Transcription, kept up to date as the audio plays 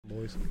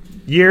boys?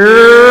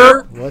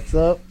 Yeah. What's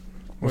up?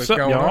 What's What's up,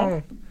 going y'all?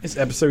 on? It's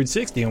episode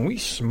 60, and we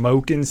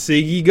smoking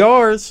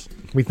cigars.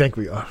 We think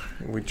we are.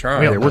 We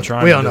trying. We don't we're know.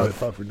 trying We to don't do know it. what the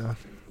fuck we're doing.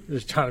 We're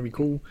just trying to be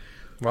cool.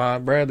 Why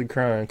Bradley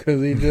crying?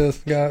 Because he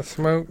just got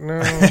smoked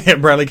now.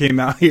 Bradley came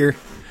out here,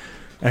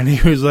 and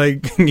he was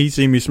like, he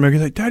seen me smoking.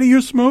 He's like, Daddy,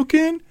 you're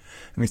smoking?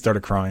 And he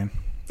started crying.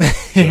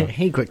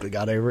 He quickly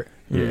got over it.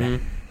 Yeah.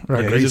 Mhm.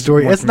 Right, Yeah, great he just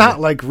story. went It's from not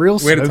like real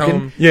We had to tell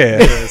smoking. him. Yeah.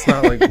 It's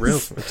not like real.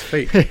 It's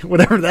fake.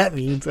 Whatever that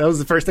means. That was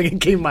the first thing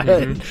that came to my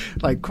head.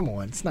 Like, come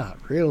on, it's not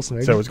real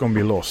smoking. So it's going to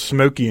be a little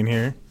smoky in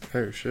here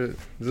Oh shit! Is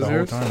the this whole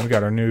yours? time. We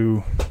got our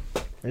new...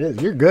 it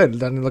is. You're good. It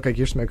doesn't look like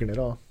you're smoking at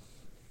all.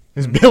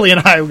 It's Billy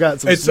and I who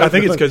got some I stuff.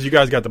 think it's because you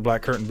guys got the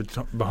black curtain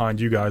behind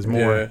you guys more,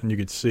 Yeah. and you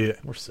could see it.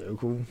 we're so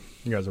cool.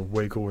 You guys are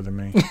way cooler than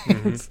me.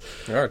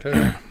 All right, tell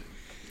you.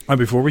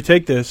 Before we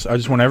take this, I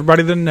just want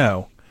everybody to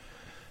know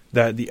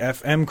that the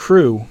FM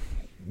crew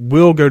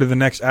will go to the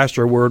next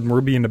Astro World, and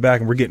we'll be in the back,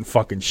 and we're getting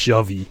fucking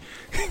shovey.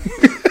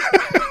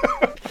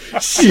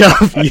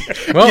 Shovey.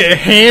 Well- Get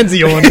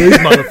handsy on these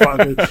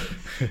motherfuckers.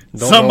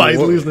 Don't Somebody's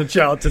know what- losing a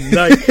child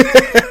tonight.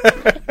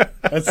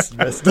 That's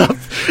messed up.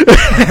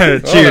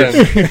 Cheers.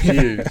 Oh,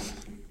 Cheers.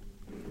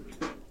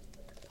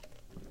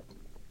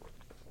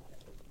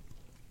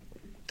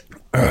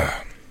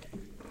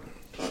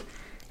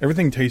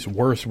 Everything tastes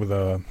worse with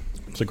a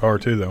cigar,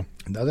 too, though.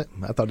 Does it?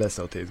 I thought that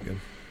still tastes good.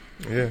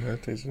 Yeah,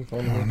 that tastes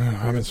fun. I don't know.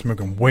 I've been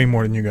smoking way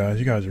more than you guys.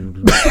 You guys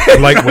are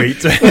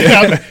lightweight.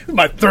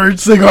 My third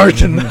cigar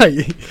tonight.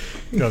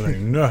 You guys don't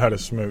even know how to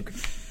smoke.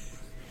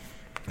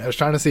 I was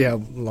trying to see how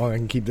long I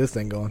can keep this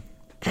thing going.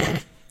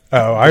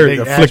 Oh, I Big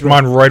flicked ashtray.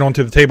 mine right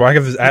onto the table. I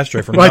have this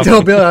ashtray from Well, I nothing.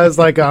 told Bill, I was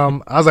like, I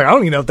don't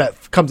even know if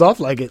that comes off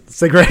like it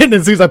cigarette. And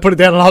as soon as I put it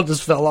down, it all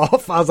just fell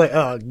off. I was like,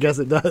 oh, I guess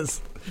it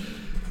does.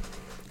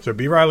 So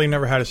B. Riley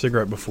never had a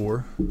cigarette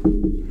before.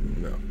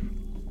 No.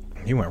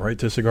 He went right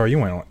to cigar. You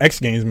went on X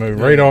Games mode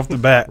right off the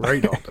bat.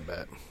 Right off the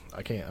bat.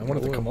 I can't. I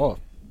want it to come off.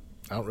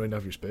 I don't really know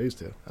if you're supposed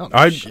to. I don't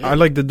know shit. I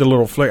like the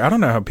little flick. I don't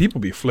know how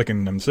people be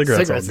flicking them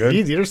cigarettes Cigarettes all is good.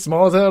 easy. They're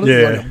small as hell. This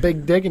is Yeah. like a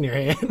big dick in your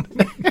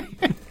hand.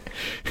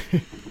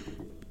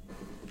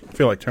 I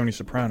feel like Tony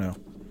Soprano.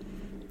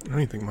 I don't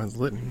even think mine's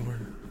lit anymore.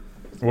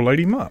 Well, light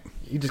him up.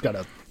 You just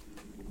gotta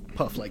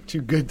puff like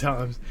 2 good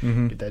times.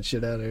 Mhm. Get that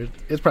shit out of there.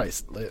 It's probably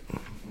lit.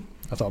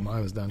 I thought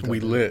mine was done. We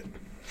lit.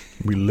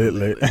 We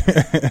lit.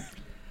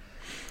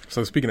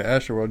 So speaking of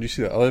Astroworld, did you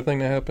see the other thing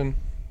that happened?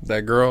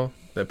 That girl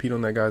that peed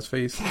on that guy's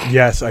face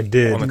Yes, I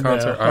did. on the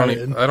concert. I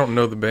I don't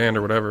know the band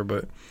or whatever,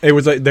 but It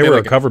was like they Yeah, were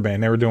like a cover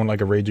band. They were doing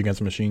like a Rage Against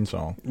the Machine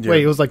song. yeah.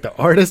 Wait, it was like the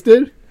artist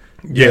did?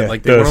 Yeah,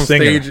 like they the went on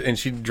singer. stage and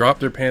she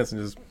dropped her pants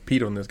and just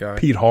peed on this guy.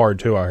 Peed hard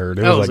too. I heard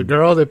it That was was a like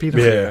girl that peed.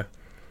 Yeah.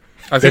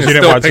 I Because seen you a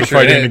didn't still watch the picture.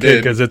 fight and in the it kid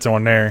did. because it's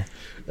on there.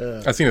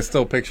 I seen a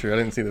still picture. I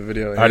didn't see the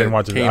video. I didn't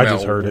watch it. Came I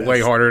just out heard it. way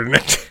harder than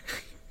that.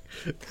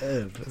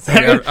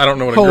 That I don't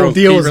know what a whole girl's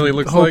pee deal was, really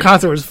looks whole like.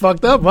 concert was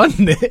fucked up,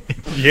 wasn't it?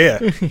 Yeah.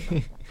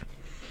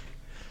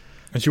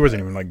 And she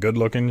wasn't even like good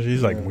looking.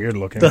 She's like weird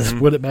looking.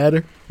 Would it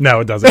matter? No,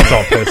 it doesn't. It's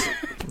all piss.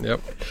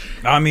 Yep.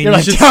 I mean, You're you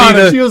like, should John, see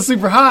if she the. was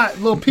super hot,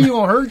 little pee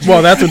on her.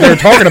 Well, that's what they're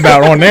talking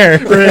about on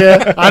there.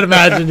 Yeah, I'd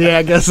imagine. Yeah,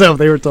 I guess so. If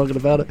they were talking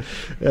about it,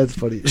 that's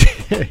funny.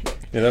 It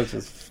Yeah, that's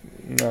just.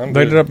 No, I'm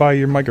Light good. it up by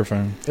your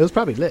microphone. was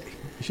probably lit.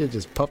 You should have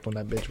just puffed on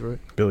that bitch, bro.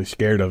 Billy's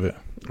scared of it.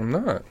 I'm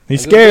not.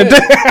 He's I just scared.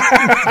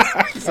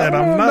 did. He said,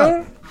 "I'm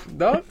not."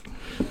 No.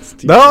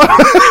 No.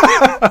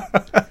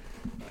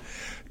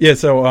 Yeah.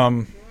 So,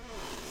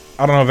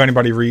 I don't know if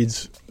anybody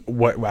reads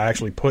what I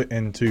actually put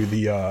into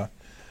the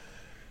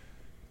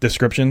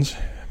descriptions,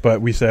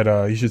 but we said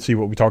you should see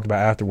what we talked about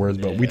afterwards.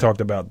 But we Yeah.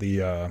 talked about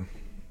the.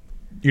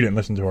 You didn't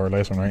listen to our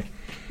last one, right?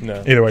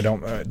 No. Either way,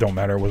 don't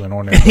matter. It wasn't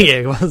on there. Yeah,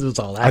 it was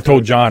all that. I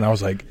told John, I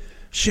was like,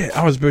 shit,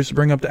 I was supposed to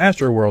bring up the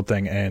Astro World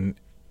thing, and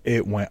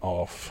it went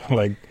off.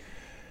 Like,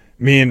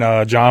 me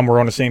and John were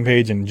on the same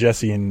page, and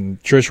Jesse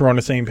and Trish were on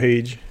the same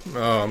page.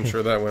 Oh, I'm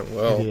sure that went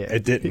well. Yeah.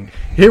 It didn't.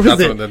 Here was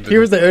That's what that the here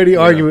was the only yeah.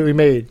 argument we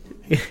made.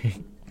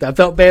 I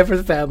felt bad for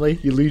the family.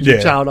 You lose your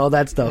Yeah. child, all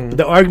that stuff. But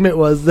the argument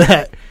was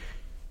that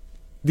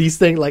these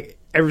things, like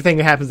everything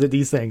that happens at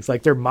these things,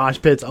 like their mosh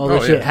pits, all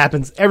this Oh, shit yeah.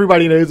 happens.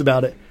 Everybody knows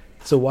about it.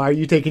 So why are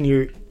you taking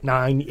your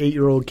 9,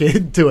 8-year-old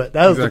kid to it?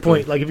 That was the Exactly.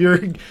 point. Like if you're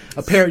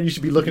a parent, you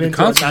should be looking The into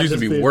it. concerts not used to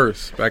just be the-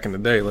 worse back in the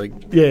day. Like,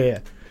 Yeah, yeah.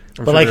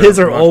 I'm But sure like they're his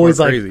are much always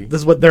more like crazy. this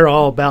is what they're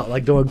all about,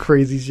 like doing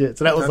crazy shit.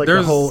 So that was like the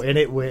There's- whole, and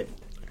it went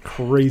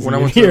crazy When I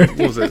in went here. to,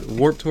 what was it,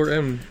 Warped Tour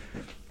M,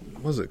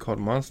 what was it called,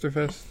 Monster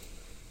Fest?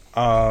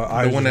 I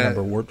The just one that-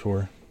 remember Warped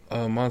Tour.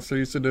 Monster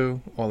used to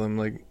do, all them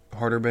like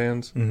harder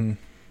bands. Mm-hmm.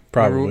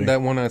 Probably. Remember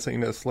that one I sent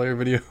you that Slayer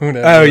video?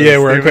 Oh, yeah,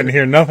 where I couldn't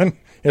hear nothing.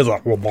 It was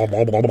like, blah, blah,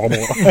 blah, blah, blah.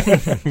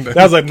 That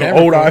was like the Camera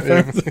old phone,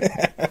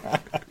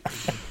 iPhones.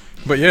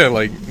 But yeah,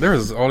 like there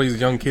was all these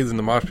young kids in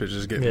the mosh pit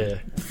just getting Yeah.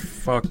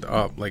 fucked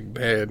up, like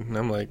bad. And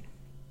I'm like,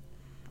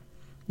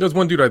 there was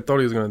one dude I thought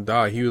he was gonna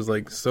die. He was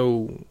like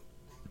so,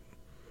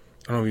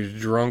 I don't know if he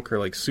was drunk or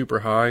like super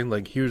high.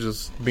 Like he was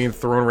just being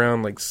thrown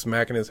around, like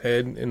smacking his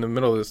head in the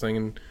middle of this thing,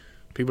 and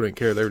people didn't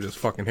care. They were just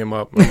fucking him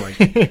up. And I'm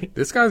like,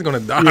 this guy's gonna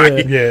die.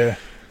 Yeah. Yeah.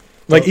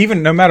 Like,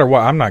 even no matter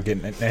what, I'm not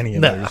getting any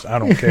of No. those. I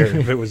don't care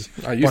if it was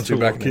I a used bunch to of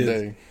back in little the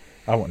kids. day.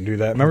 I wouldn't do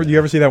that. Remember, do you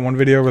ever see that one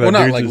video where that Well,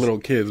 not dude like just, little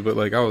kids, but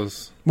like I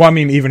was. Well, I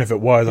mean, even if it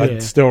was, Yeah. I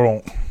still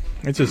don't.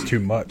 It's just too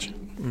much.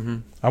 Mm-hmm.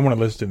 I want to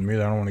listen to the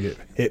music. I don't want to get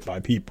hit by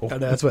people.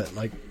 And that's what,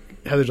 like,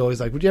 Heather's always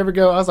like, would you ever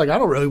go? I was like, I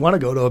don't really want to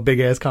go to a big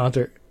ass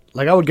concert.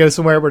 Like, I would go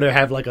somewhere where they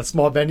have like a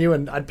small venue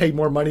and I'd pay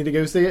more money to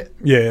go see it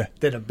Yeah.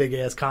 than a big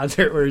ass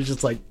concert where it's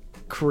just like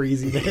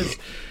craziness.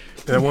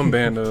 That one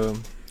band,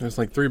 there's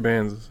like 3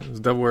 bands. It was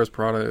Devil Wears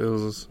Prada. It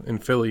was in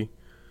Philly. It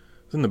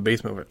was in the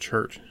basement of a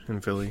church in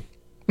Philly.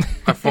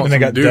 I fought And they some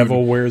got dude.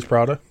 Devil Wears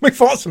Prada. We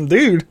fought some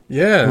dude.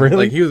 Yeah, Really?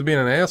 like he was being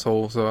an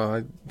asshole, so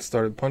I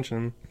started punching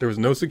him. There was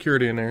no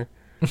security in there.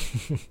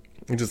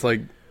 And just like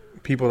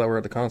people that were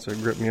at the concert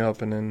gripped me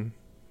up, and then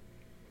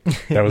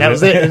That That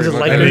was it. And just Pretty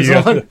like much. moves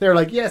And then you on. They were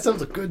like, yes, that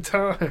was a good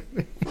time.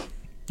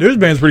 This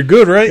band's pretty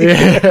good, right?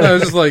 Yeah. no, it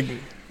was just like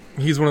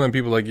he's one of them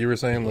people, like you were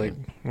saying, like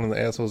one of the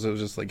assholes that was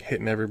just like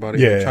hitting everybody,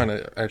 Yeah. trying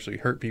to actually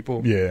hurt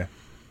people. Yeah.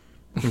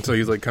 And so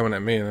he's like coming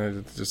at me, and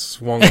I just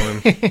swung on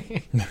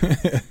him.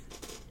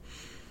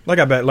 Like,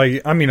 I bet,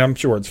 like, I mean, I'm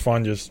sure it's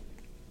fun just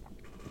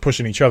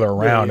pushing each other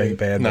around Yeah, ain't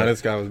bad. Nah, but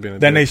this guy was being a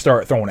then they dick.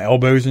 start throwing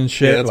elbows and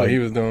shit. Yeah, that's like, what he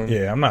was doing.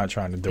 Yeah, I'm not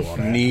trying to do all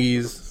that.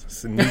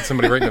 Knees, need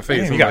somebody right in the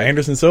face. Damn, you got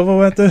Anderson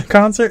Silva at the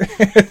concert?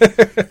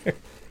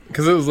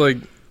 Because it was like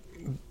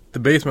the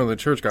basement of the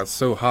church got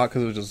so hot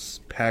because it was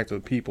just packed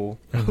with people,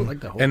 Like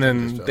the whole and thing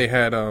then just they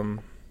fell. had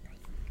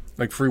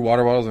like free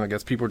water bottles, and I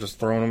guess people were just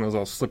throwing them. It was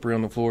all slippery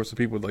on the floor, so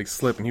people would like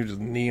slip, and he was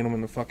just kneeing them in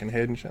the fucking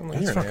head and shit. I'm like,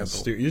 That's you're an fucking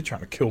asshole. stupid. You're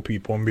trying to kill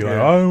people and be like,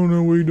 Yeah. I don't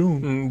know what you're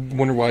doing. And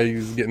wonder why he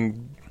was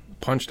getting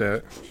punched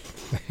at.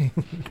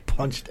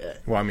 punched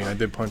it. Well, I mean, I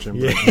did punch him.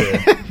 Yeah.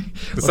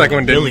 But the second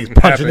one Billy's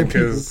didn't punching happen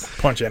people. because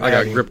Punching. I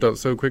got gripped up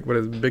so quick by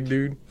this big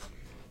dude.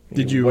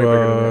 Did you Way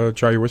bigger than me.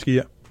 try your whiskey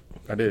yet?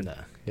 I did. Nah.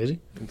 Is he?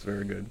 It's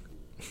very good.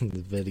 It's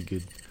very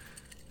good.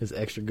 It's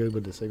extra good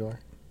with the cigar.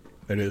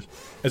 It is.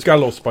 It's got a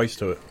little spice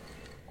to it.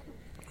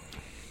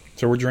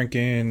 So we're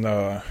drinking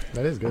That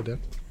is good, dude.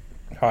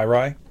 High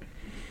Rye. I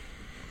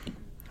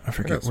I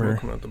forget got smoke where.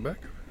 coming out the back.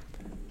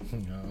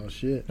 Oh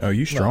shit. Oh,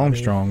 you strong, Well, I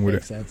mean, strong with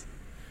makes it. sense.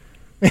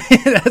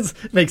 That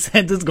makes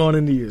sense. It's going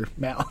into your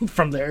mouth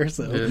from there.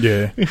 So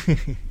Yeah. Yeah.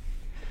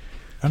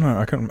 I don't know.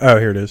 I couldn't. Oh,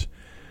 here it is.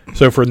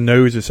 So for the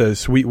nose, it says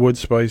sweet wood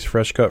spice,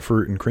 fresh cut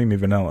fruit, and creamy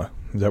vanilla.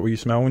 Is that what you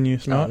smell when you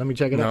smell Oh, it? let me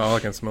check it No, out. all I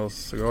can smell is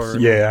cigar.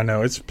 Yeah, I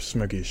know. It's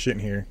smoky as shit in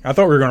here. I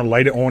thought we were going to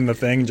light it on the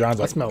thing. John's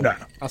I like, smell. nah.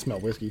 I smell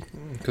whiskey.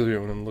 Because we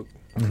don't want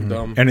to look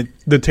dumb. And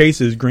the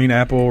taste is green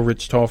apple,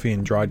 rich toffee,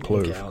 and dried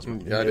clove. Okay, I smell-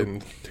 Yeah, I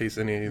didn't taste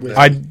any of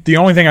that. The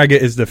only thing I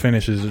get is the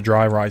finish is the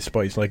dry rye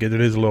spice. Like it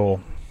is a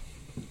little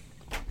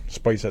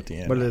spice at the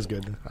end. But it is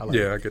good. I like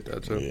Yeah, it. I get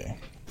that too. Yeah.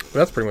 But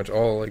that's pretty much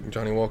all. Like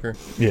Johnny Walker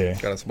Yeah.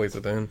 got a spice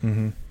at the end.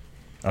 Mm-hmm.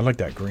 I like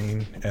that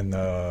green and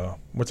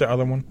what's that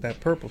other one? That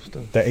purple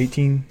stuff. That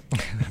 18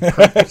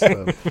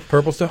 So,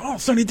 purple stuff. Oh,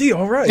 Sunny D.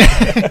 All right.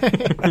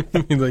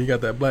 He's like, you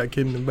got that black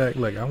kid in the back.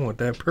 Like, I want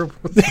that purple.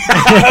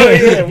 Oh,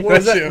 yeah. What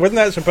was that? Wasn't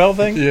that a Chappelle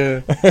thing?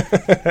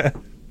 Yeah.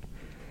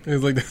 It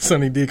was like the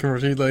Sunny D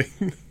commercial. He's like,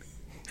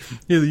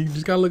 yeah, you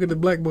just gotta look at the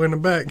black boy in the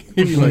back.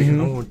 He'd be like, I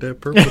want that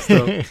purple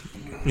stuff.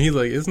 And he's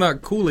like, it's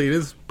not Kool-Aid,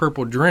 it's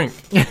purple drink.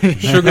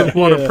 Sugar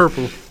water Yeah.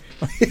 purple.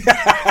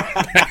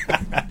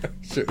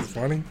 Shit is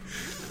funny.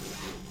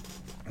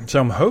 So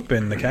I'm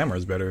hoping the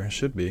camera's better. It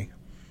should be.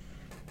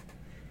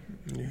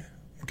 Yeah.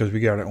 Because we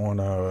got it on,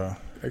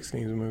 X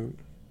needs to move.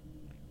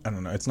 I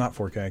don't know. It's not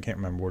 4K. I can't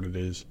remember what it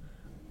is.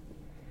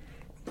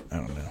 I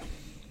don't know.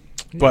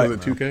 But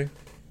Was it 2K?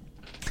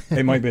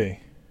 it might be.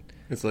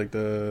 It's like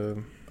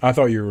the... I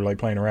thought you were like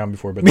playing around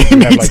before, but you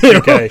have like too.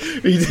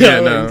 2K. Yeah,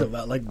 no.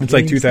 About, like, It's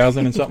like games.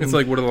 2000 and something. It's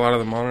like what a lot of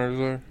the monitors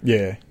are.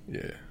 Yeah.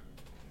 Yeah.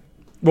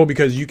 Well,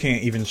 because you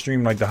can't even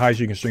stream, like the highest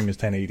you can stream is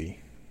 1080.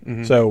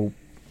 Mhm. So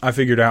I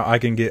figured out I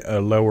can get a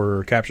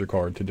lower capture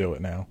card to do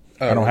it now.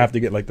 Oh, I don't really? have to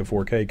get like the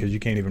 4K because you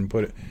can't even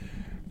put it.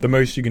 The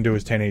most you can do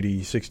is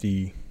 1080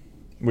 60,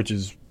 which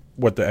is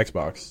what the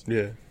Xbox.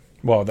 Yeah.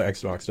 Well, the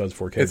Xbox does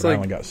 4K, It's but I like-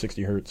 only got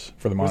 60 hertz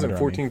for the Was monitor. it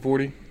I mean.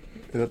 1440?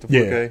 Is that the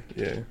Yeah. 4K?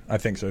 Yeah. I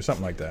think so,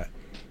 something like that.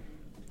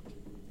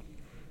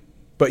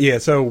 But yeah,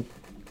 so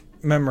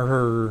remember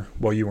her?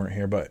 Well, you weren't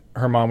here, but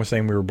her mom was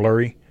saying we were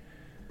blurry.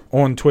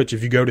 On Twitch,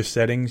 if you go to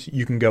settings,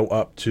 you can go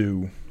up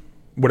to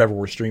whatever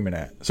we're streaming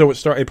at. So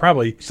it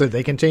probably So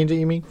they can change it.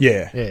 You mean?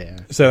 yeah. Yeah.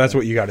 So that's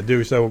what you got to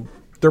do. So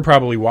they're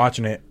probably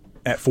watching it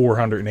at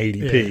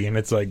 480p, Yeah. and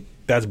it's like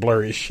that's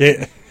blurry as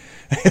shit.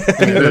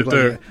 They look like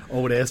an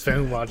old ass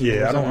phone watching. Yeah, I or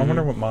don't. I something.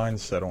 wonder what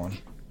mine's set on.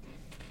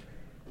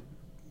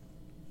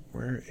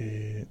 Where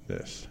is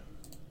this?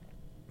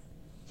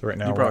 So right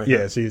now, You probably yeah.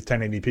 have- See, it's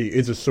 1080p.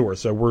 It's a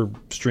source, so we're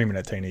streaming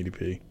at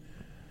 1080p.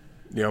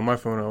 Yeah, on my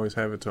phone, I always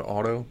have it to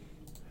auto.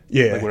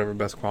 Yeah, Like whatever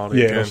best quality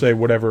yeah. you It'll can. say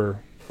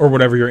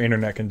whatever your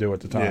internet can do at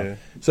the time. Yeah.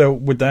 So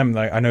with them,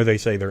 like, I know they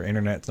say their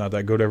internet's not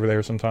that good over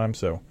there sometimes,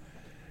 so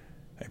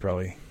they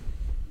probably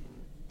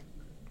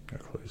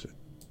gotta close it.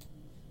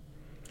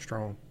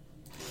 Strong.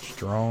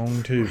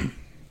 Strong too.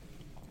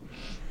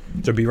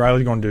 So B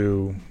Riley's gonna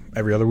do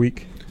every other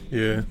week.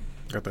 Yeah.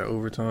 Got that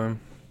overtime.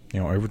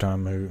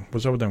 Overtime move.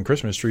 What's up with them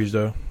Christmas trees,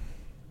 though?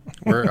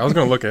 I was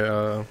gonna look at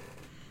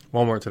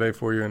Walmart today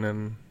for you, and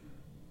then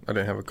I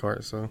didn't have a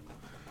cart, so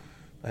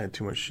I had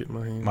too much shit in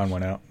my hands. Mine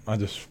went out. I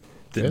just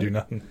didn't do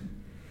nothing.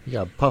 You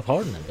got Puff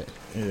Harden in it.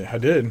 Yeah, I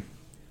did.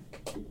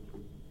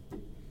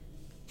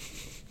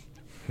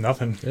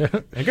 Nothing. Yeah.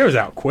 It goes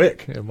out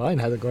quick. Yeah, mine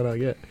hasn't gone out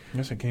yet. I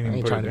guess I can't I even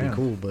ain't put trying it to down. be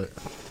cool, but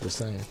just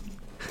saying.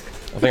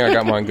 I think I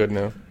got mine good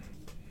now.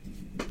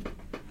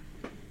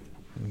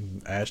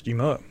 Asked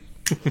him up.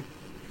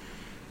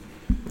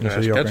 Yeah, So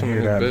y'all catch can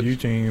him, hear that bitch.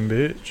 butane,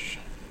 bitch.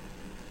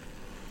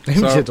 Them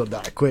So- shits will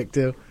die quick,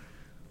 too.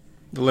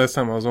 The last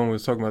time I was on, we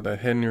was talking about that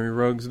Henry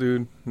Ruggs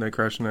dude that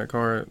crashed in that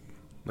car at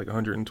like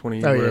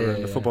 120, Oh, yeah, whatever, yeah, the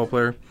yeah. football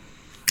player.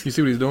 You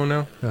see what he's doing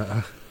now?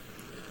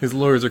 His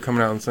lawyers are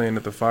coming out and saying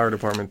that the fire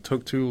department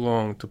took too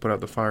long to put out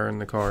the fire in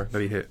the car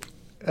that he hit.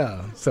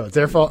 Oh, so it's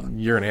their fault?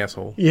 You're an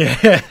asshole. Yeah.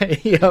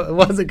 Yeah, it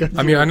wasn't good.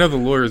 I mean, I know the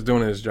lawyer's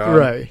doing his job.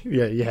 Right.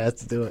 Yeah, you have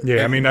to do it.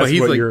 Yeah, I mean, But that's he's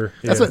what like- you're...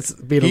 That's yeah.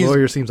 what being a He's-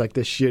 lawyer seems like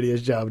the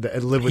shittiest job to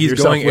live with He's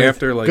yourself going with.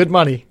 after, like- good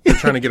money. They're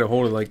trying to get a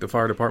hold of like the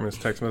fire department's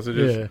text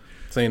messages Yeah.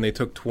 saying they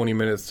took 20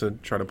 minutes to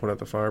try to put out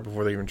the fire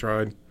before they even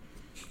tried.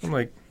 I'm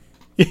like,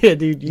 Yeah,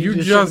 dude. you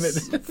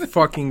just just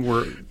fucking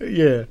were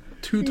yeah.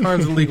 2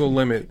 times the legal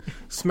limit,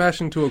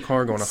 smash into a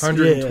car going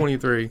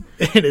 123.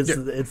 And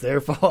it's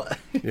their fault.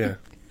 Yeah.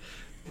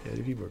 Yeah,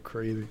 these people are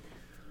crazy.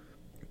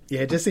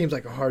 Yeah, it just seems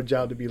like a hard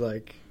job to be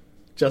like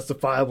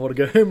justifiable to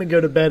go home and go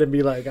to bed and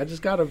be like, I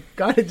just gotta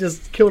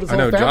just kill this I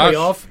whole know, family Josh-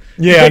 off.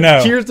 Yeah, I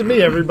know. Cheers to me,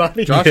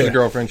 everybody. Josh's Yeah.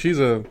 girlfriend, she's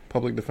a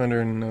public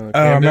defender in I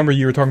Camden. remember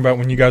you were talking about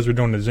when you guys were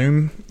doing the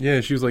Zoom. Yeah,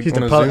 she was like She's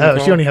on the a pub- Zoom oh,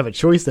 call. she don't even have a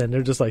choice then.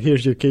 They're just like,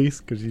 here's your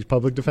case because she's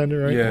public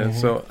defender, right? Yeah,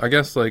 so I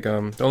guess like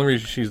the only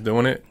reason she's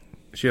doing it,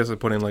 she has to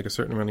put in like a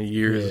certain amount of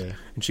years, Yeah.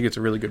 and she gets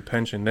a really good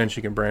pension. Then she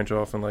can branch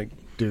off and like.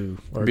 Do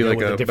or Be go like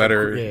with a different-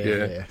 better-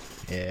 yeah.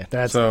 Yeah,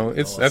 that's So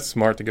it's awesome. that's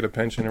smart to get a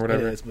pension or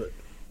whatever. It is, but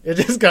it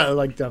just got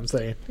like I'm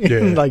saying, Yeah.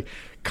 like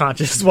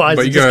conscious wise.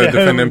 But you just gotta get home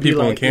defend them and be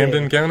people in like,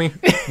 Camden yeah. County.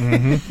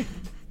 Mm-hmm.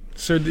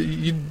 So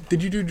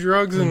did you do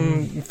drugs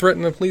and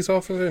threaten a police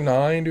officer?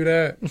 No, I ain't do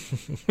that.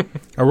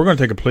 Oh, we're going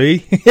to take a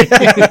plea?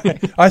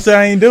 I said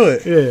I ain't do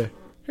it. Yeah,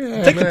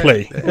 Yeah, Take the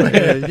plea.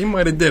 Yeah, you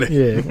might have did it.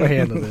 yeah, we'll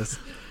handle this.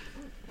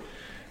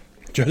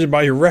 Judging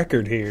by your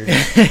record here,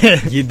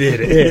 you did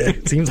it. Yeah,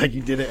 it seems like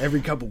you did it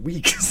every couple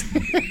weeks.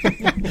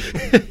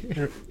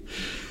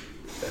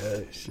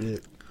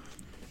 Shit.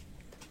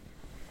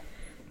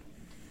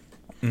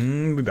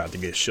 We about to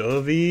get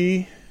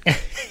shovey.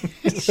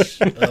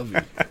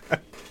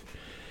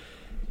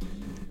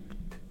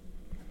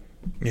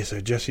 Yeah,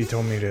 so Jesse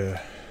told me to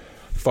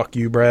fuck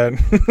you, Brad.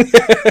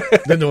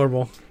 The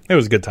normal. It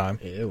was a good time.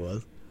 Yeah, it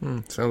was.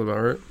 Sounds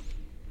about right.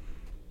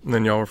 And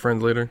then y'all were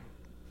friends later.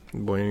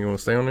 Boy, you want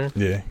to stay on there?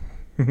 Yeah.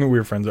 We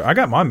were friends. I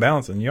got mine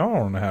balancing. Y'all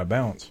don't know how to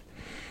balance.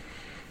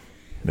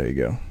 There you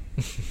go.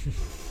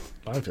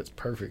 Mine fits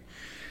perfect.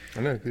 I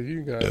know, because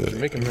you guys are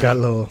making Got a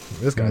little.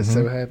 This guy's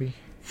so happy.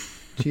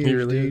 Cheers, He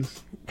really dude.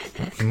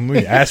 is.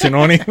 We ashing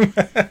on him.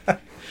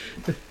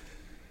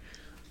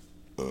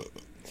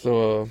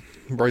 So,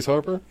 Bryce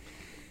Harper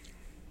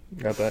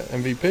got that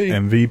MVP.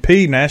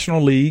 MVP,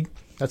 National League.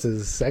 That's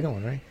his second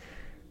one, right?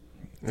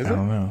 Is I it?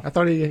 don't know. I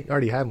thought he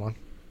already had one.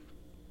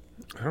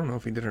 I don't know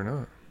if he did or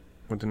not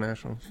with the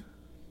Nationals.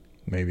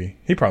 Maybe.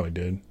 He probably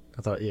did.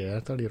 I thought he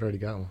had already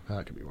got one.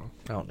 I could be wrong.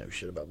 I don't know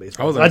shit about I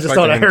baseball. was I just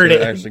thought I heard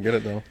it. Actually, get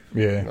it though.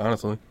 Yeah.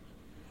 Honestly,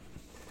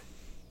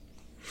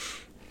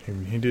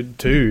 He did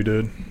too,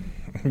 dude.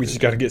 We just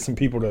got to get some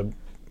people to,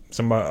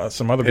 some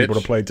other people to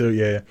Pitch. play too.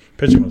 Yeah.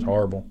 Pitching was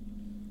horrible.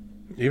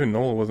 even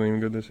Nola wasn't even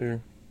good this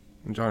year.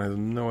 And John has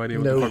no idea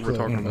what No the fuck clue. we're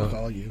talking I'll about.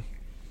 call you.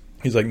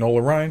 He's like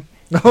Nola Ryan.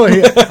 Oh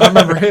yeah, I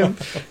remember him.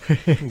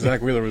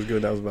 Zach Wheeler was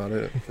good. That was about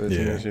it for the team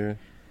Yeah. this year.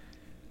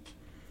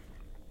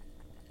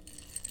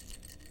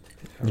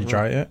 You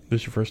try it yet?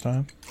 This your first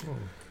time?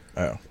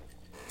 Oh.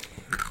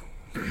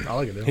 I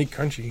like it. Though. Hey,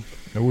 crunchy.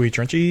 No, we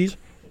trenchies.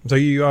 So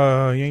you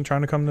ain't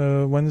trying to come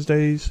to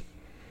Wednesdays?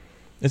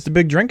 It's the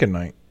big drinking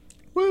night.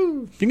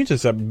 Woo! You can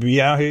just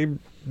be out here.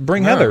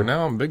 Bring No, Heather.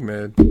 Now I'm big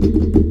mad.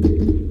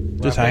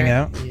 Just hang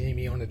out. You need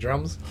me on the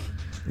drums?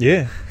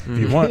 Yeah, if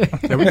you want.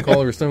 Yeah, we can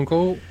call her Stone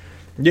Cold.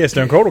 Yeah,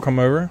 Stone Cold will come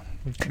over.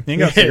 You ain't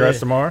got cigarettes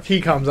tomorrow. If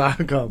he comes, I'll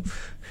come.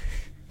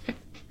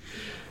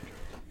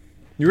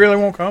 You really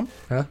won't come?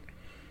 Huh?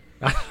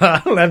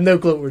 I don't have no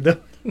clue what we're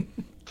doing.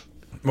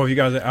 Well, if you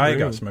guys, I Really?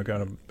 got smoke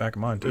out of the back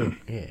of mine too.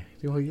 Yeah.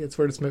 Well, yeah, it's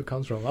where the smoke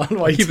comes from. I don't know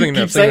why I you keep thinking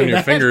that thing saying on your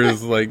that. finger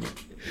is like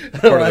I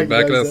part of like the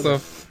back of you that guys said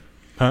stuff.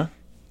 Huh?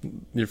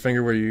 Your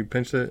finger where you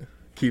pinched it.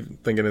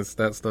 Keep thinking it's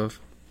that stuff.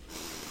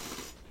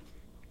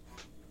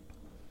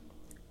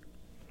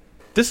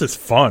 This is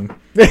fun.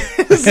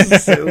 This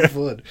is so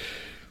fun.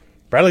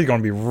 Bradley's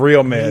gonna be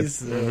real mad.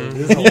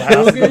 This whole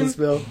house is gonna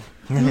smell.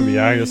 I'm gonna be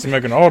out here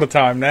smoking all the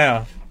time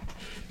now.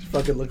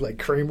 Fucking look like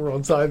Kramer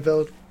on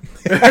Seinfeld.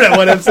 That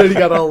one episode, he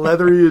got all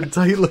leathery and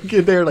tight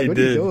looking there. Like, He what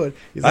are you did. doing?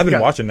 He's I've like,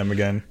 been watching them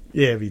again.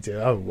 Yeah, me too.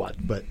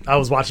 I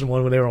was watching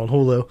one when they were on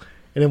Hulu.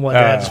 And then one day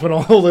I just went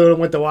on Hulu and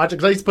went to watch it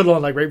because I used to put it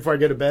on like right before I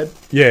go to bed.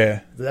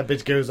 Yeah. That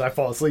bitch goes, I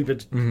fall asleep.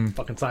 It's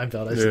fucking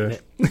Seinfeld. I've seen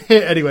it.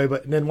 Anyway,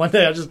 but then one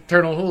day I just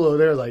turned on Hulu.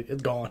 They're like,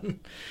 it's gone.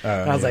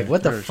 And I was like,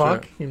 what the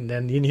fuck? Shit. And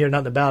then you didn't hear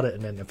nothing about it.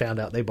 And then I found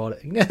out they bought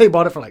it. They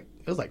bought it for like,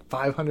 it was like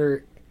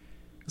 500,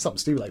 something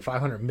stupid, like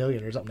 500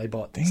 million or something. They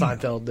bought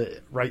Seinfeld,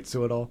 the rights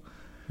to it all.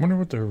 Wonder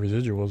what the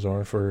residuals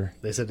are for.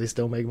 They said they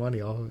still make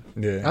money off of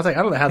it. Yeah. I was like,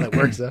 I don't know how that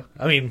works though.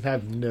 I mean, I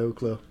have no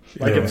clue.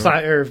 Like if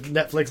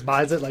Netflix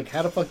buys it, like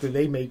how the fuck do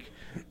they make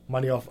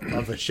money off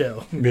of a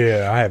show?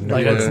 Yeah, I have no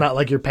Like idea. it's not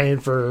like you're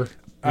paying for.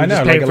 I know,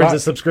 just like paying a for lot- the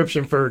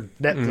subscription for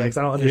Netflix.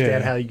 I don't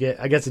understand Yeah. how you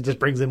get. I guess it just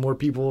brings in more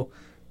people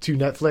to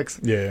Netflix.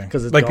 Yeah.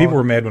 because it's like people gone.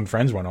 were mad when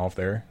Friends went off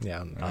there.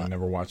 Yeah, I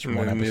never watched one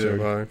Neither episode.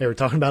 have I. they were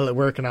talking about it at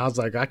work, and I was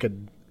like, I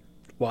could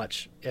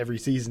watch every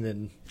season,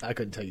 and I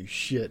couldn't tell you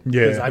shit.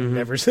 Yeah. because I've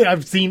never seen.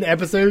 I've seen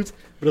episodes,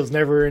 but it was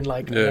never in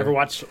like. I Yeah. never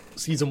watched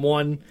season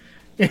 1,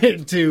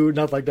 2,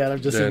 nothing like that.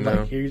 I've just seen no.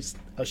 like here's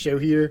a show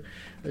here,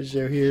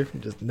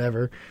 just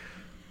never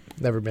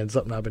been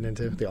something I've been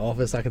into. The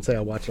Office, I can say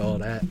I watched all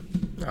of that.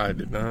 I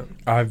did not.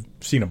 I've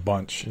seen a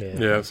bunch.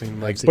 Yeah, I've seen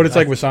like. I've seen- But it's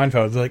like with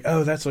Seinfeld. It's like,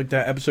 oh, that's like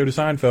that episode of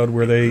Seinfeld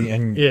where they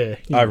and Yeah,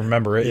 I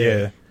remember it.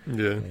 Yeah.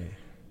 Yeah. Yeah.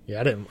 Yeah,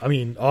 I didn't. I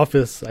mean,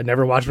 Office. I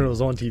never watched when it was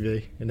on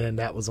TV, and then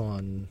that was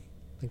on.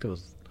 I think it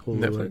was Hulu.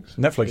 Netflix.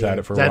 Netflix Yeah. had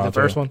it for a Is that while. the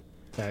first too. one?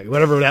 Yeah,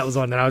 whatever that was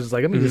on. Then I was just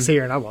like, let me just sit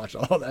here and I watched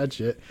all that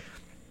shit.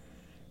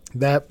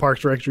 That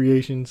Parks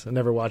Recreations. I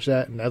never watched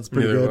that, and that's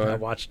pretty Neither good. have I. I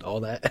watched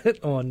all that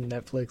on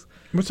Netflix.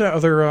 What's that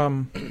other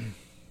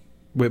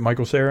with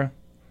Michael Cera?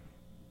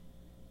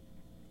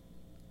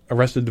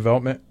 Arrested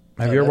Development.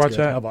 Have Oh, you ever that's watched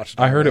good. that? I watched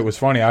I heard that. it was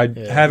funny. I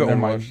Yeah. have it Never on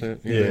my. watched it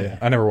Yeah, either.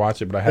 I never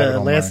watched it, but I have it The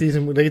on last my.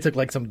 season, they took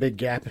like some big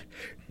gap,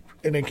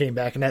 and then came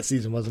back, and that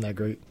season wasn't that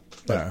great.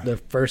 But Yeah. the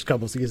first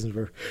couple seasons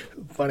were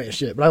funny as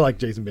shit. But I like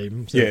Jason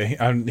Bateman. So.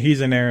 Yeah,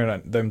 he's in there,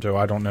 and them too.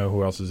 I don't know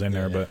who else is in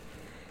there, Yeah. but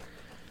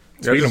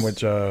Yeah, speaking of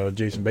just- which,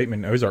 Jason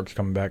Bateman, Ozark's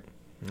coming back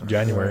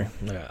January.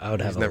 Yeah, I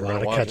would have He's a never lot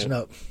gonna of watch catching it.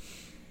 up.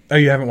 Oh,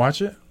 you haven't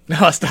watched it? No,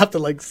 I stopped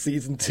at like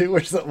season 2 or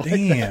something. Like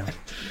Damn. that.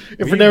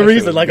 And for Man, no that shit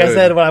reason, was like I good.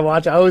 said, when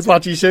I always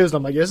watch these shows, and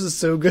I'm like, this is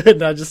so good,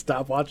 and I just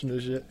stop watching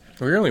this shit.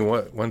 Well, you're only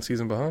what, one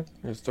season behind?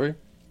 There's 3,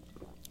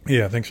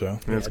 Yeah, I think so.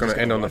 and it's I going just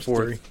to end gotta on the watch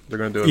 4th. 3. They're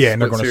going to do a Yeah,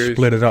 and they're split going to series.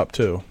 split it up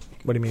too.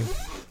 What do you mean?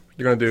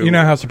 They're going to do. You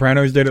know how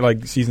Sopranos did it?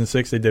 Like season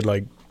 6, they did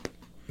like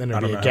Then I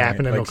there'll don't be know, a gap,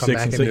 and then like they'll come 6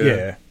 back. and And 6.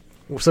 Yeah.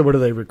 Yeah. So what are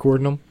they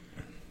recording them?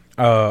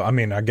 I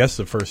mean, I guess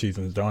the first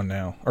season's done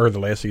now, or the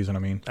last season. I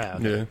mean, Ah,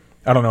 okay. Yeah.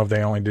 I don't know if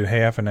they only did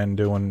half and then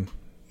doing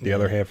the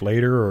other half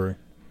later, or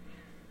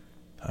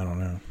I don't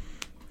know.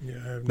 Yeah.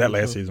 I have That no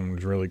last clue. season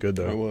was really good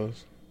It though.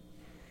 was.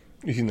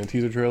 You seen the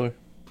teaser trailer?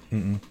 I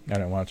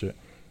didn't watch it.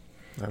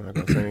 I'm not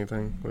going to say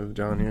anything with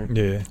John here.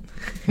 Yeah.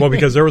 Well,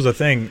 because there was a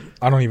thing,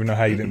 I don't even know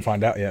how you didn't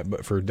find out yet,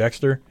 but for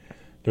Dexter,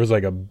 there's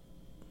like a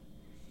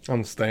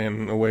I'm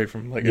staying away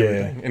from like Yeah.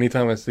 everything.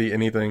 Anytime I see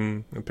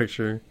anything, a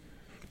picture.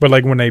 But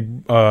like when they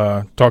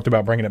talked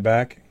about bringing it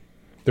back,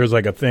 there's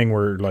like a thing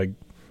where like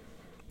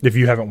if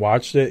you haven't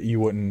watched it, you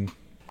wouldn't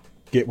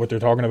get what they're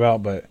talking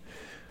about, but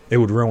it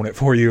would ruin it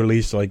for you at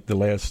least like the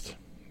last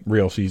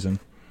real season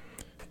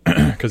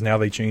because now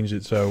they changed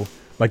it. So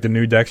like the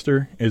new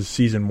Dexter is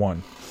season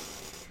 1,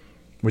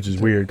 which is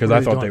weird because What are I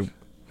they thought doing?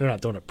 They're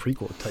not doing a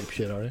prequel type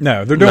shit, are they?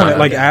 no, they're doing No, it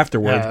like okay.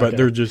 afterwards, Yeah, but okay.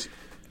 they're just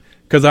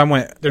because I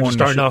went. They're on just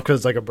the starting sh- off because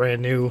it's like a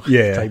brand new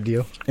Yeah. type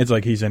deal. It's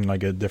like he's in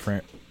like a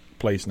different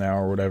place now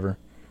or whatever.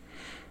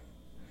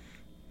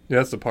 Yeah,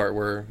 that's the part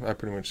where I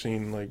pretty much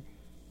seen like.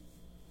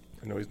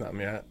 I know he's not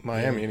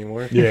Miami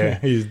anymore. Yeah,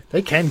 he's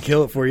They can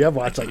kill it for you. I've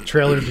watched like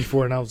trailers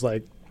before, and I was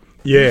like,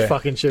 yeah.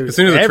 fucking shows. As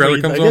soon as the trailer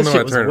everything. comes Like, on, this though, shit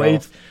I was turn it way-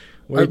 off.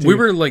 way We too-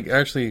 were like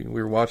we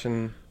were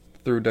watching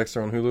through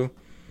Dexter on Hulu.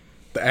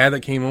 The ad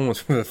that came on was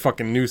for the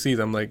fucking new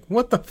season. I'm like,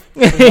 what the?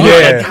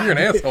 Yeah. You're an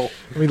asshole.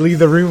 Let me leave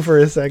the room for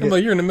a I'm second.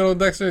 like, you're in the middle of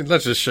Dexter.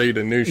 Let's just show you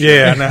the new shit.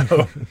 Yeah, I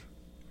know.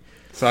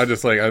 So I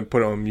just I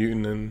put it on mute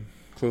and then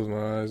closed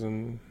my eyes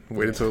and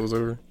waited till it was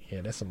over. Yeah,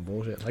 that's some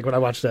bullshit. Like when I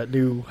watched that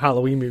new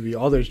Halloween movie,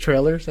 all those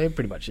trailers, they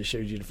pretty much just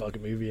showed you the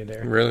fucking movie in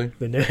there. Really?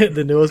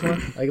 The newest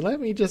one. Like, let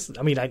me just.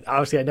 I mean,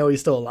 obviously I know he's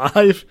still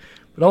alive,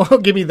 but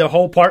don't give me the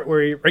whole part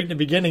where he right in the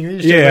beginning. They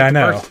just showed, Yeah, like, the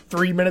I know. First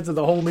 3 minutes of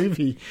the whole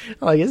movie.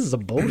 I'm like, this is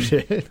some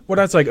bullshit. Well,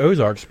 that's like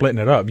Ozark splitting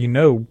it up. You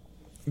know,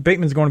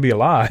 Bateman's going to be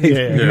alive.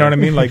 Yeah. You know what I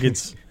mean? Like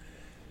it's.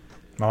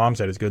 My mom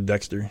said it's good.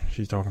 Dexter.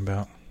 She's talking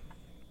about.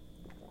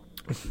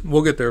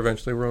 We'll get there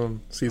eventually. We're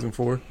on season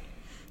 4,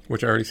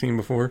 which I already seen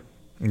before.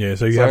 Yeah.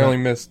 So you So I have only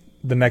missed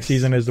the next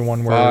season is the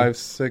one where 5,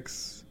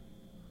 6.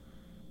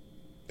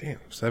 Damn,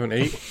 7,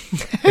 8.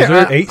 is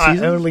there 8 I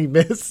seasons? only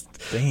missed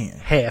Damn.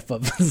 half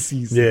of the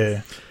season.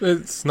 Yeah.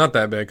 It's not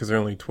that bad because there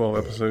are only 12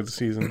 episodes a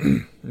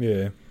season.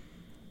 Yeah.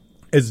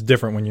 It's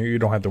different when you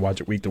don't have to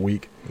watch it week to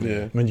week.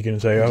 Yeah. When you can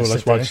say, "Oh, Just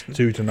let's sit there. watch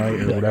 2 tonight" or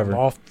Like, I'm whatever.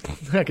 off.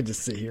 I could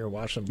just sit here and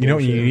watch them. You know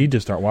what you need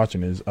to start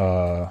watching is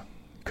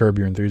Curb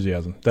Your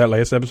Enthusiasm. That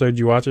last episode,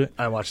 you watch it?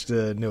 I watched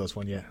the newest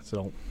one, yeah. So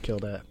don't kill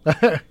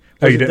that.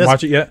 Oh, you didn't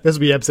watch it yet? This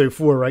will be episode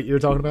 4, right? You were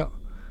talking about?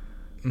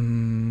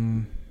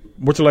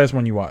 What's the last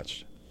one you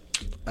watched?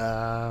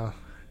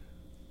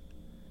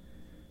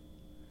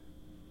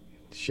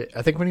 Shit,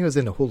 I think when he was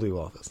in the Hulu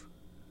office.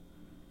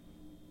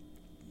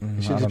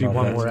 It should I just be don't know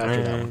one if more that's-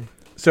 after that one.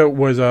 So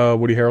was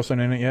Woody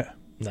Harrelson in it yet?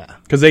 Nah.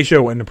 Because they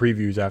show in the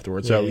previews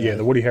afterwards. So Yeah.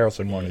 the Woody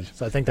Harrelson one is.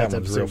 So I think that that's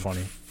one's real episode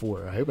funny.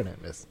 4. I hope I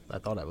didn't miss. I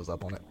thought I was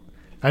up on it.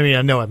 I mean,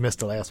 I know I missed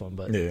the last one,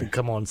 but Yeah. it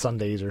come on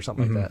Sundays or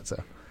something Mhm. like that.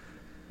 So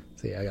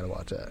yeah, I gotta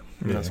watch that.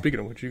 Now, Yeah.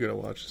 speaking of which, you gotta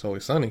watch It's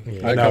Always Sunny.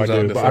 Yeah. That No, comes I out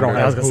do, in but I don't December.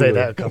 I was gonna say Hulu.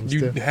 that comes You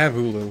too. have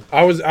Hulu.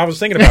 I was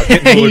thinking about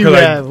getting Hulu You because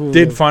I have Hulu.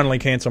 did finally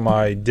cancel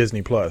my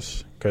Disney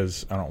Plus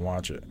because I don't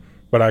watch it,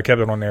 but I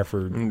kept it on there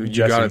for You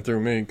Jesse. got it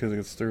through me because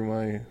it's through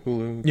my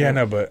Hulu. Yeah,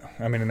 no, but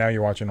I mean now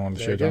you're watching on the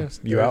There show. it John. goes.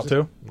 You There's out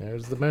too?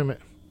 There's the moment.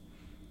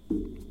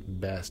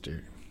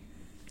 Bastard.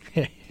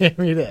 Hand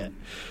me that.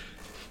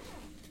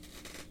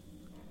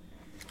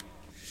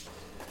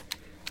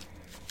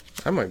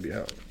 I might be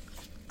out.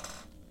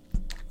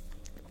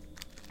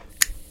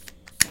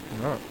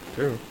 Not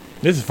too.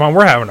 This is fun.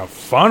 We're having a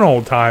fun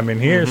old time in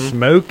here, Mhm.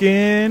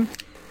 smoking.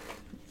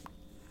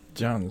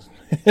 John's.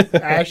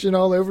 Ashing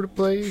all over the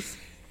place.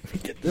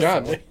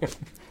 God,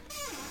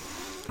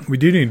 We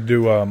do need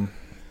to do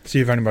see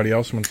if anybody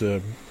else wants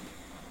to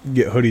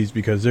get hoodies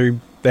because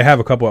they have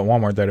a couple at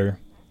Walmart that are.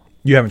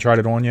 You haven't tried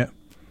it on yet?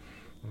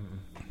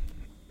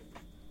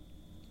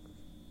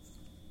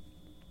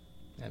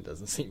 That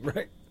doesn't seem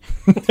right.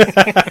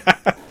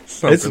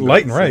 It's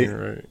light and right.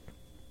 right.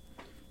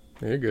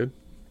 Yeah, you're good.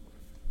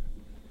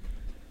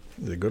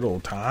 It's a good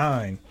old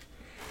time.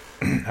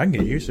 I can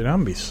get used to it. I'm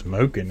gonna be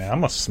smoking now.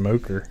 I'm a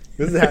smoker.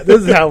 This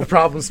is how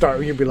problems start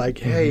when you be like,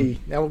 hey,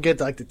 now we'll get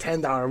to like the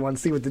 $10 one,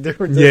 see what the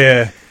difference is.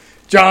 Yeah,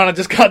 John, I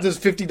just got this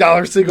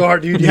 $50 cigar,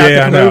 dude. You Yeah,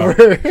 have I to know.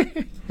 come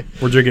over.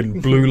 we're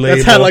drinking Blue Label.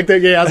 That's how like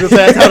that. Yeah, I was gonna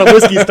say that's how the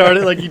whiskey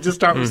started. Like you just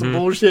start with some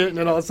bullshit, and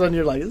then all of a sudden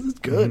you're like, "This is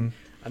good.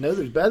 I know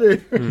there's better."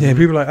 Yeah,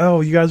 people are like, oh,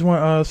 you guys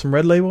want some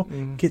Red Label?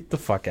 Get the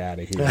fuck out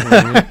of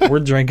here. We're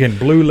drinking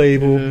Blue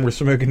Label. We're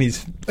smoking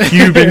these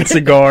Cuban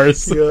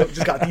cigars. Yeah,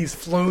 just got these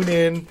flown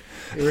in.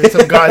 They were in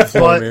some guy's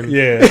butt. in.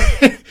 Yeah.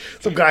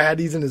 Some guy had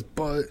these in his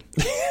butt.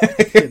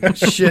 Getting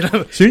shit.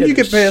 Soon as you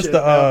get past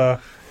the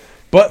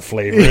butt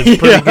flavor, it's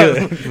pretty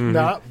good.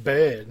 Not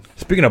bad.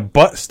 Speaking of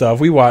butt stuff,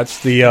 we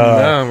watched the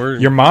we're-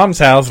 Your Mom's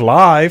House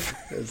live.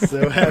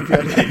 So happy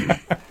I didn't.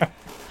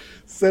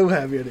 So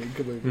happy I didn't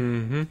come over.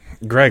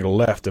 Mm-hmm. Greg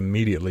left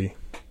immediately.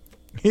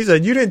 He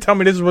said, "You didn't tell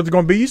me this is what's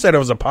going to be. You said it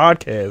was a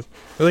podcast."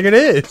 I was like, "It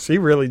is." He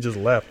really just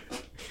left.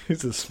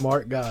 He's a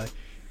smart guy.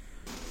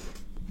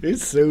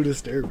 It's so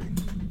disturbing.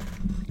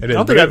 It I is,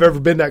 don't but think it- I've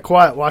ever been that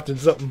quiet watching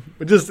something.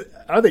 But just,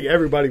 I think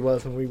everybody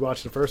was when we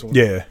watched the first one.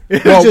 Yeah.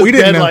 It was Well, just we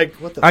didn't dead know. like,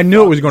 what the I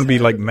knew it fuck was going is to be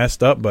like happening?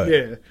 messed up, but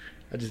Yeah,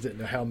 I just didn't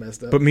know how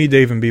messed up. but me,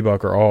 Dave, and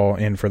Bebuk are all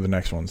in for the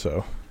next one.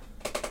 So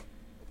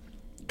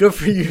Good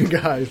for you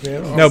guys,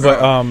 man. no,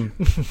 but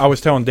I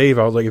was telling Dave,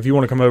 I was like, if you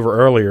want to come over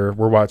earlier,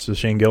 we're watching the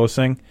Shane Gillis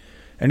thing,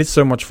 and it's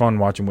so much fun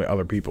watching with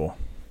other people.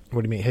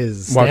 What do you mean,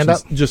 his Watching stand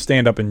up? just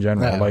stand up in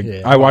general. Oh, like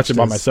yeah, I watched it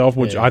by his- myself,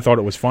 which yeah. I thought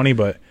it was funny,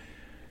 but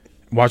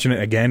watching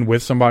it again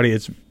with somebody,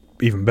 it's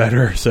even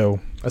better. So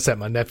I sent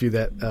my nephew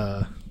that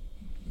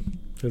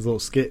his little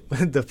skit,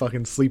 the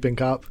fucking sleeping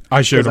cop.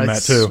 I showed 'Cause him I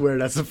that too. swear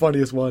that's the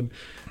funniest one.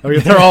 I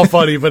mean, they're all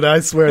funny, but I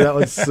swear that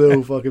was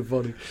so fucking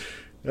funny.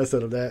 I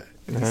sent him that.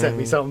 And he sent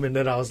me something, and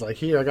then I was like,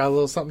 "Here, I got a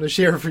little something to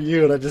share for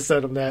you." And I just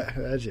sent him that.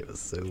 That shit was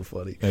so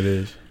funny. It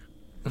is.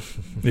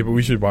 Yeah, but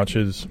we should watch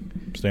his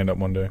stand up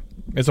one day.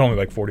 It's only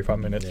like 45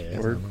 minutes. Yeah,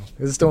 I don't know.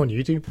 Is it still on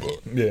YouTube?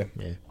 Yeah.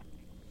 Yeah.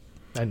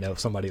 I didn't know if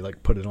somebody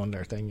like put it on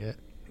their thing yet.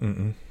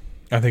 Mm-mm.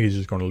 I think he's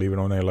just going to leave it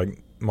on there like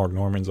Mark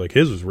Norman's. Like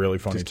his was really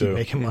funny Just keep too.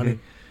 making money.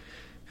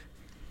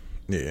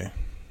 Yeah.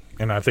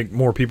 And I think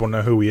more people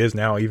know who he is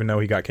now, even though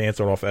he got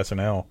canceled off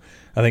SNL.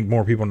 I think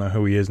more people know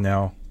who he is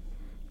now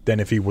than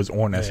if he was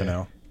on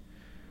SNL.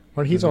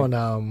 Well, he's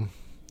on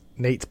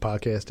Nate's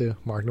podcast too,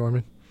 Mark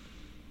Norman.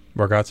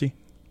 Bargatze?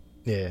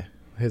 Yeah,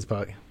 his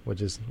podcast,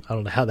 which is I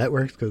don't know how that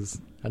works because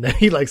I know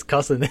he likes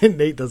cussing and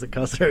Nate doesn't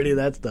cuss or any of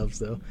that stuff.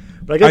 So,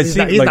 but I guess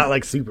he's not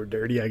like super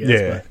dirty. I guess.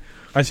 Yeah.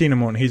 I seen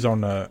him on. He's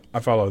on. I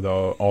follow the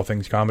All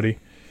Things Comedy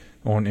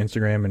on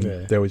Instagram, and Yeah.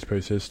 they always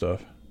post his stuff.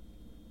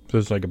 So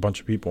there's like a bunch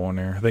of people on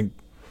there. I think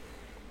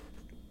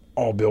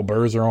all Bill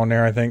Burrs are on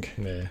there. I think.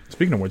 But, yeah.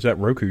 Speaking of which, that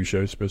Roku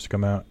show is supposed to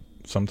come out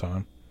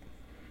sometime.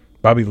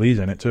 Bobby Lee's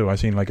in it too. I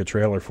seen like a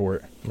trailer for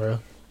it. Bro.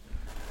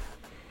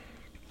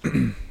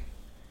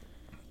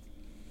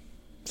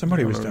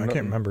 Somebody was. I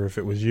can't remember if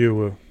it was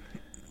you.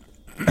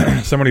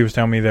 Somebody was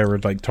telling me they were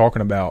like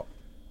talking about.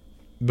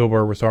 Bill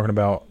Burr was talking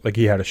about like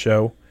he had a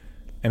show,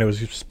 and it was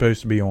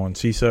supposed to be on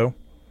CISO.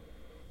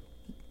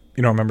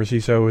 You don't remember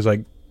CISO? It was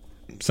like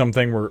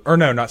something where, or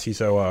no, not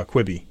CISO.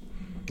 Quibi.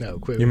 No,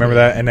 quit. You remember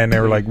that? And then they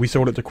were like, we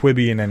sold it to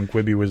Quibi, and then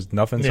Quibi was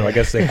nothing. So Yeah. I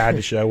guess they had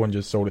the show and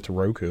just sold it to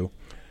Roku.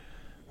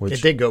 Which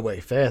It did go way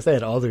fast. They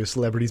had all those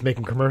celebrities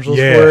making commercials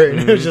Yeah. for it,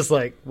 and it was just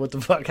like, what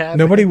the fuck happened?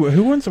 nobody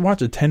who wants to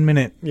watch a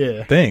 10-minute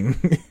Yeah. thing.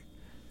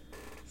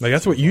 Like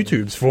that's what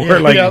YouTube's for. Yeah,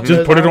 like yeah,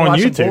 just put it I'm on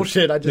watching YouTube.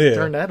 Bullshit. I just Yeah.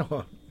 turned that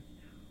on.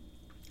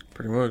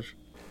 Pretty much.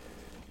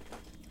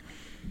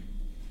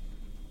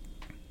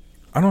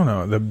 I don't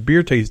know. The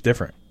beer tastes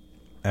different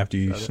after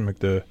you Does it? smoke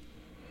the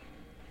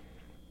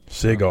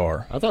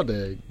cigar. I thought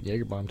the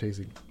Jaeger bomb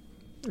tasted.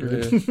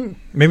 Yeah.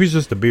 Maybe it's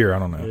just the beer. I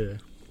don't know. Yeah.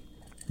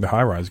 The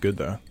high rise good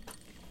though.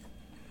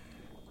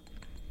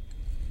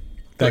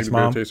 Thanks, Like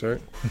Mom. the beer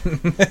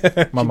tastes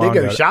right. My She mom did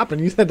go got it. shopping.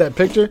 You sent that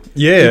picture.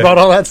 Yeah. You bought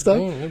all that stuff.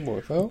 That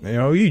boy fell. You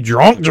know, you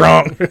drunk.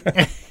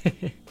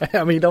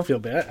 I mean, don't feel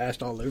bad. I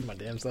ashed all over my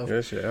damn stuff. Yeah,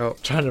 that shit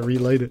out. Trying to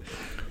relate it.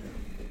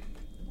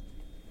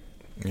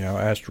 Yeah,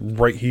 I asked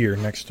right here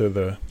next to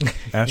the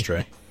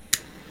ashtray.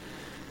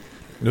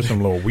 There's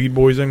some little weed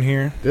boys in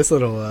here. This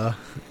little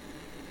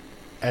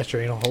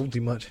ashtray don't hold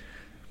too much.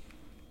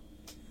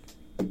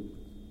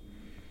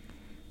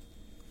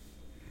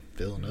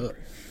 Filling up.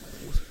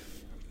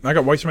 I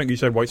got white smoke. You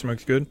said white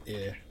smoke's good?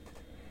 Yeah.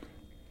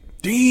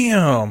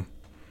 Damn.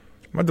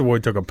 My boy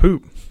took a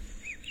poop.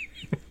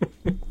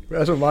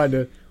 That's what mine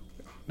did.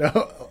 The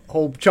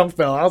whole chunk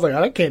fell. I was like,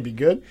 oh, that can't be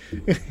good.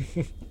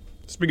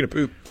 Speaking of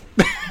poop.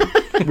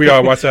 We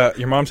watch that at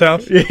your mom's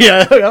house?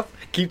 Yeah, yep.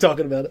 Keep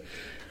talking about it.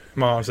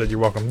 Mom said you're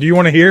welcome. Do you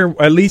want to hear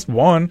at least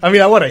one? I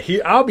mean, I want to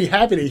hear. I'll be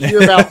happy to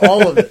hear about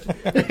all of it.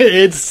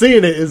 It's seeing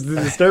it is the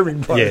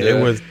disturbing part. Yeah, Yeah.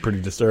 it was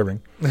pretty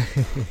disturbing.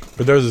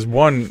 But there was this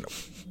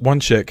one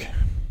chick.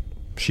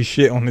 She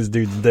shit on this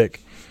dude's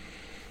dick.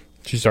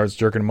 She starts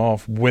jerking him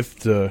off with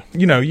the,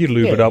 you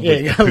lube it up Yeah,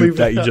 you with gotta lube poop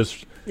that it you up.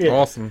 just. Yeah.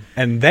 Awesome.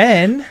 And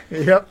then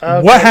Yep.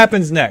 what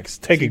happens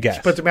next? Take a guess.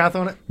 She puts her mouth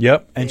on it.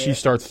 Yep, and she Yeah.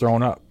 starts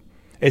throwing up.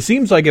 It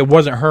seems like it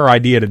wasn't her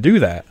idea to do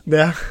that.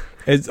 Yeah.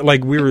 It's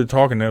like we were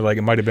talking there, like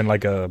it might have been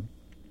like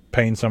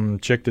paying some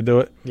chick to do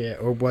it. Yeah.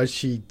 Or was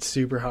she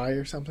super high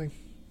or something?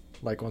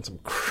 Like on some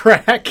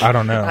crack? I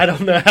don't know. I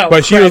don't know how.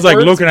 But she crack was like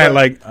works, looking at it but-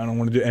 like, I don't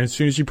want to do it. And as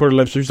soon as she put her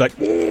lips, she was like,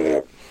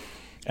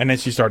 and then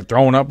she started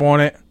throwing up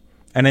on it.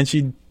 And then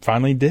she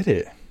finally did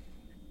it.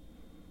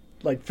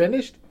 like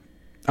finished.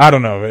 I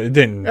don't know. It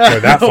didn't go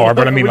that far,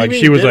 but I mean, What do like you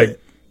she mean, was did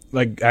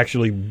like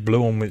actually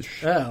blew him with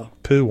Oh.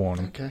 poo on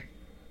him. Okay.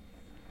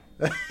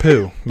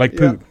 Poo, like Yeah.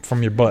 poop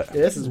from your butt.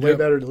 Yeah, this is way Yep.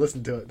 better to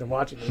listen to it than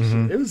watching this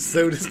Mhm. shit. It was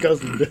so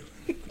disgusting.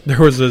 There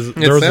was this.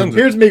 There was sounds-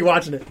 Here's me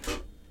watching it.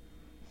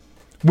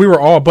 we were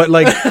all, but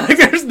like Like,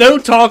 there's no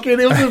talking.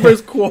 It was the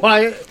most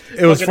quiet.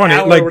 it was fucking funny,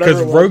 hour or like whatever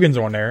because it was. Rogan's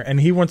on there and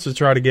he wants to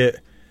try to get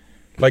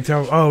like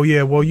tell, oh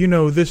yeah, well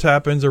this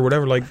happens or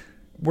whatever. Like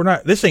we're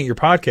not. This ain't your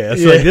podcast.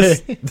 Yeah. Like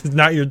this is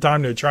not your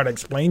time to try to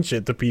explain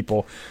shit to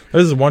people.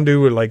 There's this one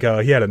dude with like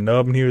he had a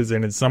nub and he was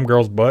in some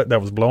girl's butt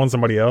that was blowing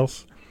somebody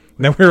else.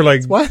 And then we were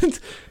like, What?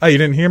 oh, you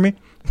didn't hear me?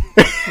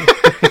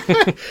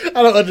 I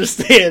don't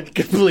understand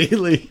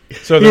completely.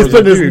 So He there was was a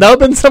putting his dude-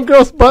 nub in some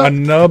girl's butt? A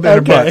nub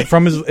and Okay. a butt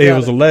from his. It Got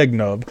was it. a leg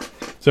nub,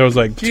 so it was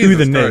like to Jesus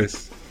the knee.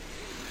 Christ.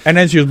 And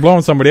then she was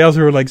blowing somebody else.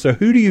 Who were like, so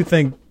who do you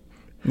think,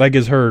 like,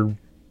 is her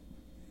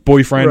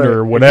boyfriend Right.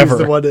 or He's whatever?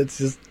 the one that's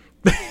just.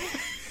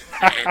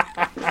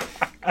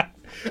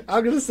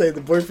 I'm gonna say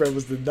the boyfriend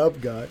was the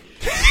nub guy.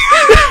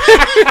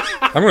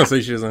 I'm gonna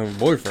say she doesn't have a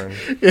boyfriend.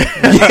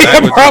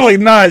 Yeah, probably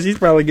not. She's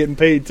probably getting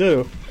paid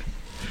too.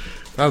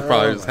 That was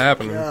probably just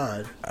happening.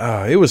 God.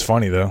 It was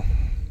funny though.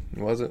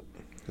 Was it?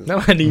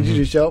 No, I need you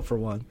to show up for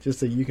one, just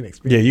so you can Yeah,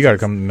 experience. you got to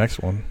come to the next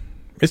one.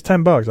 It's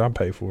 $10. I'll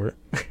pay for it.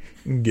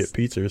 You can get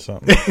pizza or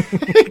something.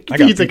 I got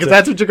pizza, because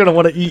that's what you're gonna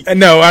want to eat. And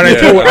no, and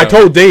Yeah. I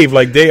told Dave,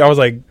 like Dave, I was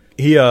like,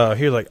 he was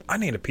like, I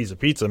need a piece of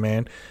pizza,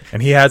 man.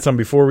 And he had some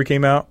before we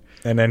came out,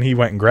 and then he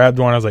went and grabbed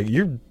one. I was like,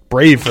 you're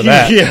brave for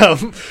that.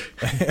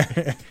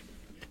 Yeah.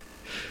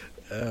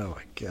 Oh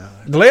my god.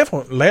 The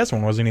last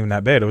one wasn't even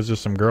that bad. It was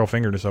just some girl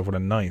fingered herself with a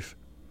knife.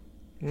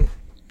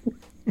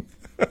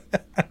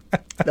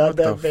 Not that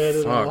the bad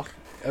at all.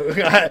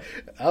 fuck?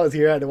 I was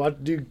here. I had to watch a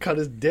dude cut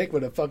his dick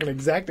with a fucking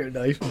X-Acto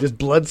knife, just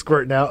blood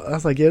squirting out. I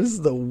was like, "Yeah, this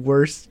is the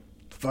worst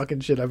fucking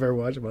shit I've ever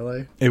watched in my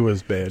life." It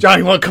was bad.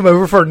 Johnny, want to come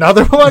over for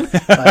another one?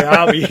 Like,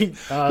 I'll be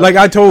Like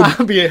I told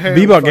I'll be at home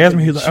Bebop fucking asked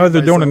me, he was like, shoot oh,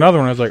 they're doing myself. another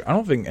one. I was like, I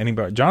don't think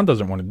anybody, John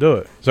doesn't want to do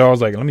it. So I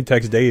was like, let me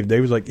text Dave.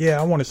 Dave was like, yeah,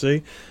 I want to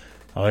see.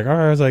 I was like, all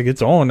right. I was like,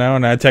 it's on now.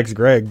 And I text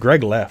Greg.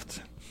 Greg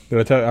left.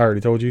 Did I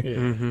already told you? Yeah.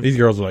 Mm-hmm. These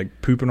girls are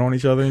like pooping on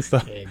each other and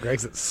stuff. Yeah,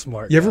 Greg's a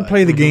smart. You ever guy.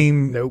 play the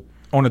game Nope.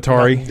 on Nothing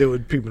Atari? to do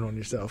with pooping on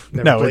yourself.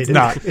 Never No, played it's it.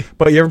 not.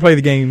 But you ever play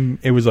the game,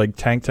 it was like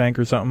Tank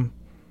or something?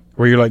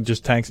 Where you're like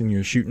just tanks and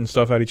you're shooting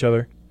stuff at each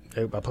other?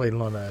 Nope, I played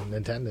it on a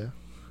Nintendo.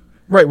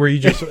 Right, where you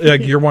just,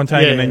 like, you're one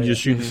tank Yeah, and then yeah, you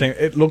just yeah. shoot the same.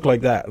 It looked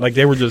like that. Like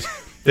they were just,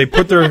 they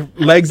put their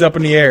legs up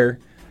in the air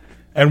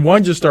and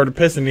one just started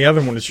pissing, the other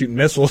one was shooting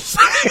missiles.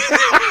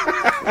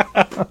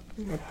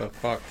 What the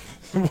fuck?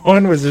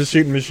 One was just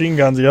shooting machine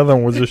guns, the other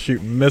one was just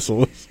shooting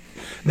missiles.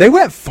 They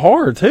went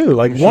far too.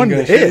 Like Machine one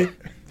gun hit,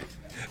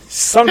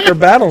 sunk their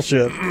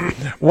battleship.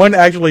 One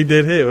actually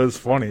did hit. It was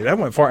funny. That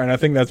went far, and I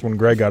think that's when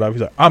Greg got up.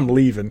 He's like, "I'm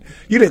leaving.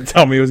 You didn't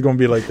tell me it was going to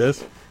be like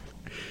this."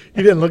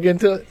 You didn't look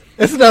into it.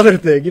 That's another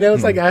thing. You know,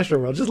 it's like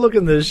Astroworld. Just look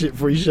into this shit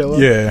before you show up.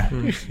 Yeah,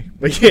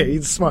 But yeah,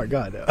 he's a smart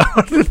guy though.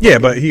 yeah,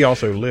 but he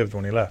also lived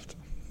when he left.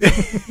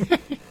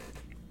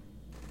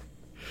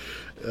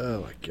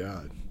 Oh my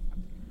god.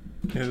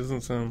 Yeah, it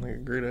doesn't sound like a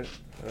great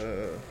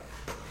idea.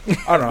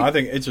 I don't know. I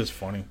think it's just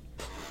funny.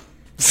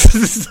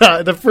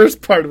 The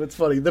first part of it's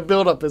funny. The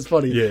build up is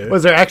funny. Yeah.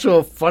 Was there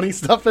actual funny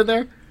stuff in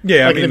there?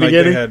 Yeah, Like I in mean, the like they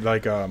beginning? had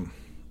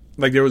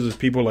like there was this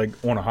people like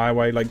on a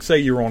highway, like say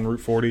you're on Route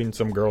 40 and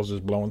some girl's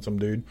just blowing some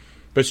dude,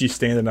 but she's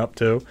standing up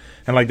too,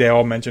 and like they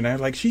all mention that,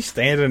 like she's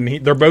standing,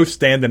 and they're both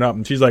standing up,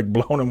 and she's like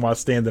blowing him while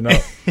standing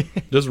up,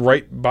 just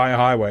right by a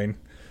highway.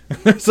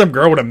 There's some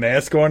girl with a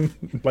mask on,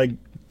 like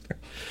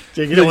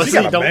You don't, she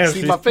got a don't mask.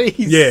 see my face.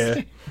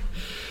 Yeah,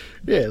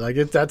 Yeah, like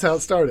that's how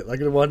it started. Like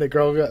the one that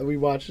girl we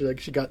watched, like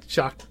she got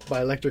shocked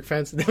by electric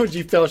fence, and then when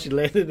she fell, she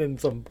landed in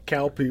some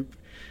cow poop.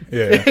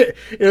 yeah.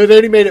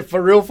 Then he made it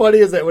for real funny.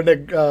 Is that when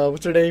the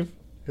what's her name,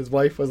 his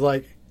wife was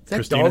like, "Is that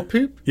Christina? dog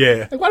poop?"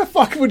 Yeah. Like, why the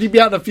fuck would you be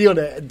out in the field?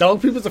 Dog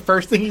poop is the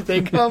first thing you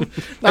think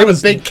of. Not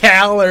was- a big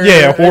cow or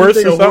Yeah, a horse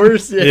anything, or a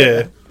something. horse.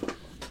 Yeah.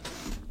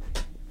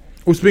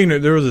 Well, speaking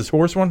of, there was this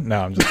horse one.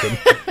 No, I'm just kidding.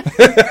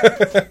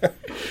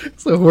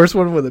 It's a horse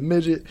one with a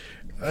midget.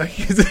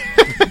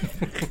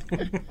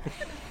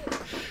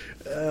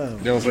 You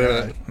don't say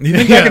that. You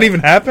think that could even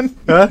happen?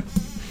 Huh?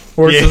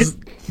 Horses?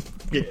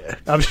 Yeah,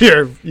 I'm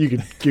sure you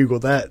could Google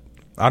that.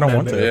 I don't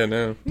want to. Yeah,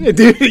 no. Yeah,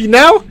 dude, you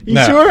know? You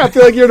No. sure? I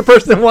feel like you're the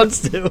person that wants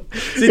to.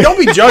 See, don't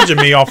be judging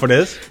me off of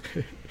this.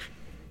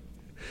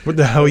 What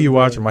the hell are you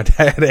watching? My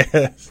dad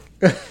ass.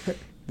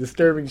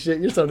 Disturbing shit.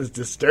 Your son is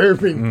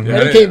disturbing. Mm-hmm. Yeah,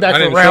 And I he came didn't- back I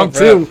for didn't round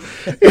show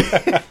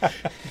two.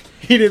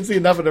 He didn't see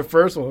enough of the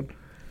first one.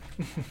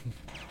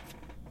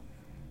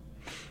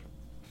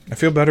 I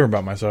feel better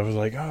about myself. I was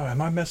like, oh,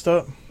 am I messed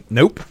up?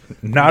 Nope.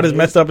 Not as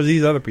messed up as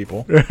these other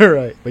people.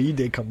 Right. But you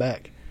did come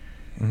back.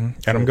 And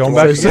I'm going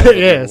back So, again.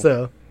 yeah,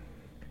 so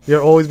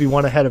you'll always be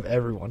one ahead of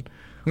everyone.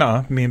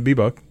 Nah, me and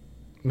B-Buck.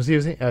 Was he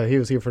was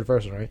here for the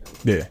first one, right?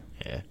 Yeah.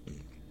 Yeah.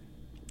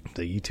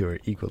 So you two are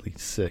equally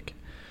sick.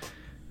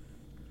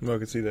 No, I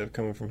could see that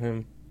coming from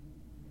him.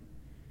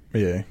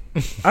 Yeah.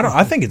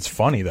 I think it's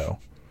funny, though.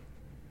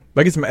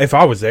 Like, if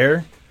I was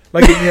there,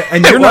 like,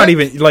 and you're not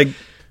even, like,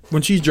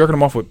 when she's jerking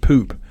them off with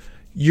poop,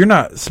 you're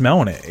not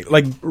smelling it.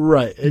 Like,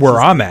 Right. It's where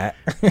I'm at.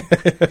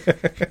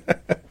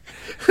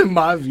 just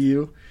my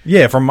view.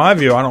 Yeah, from my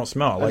view, I don't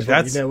smell it. Like,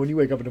 that's... You know, when you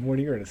wake up in the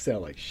morning, you're going to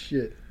sound like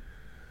shit.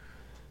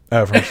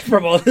 from,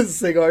 From all this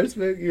cigar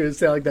smoke, you're going to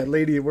sound like that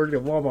lady that worked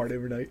at Walmart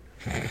every night.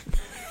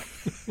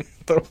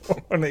 the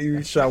one that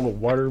you shot with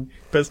water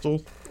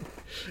pistols.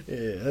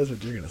 Yeah, that's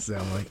what you're going to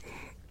sound like.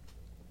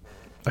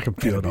 I can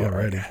feel it It'll be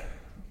already. alright.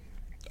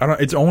 I don't.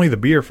 It's only the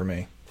beer for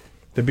me.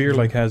 The beer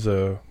like has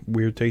a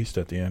weird taste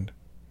at the end.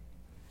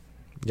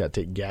 You got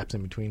to take gaps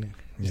in between it.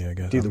 Yeah, I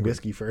guess. Do the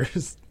whiskey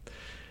first.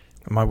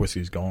 My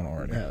whiskey's gone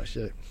already. Oh,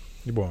 shit.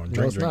 You boy,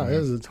 No, it's not.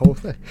 This is its whole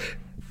thing.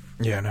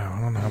 Yeah, no, I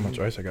don't know how much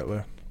ice I got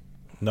left.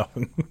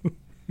 Nothing.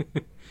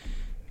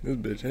 This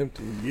bitch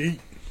empty. Yeet.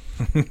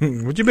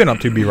 What you been up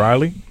to, B.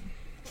 Riley?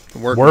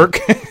 Work. work.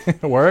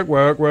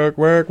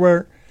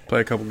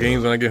 Play a couple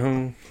games when I get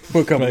home.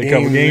 Play a couple Play a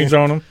couple games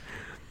on them.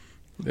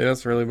 Yeah,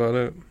 that's really about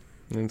it.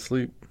 And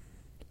sleep.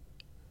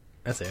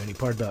 That's the only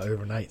part about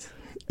overnights.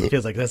 It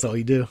feels like that's all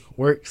you do.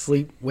 Work,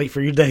 sleep, wait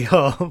for your day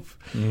off.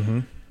 Mm-hmm.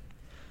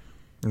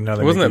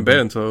 It wasn't that bad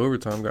until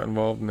overtime got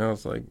involved. Now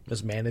it's like,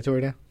 It's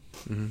mandatory now.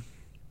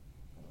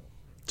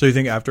 So you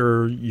think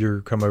after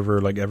you come over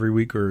like every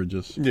week, or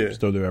just Yeah.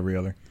 still do every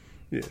other?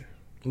 yeah.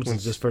 Which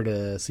is just for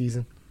the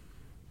season.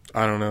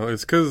 I don't know.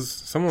 It's because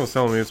someone was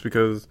telling me it's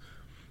because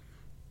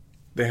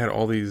they had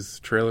all these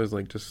trailers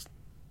like just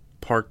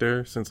parked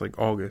there since like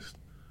August,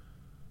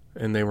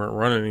 and they weren't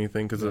running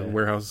anything because the Yeah.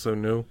 warehouse is so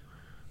new.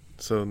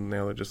 So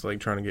now they're just like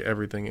trying to get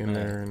everything in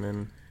there, and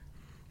then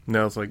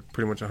now it's like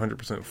pretty much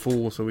 100%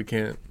 full. So we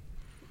can't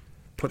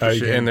put the you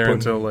shit can't in there put-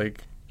 until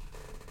like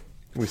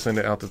we send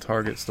it out to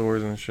Target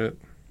stores and shit.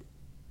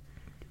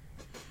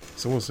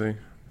 So we'll see.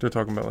 They're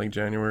talking about like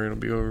January it'll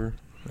be over.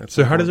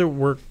 So how does it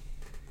work?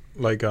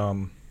 Like,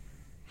 because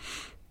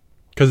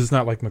it's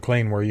not like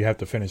McLean where you have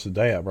to finish the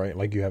day up, right?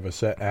 Like you have a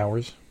set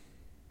hours.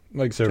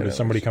 Like, so 10 does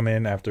somebody hours. come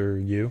in after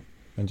you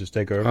and just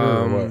take over,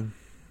 or what?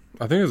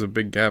 I think there's a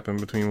big gap in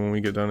between when we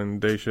get done in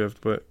day shift,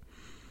 but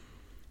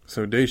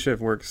so day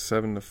shift works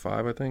 7 to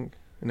 5, I think,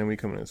 and then we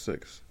come in at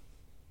 6.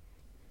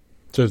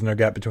 So there's no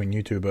gap between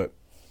you two, but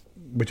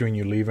between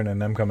you leaving and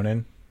them coming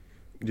in.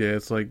 Yeah,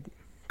 it's like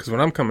because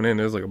when I'm coming in,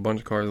 there's like a bunch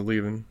of cars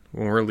leaving.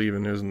 When we're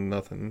leaving, there's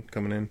nothing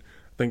coming in.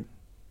 I think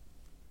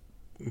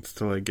it's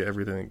to like get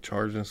everything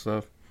charged and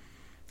stuff,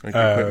 like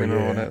equipment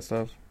and all yeah. that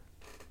stuff.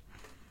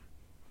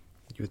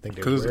 You would think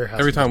 'Cause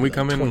every time we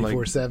come in, like-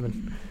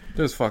 24/7.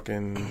 There's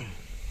fucking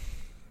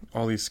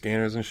all these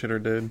scanners and shit are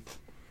dead.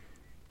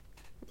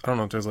 I don't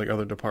know if there's like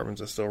other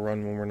departments that still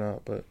run when we're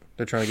not, but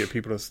they're trying to get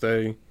people to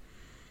stay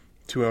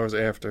 2 hours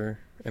after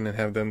and then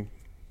have them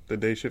the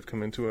day shift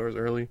come in 2 hours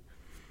early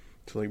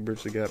to like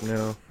bridge the gap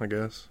now, I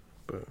guess.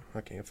 But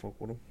I can't fuck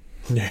with them.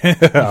 Yeah,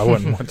 I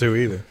wouldn't want to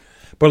either.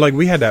 But like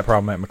we had that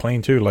problem at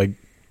McLean too. Like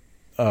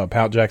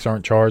pout jacks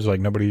aren't charged. Like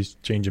nobody's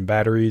changing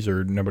batteries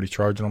or nobody's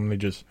charging them. They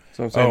just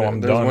So I'm saying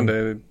I'm there was done. one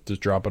day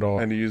just drop it I off.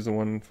 had to use the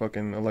one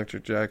fucking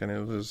electric jack and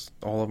it was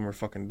all of them were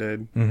fucking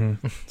dead.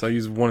 Mm-hmm. So I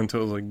used one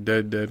until it was like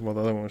dead while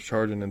the other one was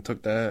charging and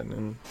took that and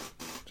then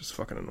just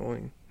fucking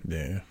annoying.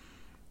 Yeah.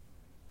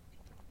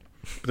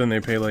 But then they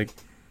pay like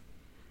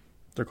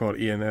They're called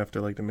ENF.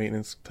 They're like the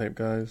maintenance type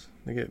guys.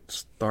 They get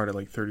started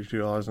like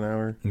 $32 an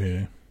hour.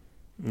 Yeah.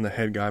 And the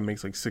head guy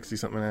makes like 60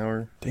 something an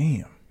hour.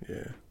 Damn.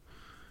 Yeah.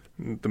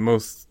 The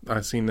most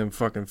I've seen them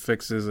fucking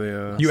fix is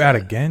a. You out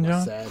again,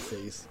 John? Sad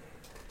face.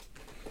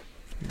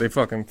 They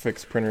fucking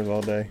fix printers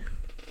all day.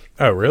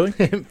 Oh, really?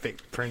 Fake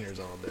printers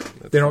all day.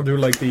 They don't do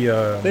like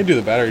the. They do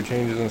the battery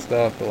changes and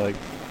stuff, but like.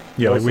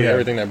 Yeah, like we have.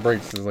 Everything that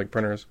breaks is like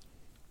printers.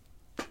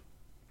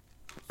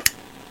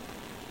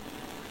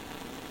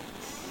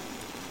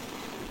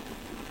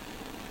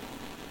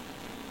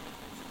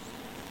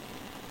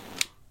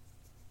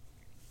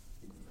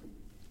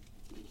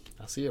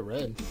 I see a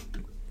red.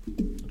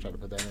 I'll try to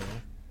put that in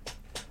there.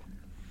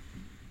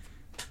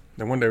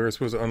 Then one day we were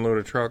supposed to unload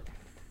a truck.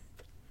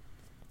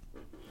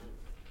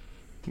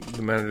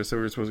 The manager said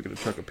we were supposed to get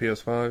a truck of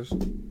PS5s.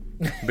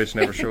 Bitch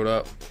never showed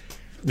up.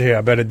 Yeah,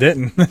 I bet it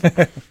didn't.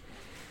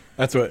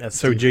 That's what. That's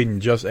so stupid. Jaden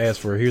just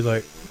asked for it. He was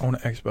like, I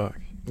want an Xbox.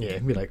 Yeah,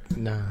 he'd be like,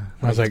 nah.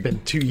 I was like, it's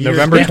been 2 years.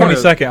 November now.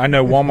 22nd. I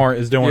know Walmart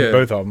is doing Yeah.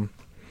 both of them.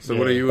 So Yeah.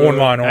 what are you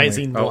Online I only. ain't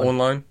seen Oh, one.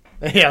 online?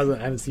 Yeah, I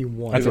haven't seen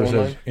one. That's Is what it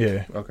it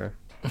says. Yeah. Okay.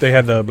 They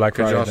had the Black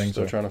Because Friday Josh thing. is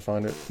still So. trying to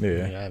find it.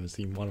 Yeah. Yeah, I haven't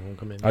seen one of them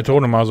come in. I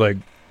told him, I was like,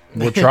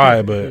 we'll try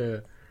it, but Yeah.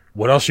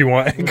 what else you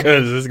want?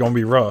 Because it's going to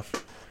be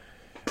rough.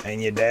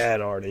 And your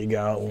dad already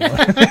got one.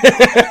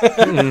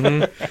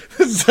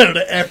 So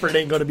the effort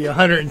ain't going to be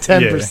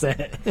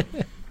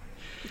 110%.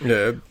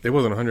 Yeah, it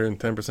wasn't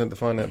 110% to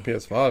find that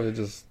PS5. It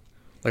just,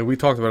 like, we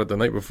talked about it the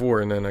night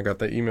before, and then I got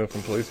that email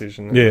from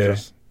PlayStation. And it was Yeah.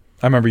 just,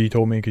 I remember you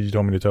told me because you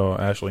told me to tell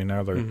Ashley.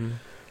 Now they're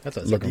That's what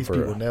I said. Looking These for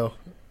people a- know.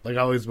 Like, I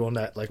always on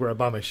that, like, where I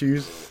buy my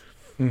shoes.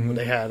 When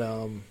they had,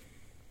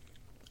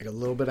 like, a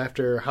little bit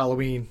after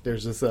Halloween,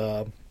 there's this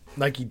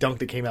Nike Dunk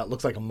that came out.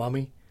 Looks like a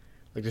mummy.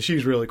 Like, the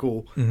shoe's really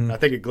cool. And I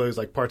think it glows,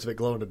 like, parts of it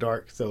glow in the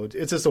dark. So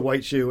it's just a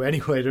white shoe.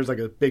 Anyway, there's, like,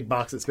 a big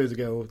box that's supposed to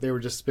go. They were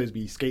just supposed to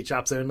be skate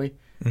shops only.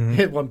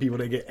 It want people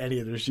to get any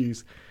of their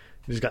shoes.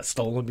 They just got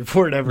stolen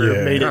before it ever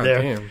Yeah. made it God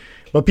there. damn.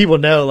 But people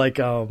know, like,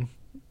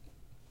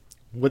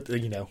 what the,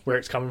 you know, where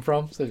it's coming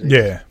from. So they-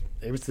 Yeah.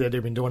 They said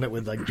they've been doing it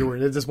with like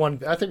Jordan. There's this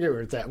one. I think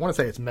it's at. I want to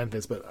say it's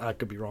Memphis, but I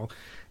could be wrong.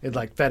 It's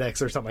like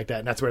FedEx or something like that,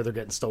 and that's where they're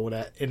getting stolen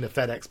at in the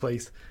FedEx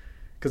place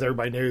because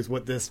everybody knows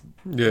what this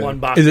Yeah. one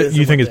box Is is. it?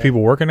 You and think what it's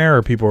people working there,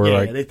 or people are Yeah,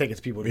 like? they think it's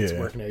people that's Yeah.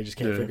 working there. You just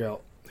can't Yeah. figure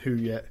out who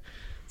yet.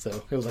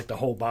 So it was like the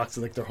whole box,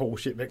 like their whole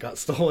shipment got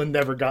stolen,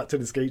 never got to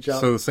the skate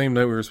shop. So the same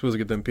night we were supposed to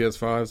get them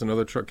PS5s,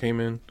 another truck came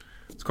in.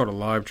 It's called a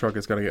live truck.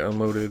 It's got to get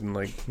unloaded and,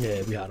 like,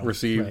 yeah, we got them.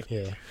 received. Right,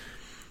 yeah,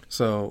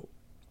 so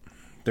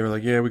they were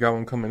like, yeah, we got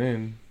one coming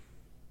in.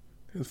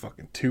 It was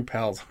fucking 2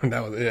 pals. And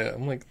that was it.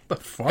 I'm like, the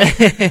fuck?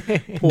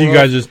 Do you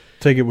guys just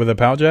take it with a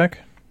pallet jack?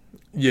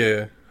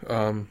 Yeah.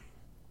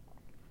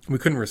 We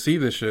couldn't receive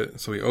this shit,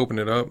 so we opened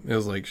it up. It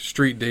was like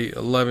street date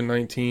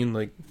 11/19.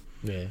 Like,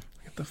 yeah.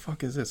 what the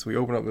fuck is this? We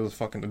opened up. It was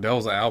fucking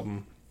Adele's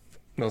album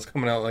that was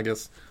coming out. I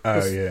guess.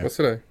 Oh yeah. What's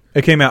today?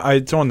 It came out.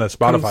 It's on the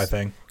Spotify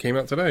thing. Came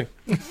out today.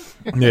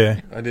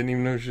 Yeah. I didn't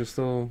even know she was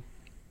still.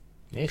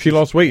 Yeah, She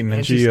lost weight and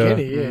and she. she's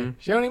skinny. Yeah, Mhm.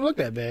 she don't even look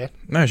that bad.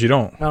 No, she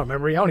don't. I don't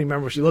remember. I don't even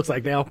remember what she looks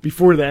like now.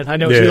 Before then, I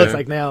know what she Yeah. looks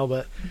like now,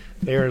 but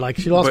they were like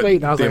she lost But weight,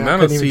 and I was the like, I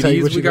amount of couldn't even tell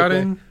you what CDs she we got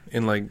looked like.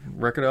 in like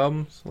record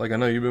albums, like I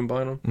know you've been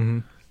buying them, Mm-hmm.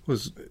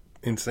 was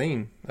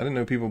insane. I didn't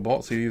know people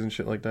bought CDs and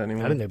shit like that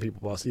anymore. I didn't know people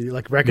bought CDs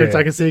like records. Yeah.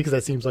 I can see because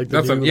that seems like the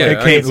That's new, what- yeah, like,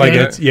 I It came can like see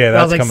it's that. yeah. I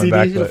That's was like, coming CDs,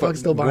 back. you But, fuck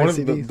still buying one of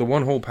CDs. the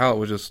one whole pallet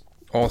was just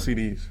all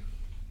CDs,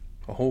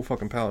 a whole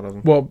fucking pallet of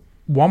them. well,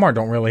 Walmart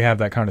don't really have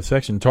that kind of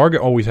section.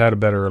 Target always had a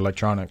better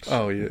electronics.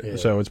 Oh yeah, Yeah.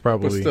 So it's but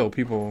probably. still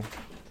people.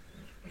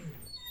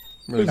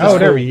 Really Oh,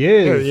 there he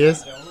There is. he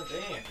is.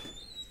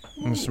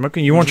 I'm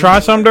smoking. You want to try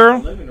some,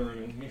 Daryl? Living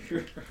room in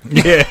here.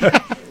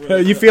 Yeah.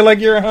 You feel like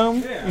you're at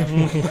home?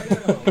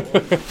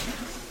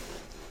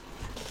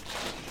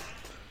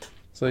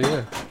 So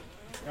yeah,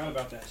 Forgot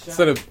about that shot.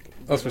 instead of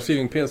us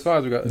receiving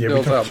PS5s, we got Yeah, we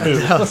Adele's got album.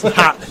 That was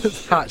hot,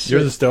 hot shit.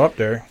 Yours is still up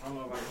there. I don't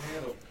know if I can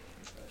handle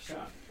that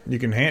shot. You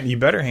can hand. You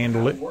better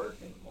handle it,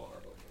 Working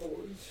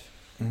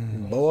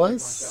tomorrow, boys.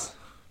 Boys,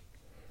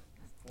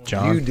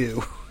 John. you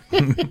do. I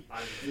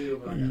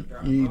do, but I gotta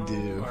drive You home.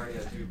 do. I already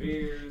had 2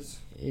 beers.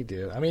 You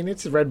do. I mean,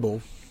 it's Red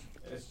Bull.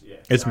 It's, yeah,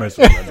 It's diet-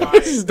 mostly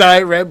This is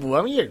Diet Red Bull.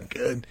 I mean, you're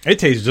good. It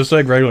tastes just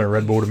like regular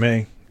Red Bull to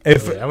me.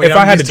 If Yeah, I mean, if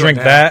I I'm had to used to it drink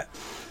now. that,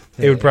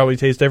 it would Yeah. probably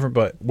taste different.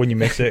 But when you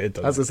mix it, it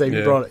I was doesn't.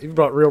 gonna say, Yeah. if you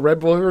brought real Red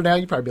Bull over now,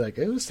 you'd probably be like,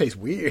 "Oh, this tastes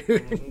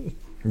weird."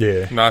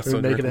 Yeah. No, I still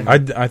We're making drink.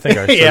 it- I think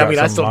I still yeah, I got mean,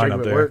 I some still line drink up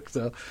them at there. work,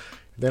 so if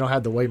they don't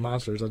have the white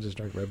monsters. I just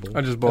drink Red Bull.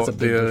 I just That's a bought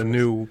big the difference.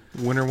 new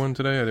winter one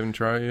today. I didn't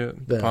try it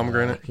yet. The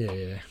Pomegranate. Yeah,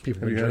 yeah.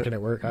 People Have been you had drinking it?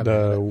 at work. I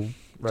The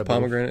Red Bull.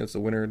 Pomegranate. It's the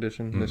winter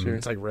edition this year.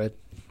 It's like red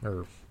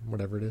or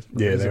whatever it is.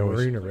 Yeah, is they it always-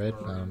 maroon or red?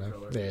 I don't know.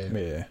 Yeah,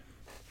 yeah.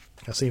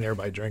 I've seen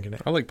everybody drinking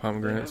it. I like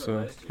pomegranate, so I'll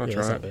Yeah, it's try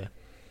not it. bad.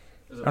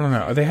 Is it I don't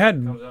know. They had.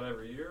 comes out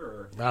every year,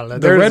 or I don't know. The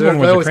There's- red one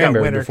was they the always got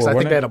cranberry winter, 'cause before, I think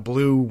wasn't they it? had a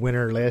blue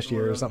winter last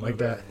year or something like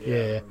that.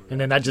 Yeah, and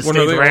then that just Well,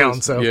 no, stays they around.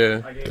 always- So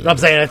yeah. I gave I'm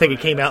saying I think it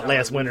came out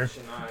last winter.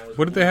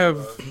 What did they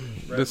have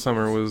this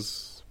summer?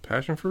 Was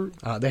passion fruit?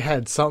 They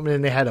had something,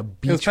 and they had a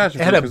beach. passion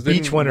They had fruit, a 'cause beach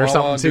didn't one or Wawa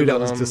something too do that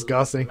the, was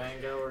disgusting.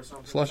 mango or or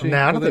something. Slushy?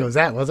 Nah, I don't Was think it? it was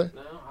that, was it?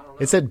 No, I don't know.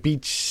 It said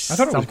beach. I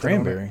thought it was something on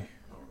cranberry. I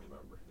don't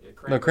remember.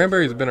 Yeah, No,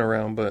 cranberry's been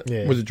around, but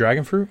Yeah. Was it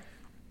dragon fruit?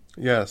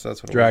 yes,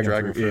 that's what it Dragon was.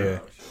 Dragon fruit, fruit. yeah.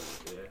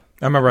 Oh, shit, yeah.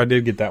 I remember I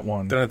did get that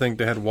one. Then I think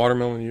they had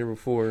watermelon the year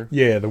before.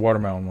 Yeah, the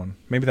watermelon one.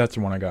 Maybe that's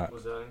the one I got.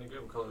 Was that any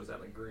good? What color was that?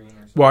 Like green or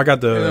something? Well, I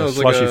got Yeah, it the was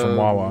slushy like a from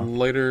Wawa.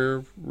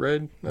 lighter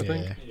red, I think.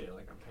 Yeah. Yeah,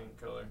 like a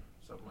pink color,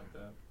 something like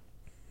that.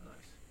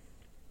 Nice.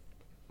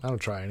 I don't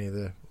try any of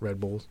the Red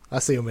Bulls. I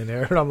see them in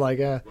there, and I'm like,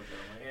 Look at 'em,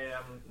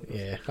 like,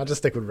 yeah, I'll just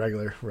stick with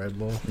regular Red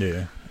Bull.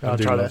 Yeah, I I'll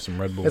do try love that. some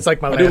Red Bull. It's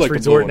like my I do last like the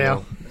resort blue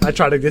one, now. I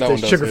try to get That the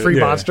one does sugar-free hit.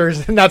 Yeah.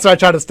 monsters, and that's why I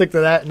try to stick to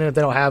that. And if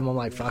they don't have them, I'm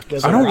like, fuck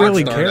this. I don't one.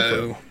 really Rockstar, care for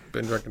though.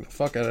 Been drinking the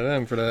fuck out of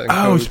them for that.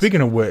 Oh, speaking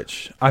of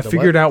which, I The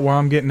figured what? out where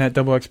I'm getting that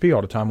double XP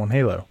all the time on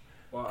Halo.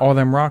 Wow. All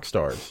them rock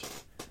stars.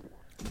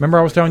 Remember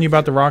I was telling you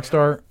about the rock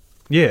star?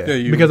 Yeah, Yeah,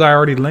 you- because I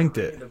already linked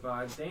it.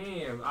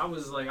 Damn, I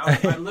was like,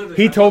 I literally.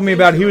 He told me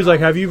about it. He was like,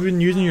 have you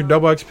been using your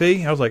double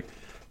XP? I was like,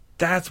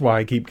 that's why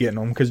I keep getting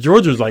them. Because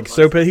George was like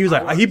so pissed. He was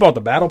like, he bought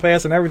the battle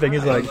pass and everything.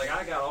 He's like,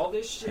 I got all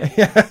this shit.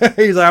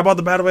 he's like, I bought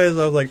the battle pass.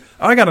 I was like,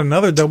 oh, I got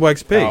another double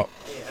XP. Oh.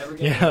 Yeah, every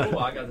game Yeah. cool,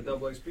 I got the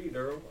double XP,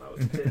 Daryl. I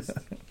was pissed.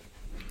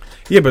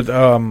 Yeah, but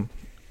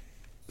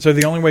so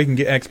the only way you can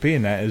get XP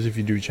in that is if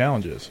you do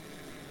challenges.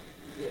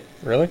 Yeah.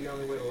 Really? The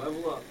only way to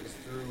level up is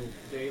through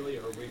daily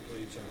or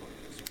weekly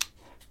challenges.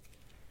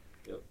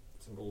 Yep,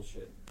 some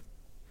bullshit.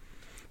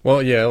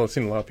 Well, yeah, I've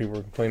seen a lot of people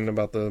were complaining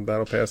about the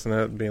battle pass and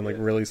that being like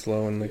really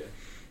slow. And like,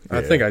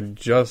 I Yeah. think I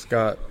just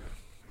got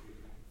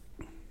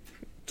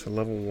to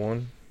level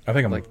 1. I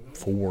think I'm Like- like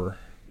 4.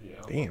 Yeah.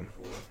 Damn.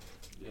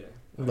 Yeah.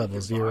 Level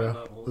You're 0.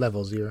 fine levels.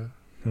 Level 0.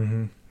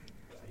 Mm-hmm.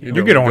 You're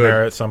You'll get on good.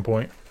 there at some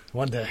point.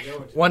 One day. You know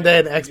what- One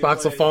day the you Xbox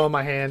will play- fall in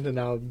my hand, and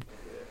I'll.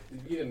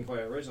 You didn't play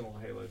original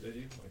Halo, did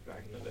you? Like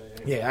back in the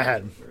day. Yeah, I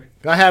had.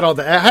 I had all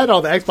the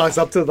Xbox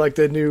up to like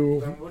the new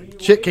Then what are you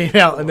shit waiting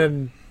came out, for? and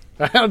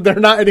then they're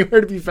not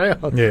anywhere to be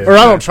found. Yeah. Or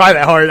I don't try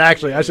that hard.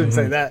 Actually, I shouldn't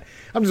say that.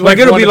 I'm just Like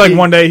waiting it'll for be to like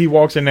one day he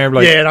walks in there and be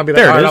like, yeah, and I'll be like,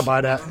 there all it right, I'll is.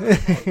 buy that.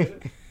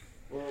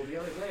 Well, the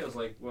other day it was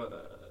like what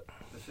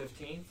the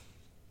 15th.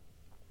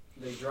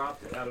 They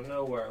dropped it out of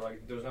nowhere.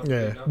 Like there was nothing.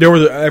 Yeah. nothing- There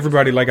was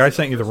everybody like I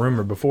sent you the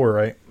rumor before,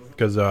 right?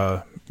 Because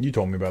you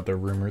told me about the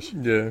rumors.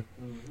 Yeah,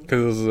 Mhm.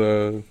 because it was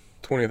the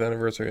 20th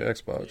anniversary of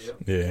Xbox. Yep.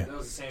 Yeah. That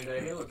was the same day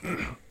Halo came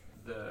out.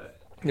 The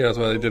Yeah, that's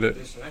why they did it.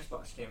 Edition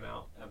Xbox came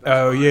out. at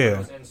Oh, Best Buy. yeah. It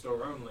was in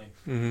store only,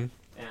 Mm-hmm.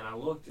 and I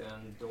looked,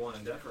 and the one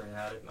in Denver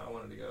had it, and I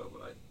wanted to go,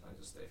 but I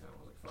just stayed home.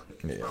 I was like, fuck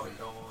it, it's Yeah. probably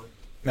gone.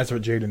 That's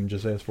what Jaden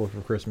just asked for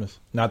Christmas.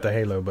 Not the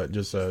Halo, but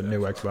just a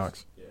new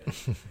Xbox.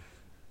 Yeah.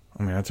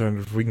 I mean, that's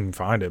if we can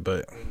find it,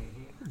 but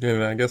Mhm. Yeah,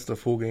 and I guess the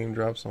full game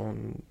drops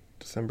on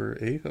December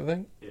 8th, I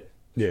think.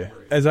 yeah.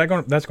 Is that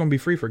going? That's going to be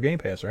free for Game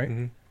Pass, right?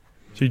 Mm-hmm.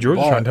 See, George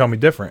is Bought. trying to tell me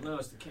different. No,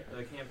 it's the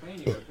campaign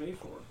you got to pay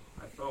for.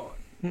 I thought.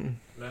 Mm-mm.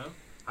 No,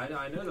 I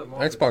know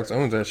that Xbox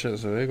owns that shit,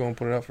 so they're gonna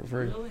put it out for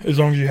free. Really? As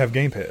long as you have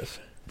Game Pass.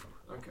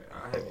 Okay,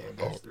 I have Game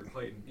Pass through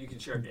Clayton. You can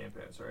share Game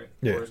Pass, right?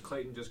 Yeah. Or is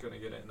Clayton just going to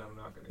get it and I'm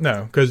not going to?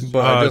 No, because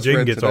But I just Jaden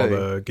read gets all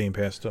today- the Game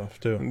Pass stuff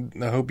too.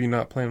 I hope you're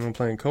not planning on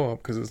playing co-op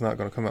because it's not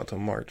gonna come out till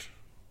March,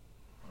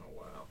 Oh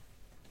wow,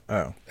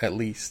 Oh, at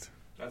least.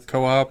 that's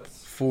Co-op,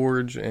 That's,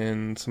 Forge,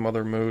 and some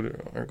other mode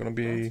are gonna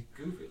be that's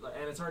goofy, Like,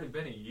 and it's already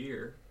been a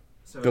year.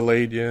 So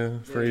delayed, yeah,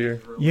 for a year.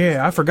 they've released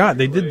yeah, I it forgot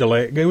they did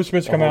delayed. delay. It was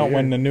supposed to come Oh, out yeah.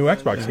 when the new And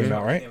Xbox then came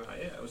out, right?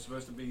 Yeah, it was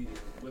supposed to be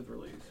with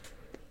release.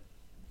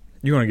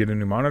 You want to get a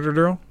new monitor,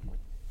 Daryl?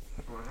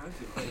 Well, I had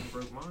to. Clayton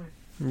broke mine.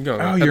 You go, Oh,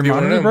 have your to be one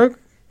of monitor them. broke?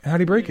 How'd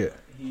he break it?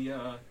 He,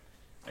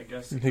 I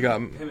guess He got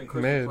him and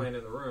Chris mad. were playing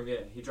in the room. Yeah,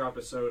 he dropped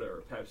a soda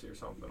or Pepsi or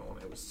something on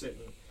it. It was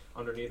sitting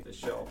underneath the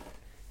shelf,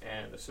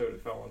 and the soda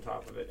fell on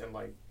top of it and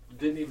like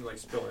didn't even like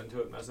spill into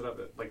it, mess it up.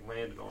 It like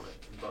landed on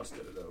it and busted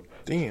it open.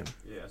 Damn.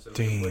 Yeah. So it was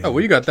Damn. like- Oh,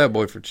 well, you got that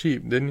boy for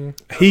cheap, didn't you?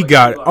 He like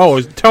got. $2.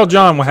 Oh, tell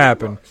John what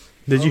happened.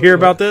 Did you hear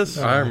about this?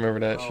 I remember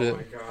that Oh shit.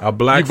 my God. A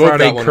Black You both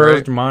Friday got one,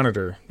 curved right?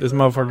 monitor. This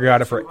motherfucker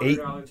got it for $8.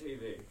 $200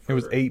 TV It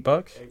was for $8.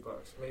 $8,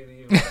 maybe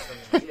even less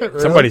than that. Yeah,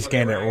 Somebody when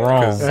scanned they it ran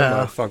wrong. Because somebody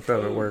Yeah. fucked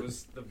up at work.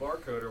 Was the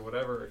barcode or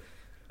whatever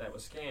that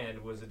was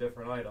scanned was a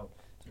different item.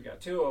 So we got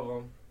two of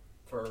them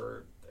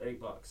for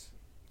 $8.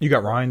 You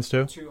got Ryan's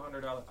too?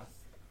 $200.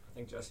 I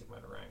think Jessie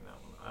might have rang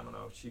that one. I don't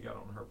know if she got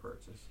on her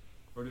purchase.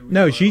 Or did we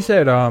No, buy she it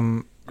said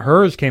on-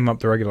 hers came up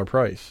the regular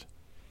price.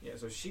 Yeah,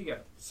 so she got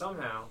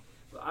somehow.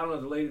 I don't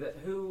know the lady that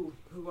who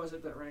was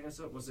it that rang us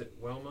up? Was it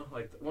Wilma?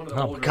 Like one of the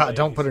Oh older my God!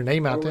 Don't ladies. put her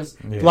name out Or there. was-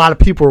 Yeah. A lot of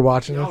people were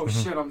watching Oh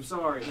this. shit! I'm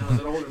sorry. No, it was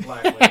an older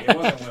black lady. It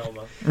wasn't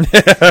Wilma.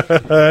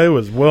 It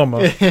was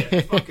Wilma.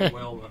 Yeah, fucking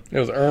Wilma. It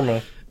was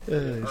Irma. Uh,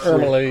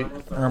 Irma.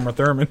 Irma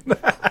Thurman.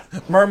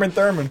 Merman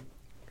Thurman.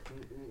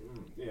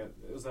 Yeah,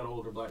 it was that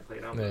older black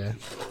lady. I don't know Yeah. if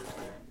she still works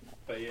there.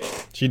 But yeah.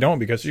 She don't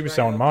because she was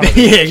selling Yeah, monitors.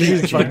 yeah, She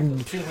she's was fucking.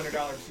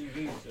 $200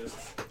 TV,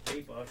 just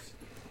 $8.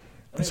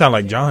 It sounded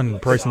like John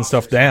pricing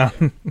stuff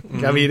down.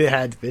 I mean, it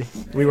had to be.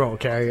 We won't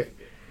carry it.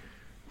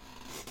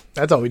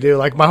 That's all we do.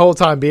 Like my whole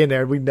time being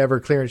there, we'd never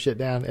clearing shit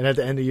down. And at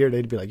the end of the year,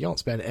 they'd be like, "You don't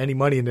spend any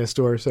money in this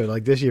store." So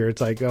like this year, it's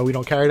like, "Oh, we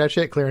don't carry that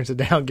shit. Clearance it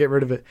down. Get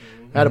rid of it."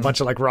 I had a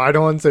bunch of like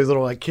ride-ons, those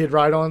little like kid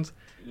ride-ons.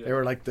 Yeah. They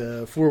were like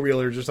the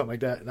 4-wheelers or something like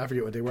that, and I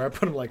forget what they were. I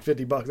put them like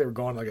 $50. They were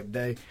gone like a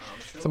day.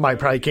 sure Somebody why.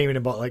 probably came in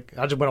and bought like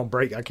I just went on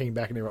break. I came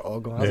back and they were all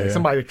gone. I was like, Yeah.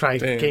 somebody probably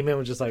Damn. came in and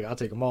was just like, I'll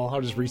take them all.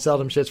 I'll just resell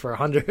them shits for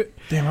 $100.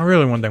 Damn, I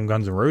really want them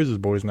Guns N' Roses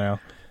boys now.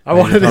 I Yeah,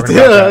 wanted to you're do talking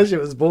about that. that. That shit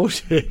was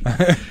bullshit.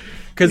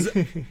 Because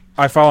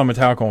I follow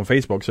Metallica on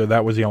Facebook, so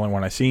that was the only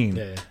one I seen.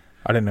 Yeah.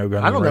 I didn't know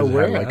Guns I N' don't know Roses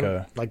where. had like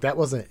a. Like that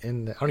wasn't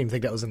in. I don't even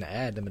think that was in the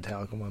ad, the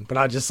Metallica one. But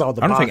I just saw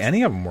the. I don't box. think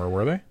any of them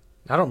were they?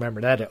 I don't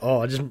remember that at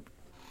all. I just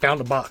found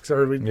the box,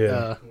 or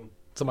Yeah.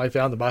 somebody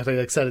found the box. They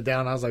like set it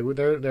down. I was like, well,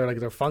 they're like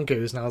they're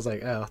Funkos, and I was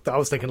like, oh, I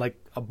was thinking like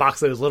a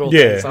box of those little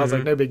Yeah. things. So I was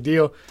like, no big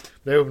deal.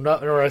 They opened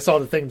up, or I saw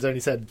the things, and he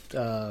said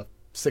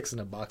 6 in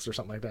a box or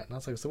something like that. And I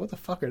was like, so what the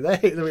fuck are they?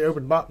 Then we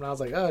opened them up, and I was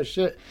like, oh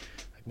shit,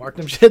 like mark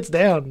them shits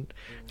down.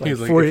 He was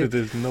like, 40, if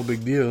it's no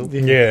big deal.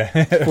 Yeah.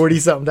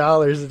 $40-something. And I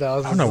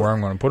was I don't know where I'm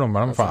going to put them, but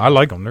I'm fine. I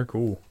like them. They're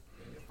cool.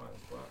 Find a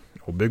spot.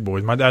 Oh, big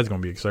boys. My dad's going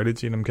to be excited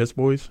seeing them Kiss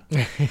boys.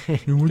 What Can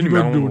you you gonna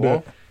mount do on with the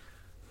that?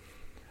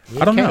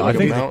 wall? I don't know. I Like a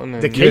think mountain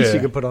and the case Yeah. you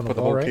could put on the put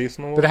the wall, whole right? case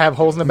on the wall. Did it have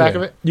holes in the back Yeah.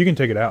 of it? You can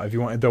take it out if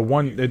you want. The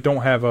one that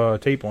don't have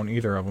tape on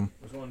either of them.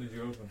 Which one did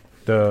you open?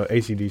 The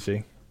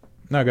ACDC.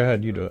 No, go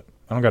ahead. You do it.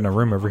 I don't got no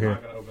room over I'm here.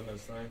 not gonna open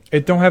this thing.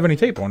 It don't have any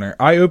tape on there.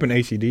 I open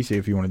ACDC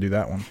if you want to do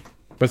that one.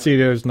 But see,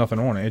 there's nothing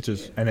on it. It's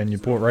just, and then you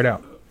pull it right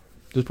out.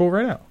 Just pull it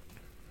right out.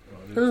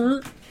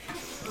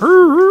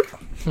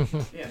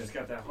 Yeah, it's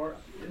got that hard.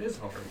 It is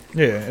hard.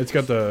 Yeah, it's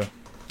got the.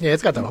 Yeah,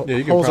 it's got the Yeah,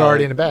 you can holes probably-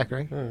 already in the back,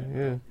 right? Yeah.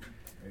 There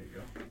you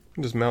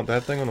go. Just mount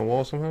that thing on the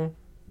wall somehow.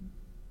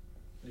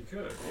 You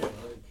could. Yeah.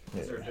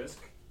 Like, is there a disc?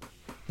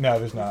 No,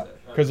 there's not.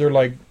 Because they're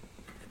like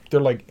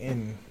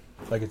in,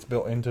 like it's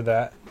built into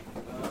that,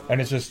 and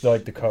it's just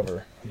like the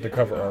cover, the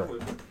cover I art. would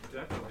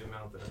definitely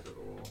mount it into the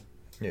wall.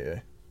 Yeah.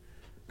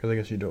 Because I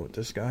guess you do it with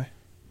this guy.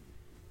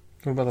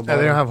 What about the Oh,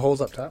 bottom? they don't have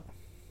holes up top?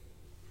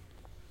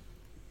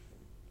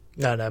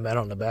 No, man,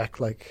 on the back.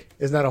 Like,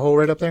 isn't that a hole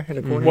right up there in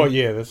the corner? Well,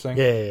 yeah, this thing.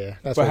 Yeah.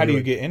 That's But what how do we you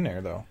would- get in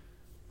there though?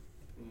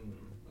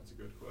 That's a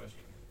good question.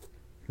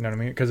 You know what I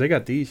mean? Because they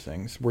got these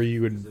things where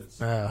you would.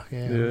 Oh,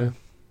 yeah. Yeah.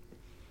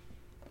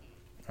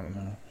 I don't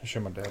know. I show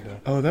my dad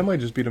that. Oh, that might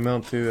just be the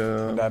mount My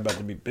to dad about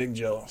to be big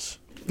jealous.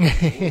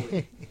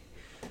 That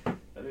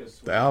is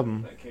sweet. The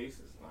album. That case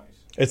is nice.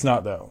 It's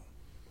not though.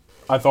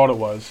 I thought it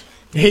was.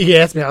 He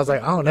asked me. I was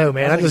like, I don't know,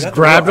 man. I I, was like, just that's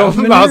grabbed the real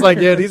album them. in I was there? like,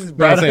 yeah, these.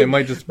 I'm saying it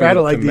might just be Brad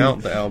to like these.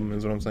 mount the album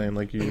is what I'm saying.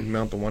 Like you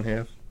mount the one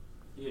half.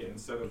 Yeah,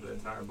 instead of the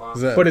entire box.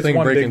 Is that But it's thing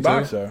one break big in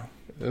box two?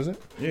 though. Is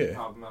it? Yeah.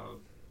 Pop 'em out.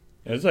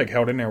 It's like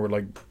held in there with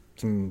like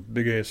some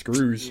big ass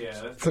screws. Yeah,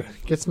 that's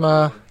Gets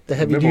the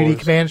heavy duty Nibbles.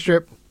 command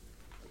strip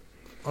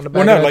on the back.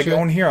 Well, no, of that like shit.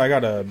 on here, I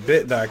got a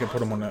bit that I can put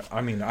them on. The,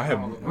 I mean,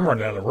 I'm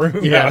running out of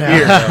room Yeah, out I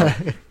here. know.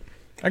 So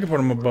I could put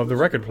them above the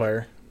record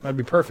player. That'd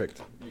be perfect.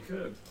 you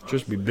could.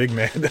 Just be big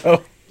man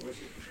though.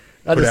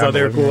 I Put just it thought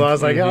they were out cool. there. I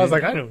was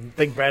like, I don't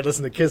think Brad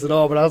listened to Kiss at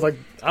all, but I was like,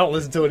 I don't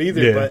listen to it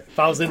either. Yeah. But if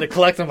I was into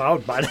collecting them, I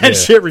would buy that Yeah.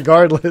 shit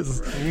regardless.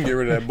 You can get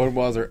rid of that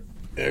Budweiser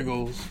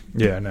Eagles.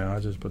 Yeah, no, I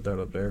just put that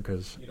up there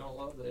because You don't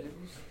love the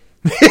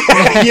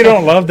Eagles? you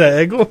don't love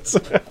the Eagles.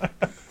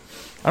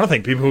 I don't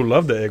think people who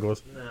love the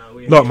Eagles. No,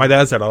 we Look, my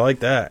dad said I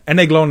like that, and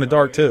they glow in the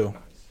dark too.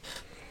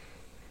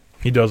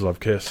 He does love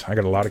Kiss. I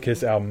got a lot of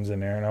Kiss albums in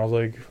there, and I was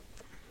like,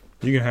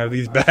 you can have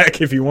these back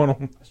if you want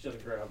them. I should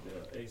have grabbed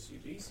the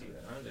ACDC then.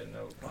 I didn't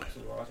know Fox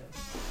was watching.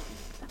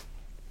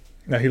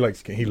 No, he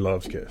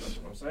loves Kiss. That's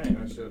what I'm saying.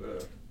 I should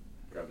have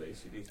grabbed the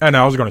ACDC. And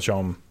I was going to show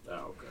him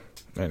Oh,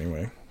 okay.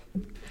 anyway.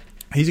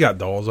 He's got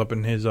dolls up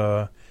in his.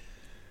 Them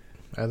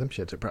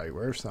shits are probably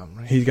worth something,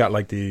 right? He's got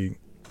like the.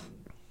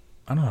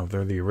 I don't know if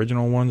they're the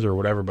original ones or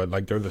whatever, but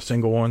like they're the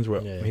single ones.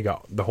 Where Yeah. He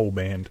got the whole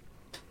band.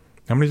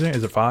 How many is it?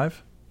 Is it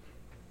 5?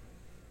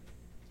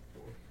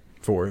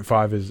 4.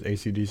 5 is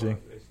ACDC. ACDC,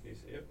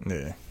 yep.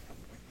 Yeah.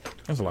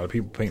 There's a lot of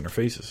people painting their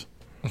faces.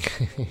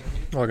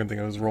 All I can think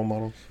of is role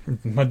models.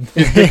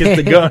 His dick is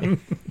the gun.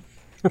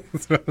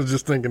 That's what I was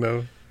just thinking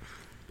of.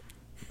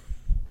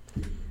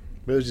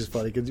 But it was just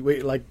funny because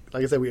we like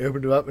I said, we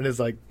opened it up and it's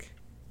like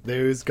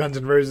those Guns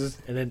N' Roses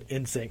and then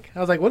NSYNC. I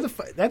was like, what the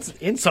fuck? That's an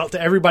insult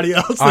to everybody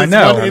else. I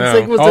know. When I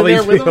know. NSYNC was All in there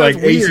these with people them. like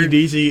That's weird.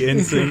 ACDC,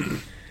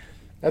 NSYNC.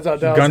 That's how I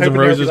was Guns N' hoping there would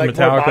be, Roses, like,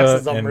 more Metallica, boxes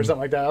of them or and-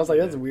 something like that. I was like,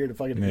 that's weird. The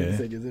fucking Yeah.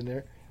 NSYNC is in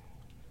there.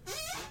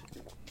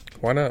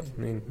 Why not?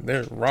 I mean,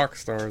 they're rock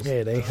stars.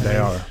 Yeah, they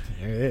are.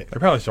 Yeah. They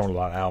probably sold a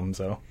lot of albums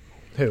though.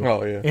 Who?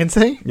 Oh yeah.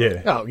 NSYNC?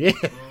 Yeah. Oh yeah.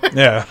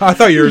 Yeah. I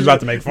thought you were about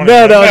to make fun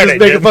No, of no, that. I was they just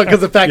making didn't. fun because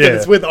the fact that Yeah.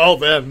 it's with all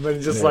them and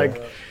it's just Yeah.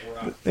 like,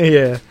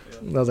 yeah.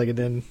 I was like, and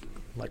then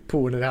like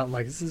pulling it out, I'm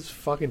like, this is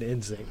fucking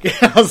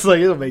NSYNC. I was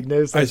like, it'll make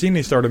no I sense. seen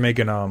they started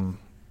making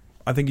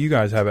I think you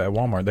guys have it at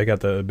Walmart. They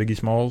got the Biggie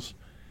Smalls.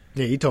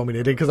 Yeah, he told me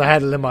they did because I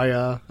had it in my.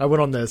 I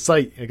went on the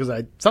site because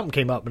something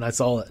came up and I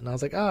saw it and I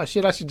was like, oh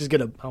shit, I should just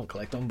get a. I don't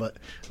collect them, but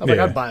I'm like,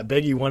 Yeah. I'd buy a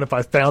Biggie one if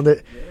I found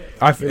it.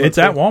 It's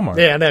at Walmart.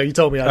 Yeah, I know. You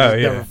told me. I Oh,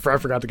 just yeah. I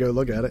forgot to go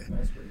look at it.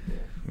 That's pretty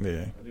cool.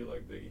 Yeah. I do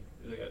like Biggie.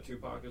 They got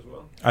Tupac as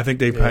well. I think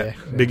they put Yeah.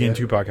 Biggie and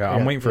Tupac out. I'm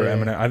Yeah. waiting for Yeah.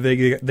 Eminem. I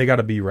think they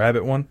got a B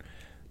Rabbit one,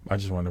 I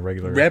just want the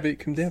regular. Rabbit,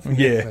 come down from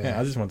Yeah,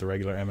 I just want the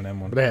regular Eminem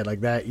one. But they had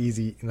like that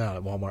Easy, not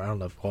at Walmart. I don't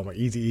know if Walmart.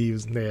 Easy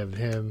Eves. They have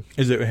him.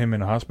 Is it him in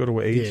the hospital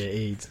with AIDS? Yeah,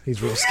 AIDS.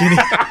 He's real skinny.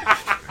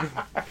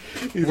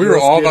 We were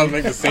all about to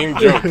make the same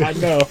joke. I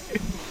know.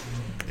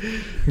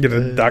 Get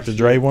a Dr.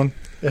 Dre one,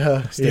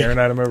 staring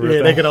at him over. Yeah,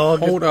 the they could all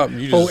Hold up.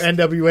 You whole just,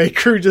 NWA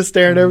crew just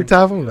staring over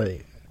top of him.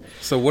 Like,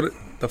 so what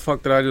the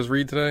fuck did I just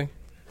read today?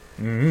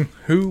 Mm-hmm.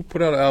 Who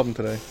put out an album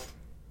today?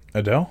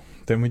 Adele?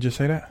 Didn't we just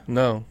say that?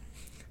 No.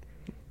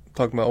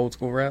 Talking about old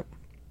school rap?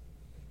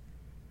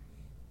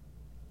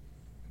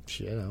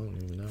 shit, I don't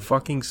even know.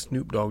 Fucking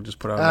Snoop Dogg just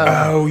put out an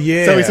album. Oh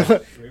yeah.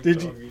 So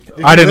did you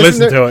I didn't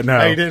listen to it. No,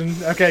 Oh, you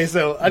didn't. Okay,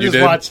 so I You just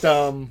did? watched.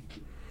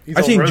 He's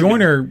I on seen Rogan.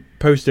 Joyner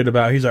posted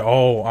about. He's like,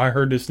 "Oh, I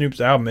heard this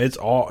Snoop's album. It's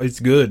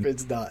good."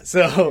 It's not.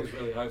 So He's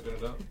really hyping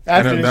it up.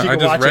 after this, you I can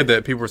just watch read it.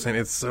 that people were saying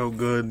it's so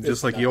good,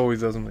 just like he always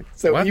does. I'm like,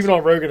 So what? even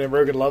on Rogan, and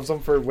Rogan loves him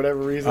for whatever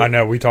reason. I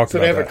know we talked So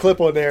they about have that. a clip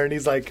on there, and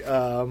he's like,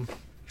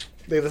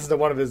 they listen to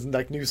one of his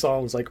like new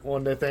songs like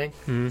on the thing.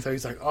 So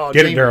he's like, "Oh,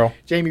 Get it, Jamie, girl."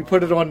 Jamie,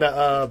 put it on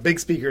the big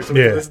speaker so we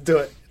Yeah. can listen to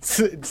it."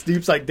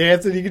 Snoop's like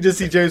dancing. You can just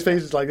see Joe's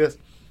face just like this.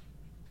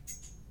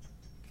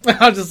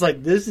 I'm just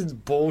like, this is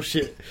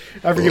bullshit.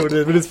 I forget what it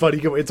is, but it's funny.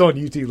 It's on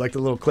YouTube, like the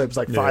little clips,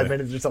 like 5 Yeah.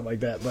 minutes or something like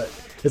that. But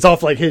it's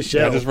off like his show.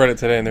 Yeah, I just read it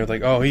today, and they're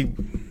like, oh, he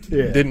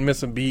Yeah. didn't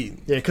miss a beat.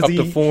 Yeah, because Up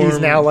the form. he's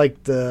now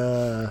like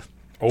the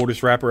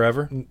Oldest rapper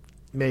ever.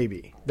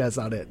 maybe that's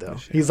not it though.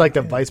 He's like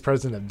the vice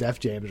president of Def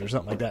Jams or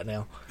something like that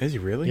now. Is he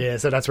really? Yeah,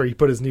 so that's where he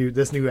put his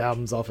new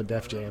albums off of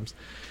Def Jams.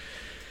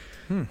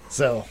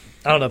 So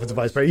I don't know if it's a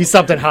vice president. He's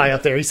something high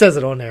up there. He says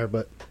it on there,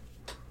 but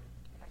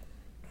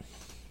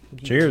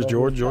Cheers,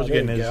 George. George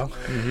there getting you his.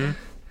 go.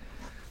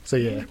 So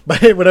yeah,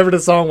 but whatever the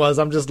song was,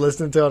 I'm just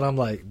listening to it. And I'm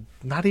like,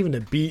 not even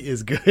the beat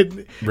is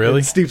good. Really?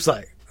 And Snoop's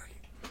like,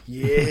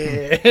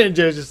 yeah, and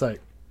Joe's just like,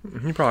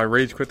 He probably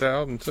rage quit that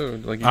album too.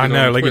 Like he I did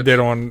know, on like he Twitch. did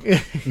on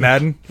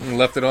Madden. And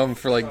left it on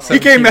for like He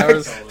 17 came back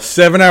hours.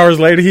 7 hours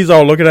later. He's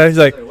all looking at it. He's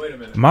like, Hey, wait a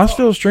minute. "Am I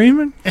still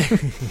streaming?"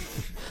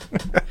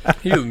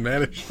 He was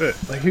mad as shit.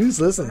 like who's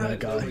listening to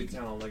that Nobody guy?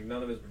 tell him, like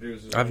none of his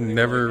producers. I've or anything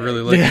never like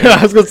really that. liked Yeah,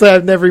 I was gonna say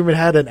I've never even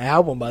had an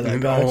album by that No.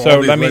 guy. All So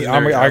these let me.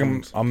 I'm, legendary I'm,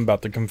 albums. I'm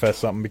about to confess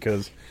something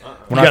because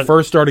when You I got-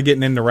 first started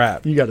getting into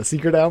rap, You got a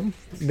secret album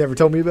you never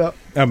told me about?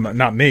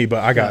 not me,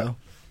 but I got. No.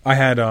 I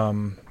had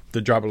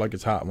the Drop It Like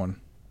It's Hot one.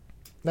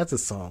 That's a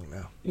song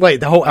now. Wait,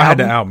 the whole album? I had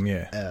the album,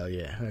 yeah. Oh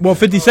yeah. Okay. Well,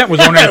 50 Cent was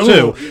on there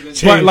too.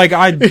 But like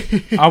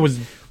I was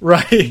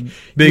right.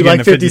 big You like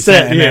into 50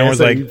 Cent, and then yeah, I was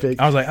so like, you picked-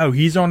 I was like, oh,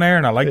 he's on there,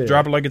 and I like Yeah.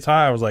 Drop It Like It's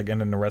Hot. I was like, and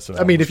then the rest of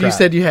it. I mean, if you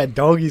said you had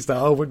Doggy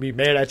Style, I wouldn't be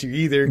mad at you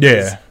either. 'cause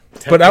yeah,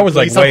 but I was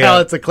like, way somehow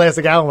up. it's a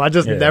classic album. I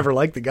just Yeah. never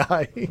liked the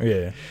guy.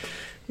 Yeah,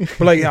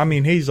 but like, I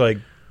mean, he's like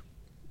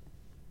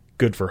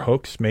good for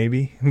hooks,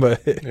 maybe.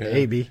 But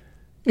Maybe.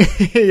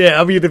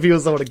 Yeah, I mean, if he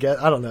was someone to get,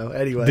 I don't know.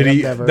 Anyway, did he?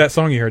 I've never, That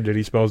song you heard? Did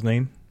he spell his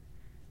name?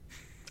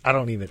 I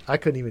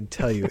couldn't even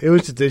tell you. It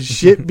was just a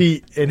shit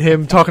beat and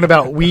him talking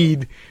about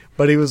weed,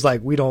 but he was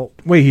like, we don't.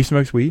 Wait, he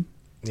smokes weed.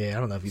 Yeah, I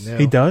don't know if you know.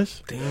 He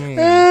does.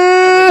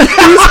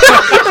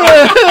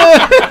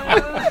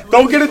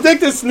 Don't get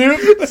addicted, Snoop.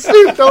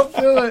 Snoop, don't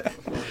do it.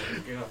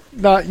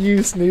 Not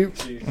you, Snoop.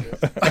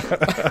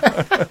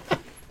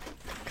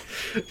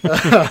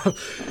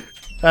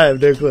 I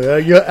have no clue.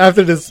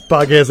 After this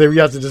podcast, we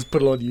have to just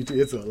put it on YouTube.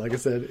 It's like I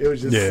said, it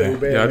was just Yeah. so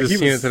bad. Yeah, I Like, just he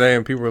seen was- it today,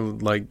 and people were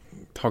like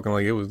talking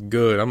like it was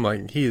good. I'm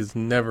like, he has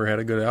never had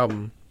a good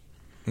album.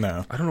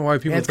 No, I don't know why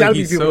people And it's got to think be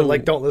he's people so that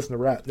like don't listen to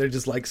rap. They're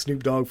just like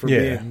Snoop Dogg for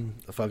Yeah. being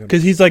a fucking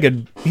because he's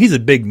a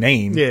big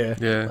name. yeah.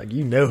 Yeah. Like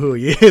you know who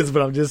he is,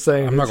 but I'm just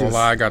saying. I'm not it's gonna just-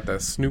 lie, I got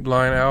that Snoop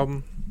Lion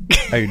album.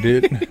 Oh, you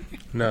did.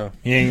 No,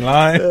 He ain't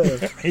lying.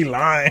 He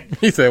lying.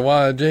 he said,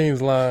 "Why James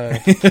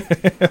lying?"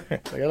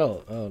 Like, I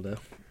don't know.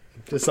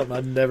 Just something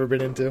I've never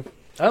been into.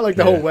 I like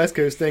the Yeah. whole West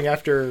Coast thing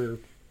after.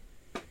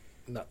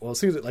 As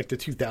soon as like the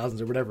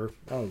 2000s or whatever.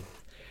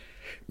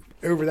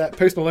 Over that,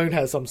 Post Malone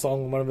has some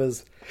song on one of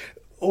his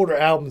older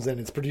albums, and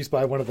it's produced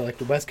by one of the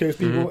West Coast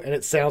people, and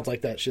it sounds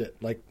like that shit.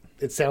 Like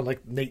it sounds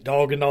like Nate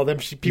Dogg and all them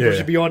people Yeah.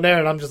 should be on there,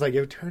 and I'm just like,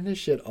 yo, turn this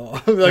shit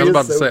off. I Like, was about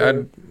it's to so say,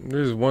 bad.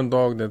 there's one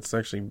dog that's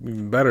actually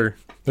even better,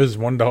 There's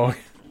one dog,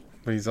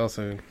 but he's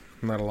also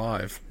not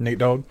alive. Nate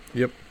Dogg.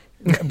 Yep.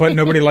 But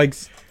nobody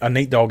likes a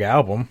Nate Dogg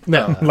album.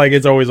 No. Like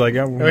it's always like,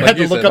 We Like had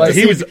to you look said, up to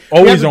he see was if-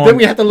 always Then on.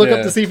 we had to look up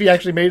Yeah. to see if he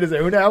actually made his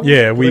own album.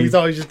 Yeah, He's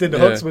always just did the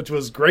Yeah. hooks, which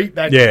was great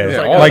back Yeah. then. It was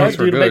Yeah, like, all I like- like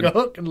you to make good. a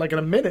hook in like in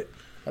a minute.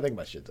 I think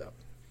my shit's out.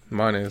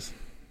 Mine is.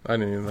 I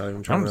didn't even, not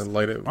even trying to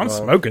light it. I'm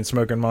while-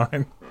 smoking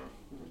mine.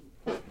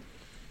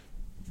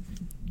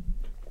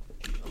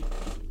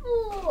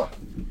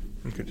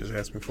 You could just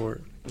ask me for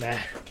it. Nah.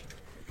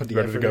 Put the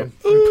Ready to effort go. in.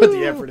 We put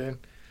the effort in.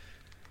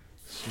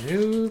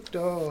 Snoop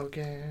Dogg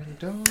and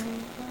Dogg.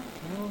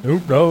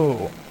 Oop,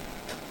 no.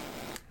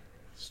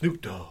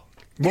 Snoop Dogg.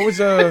 What was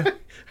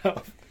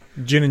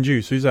Gin and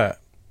Juice? Who's that?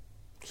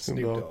 Snoop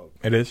Dogg. Dogg.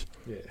 It is.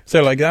 Yeah.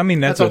 So like, I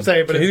mean, That's that's, what I'm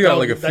saying, but so it's he's got,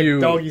 doggy, like, a few-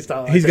 doggy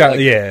style. He's I got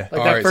think, yeah, like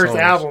Alright that first songs.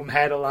 album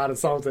had a lot of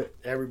songs that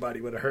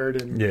everybody would have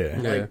heard and Yeah.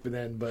 liked, Yeah. but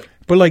then but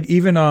like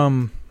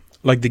even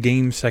like the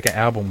Game's second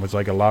album was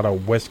like a lot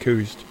of West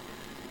Coast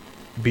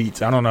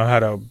beats. I don't know how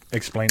to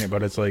explain it,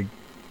 but it's like,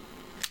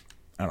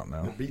 I don't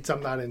know. Beats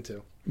I'm not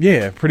into.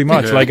 Yeah, pretty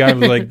much. Yeah. Like I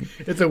was like,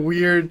 It's a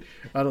weird,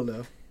 I don't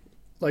know.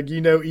 Like,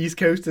 East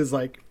Coast is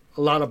like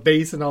a lot of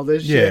bass and all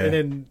this Yeah. shit. And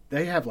then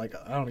they have like,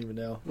 I don't even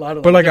know. A lot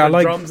of But, like, I different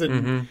like- drums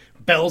and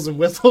bells and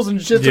whistles and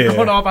shit are Yeah.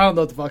 going off. I don't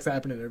know what the fuck's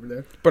happening over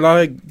there. but I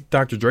like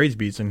Dr. Dre's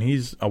beats, and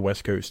he's a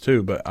West Coast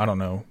too. But I don't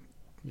know,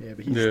 Yeah,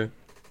 but he's Yeah.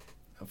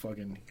 a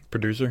fucking...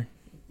 producer.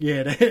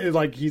 Yeah,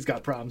 like he's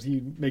got problems.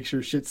 He makes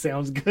sure shit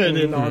sounds good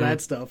and all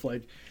that stuff.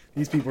 Like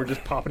these people are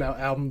just popping out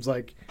albums.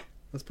 Like,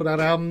 let's put out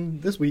an album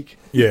this week.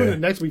 Yeah.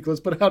 Next week, let's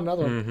put out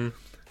another one. Mm-hmm.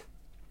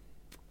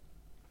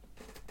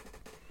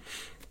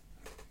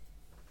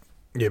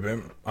 Yeah, but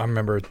I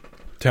remember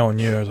telling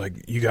you, I was like,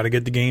 you got to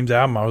get the Games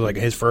album. I was like,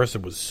 his first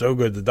was so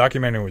good. The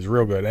documentary was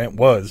real good, and it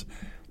was.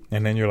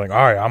 And then you're like, all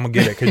right, I'm going to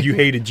get it, because you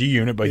hated G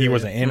Unit, but he Yeah.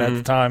 wasn't in at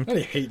the time. I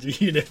didn't hate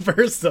G-Unit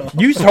first though.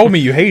 You told me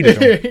you hated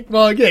him.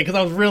 Well, yeah, because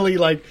I was really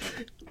like,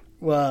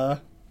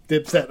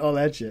 Dipset, all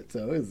that shit. So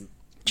it was,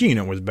 G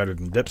Unit was better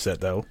than Dipset,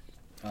 though.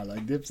 I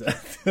like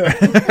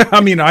Dipset.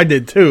 I mean, I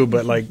did too,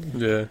 but like,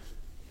 Yeah.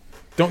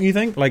 don't you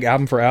think? Like,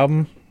 album for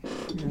album?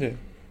 Yeah.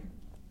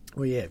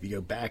 Well, yeah, if you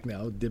go back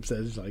now, Dipset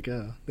is like,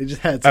 they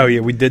just had. Oh,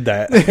 yeah, we did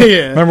that.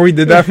 yeah, Remember we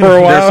did that for a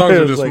Their while? songs It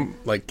are was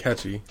just like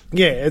catchy.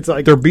 yeah, it's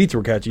like their beats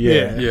were catchy, yeah.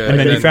 Yeah. Yeah, And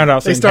then you and found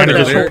out they Santana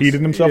started just out-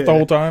 repeated himself the Yeah.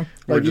 whole time.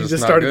 We're like you just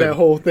just not started good. that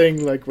whole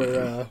thing like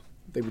where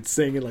they would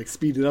sing and like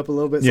speed it up a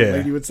little bit. So Yeah.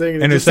 lady would sing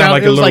And it just sounded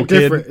like it a was little like kid.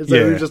 different. It's like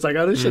we Yeah. were just like,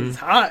 oh, this shit's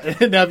hot.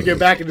 And now if you go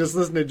back and just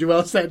listen to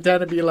Joel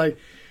Santana be like,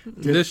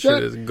 This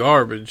shit is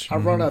garbage. I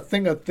run a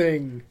thing.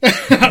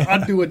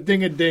 I do a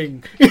ding a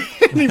ding.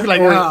 And he'd be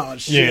like, oh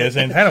shit. Yeah,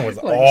 Santana was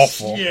Like,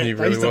 awful. Shit. He I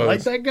really used to like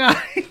was. that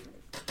guy.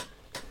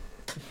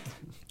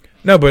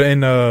 No, but in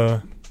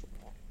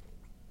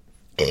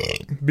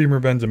Beamer,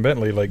 Benz, and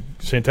Bentley, like,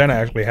 Santana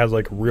actually has,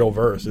 like, a real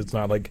verse. It's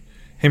not, like,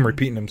 him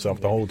repeating himself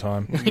the whole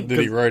time. Did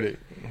he write it?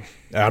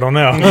 I don't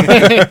know.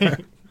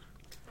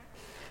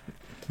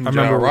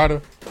 remember-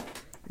 Ryder?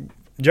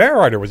 J.R.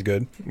 Ryder was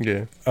good.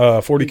 Yeah.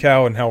 40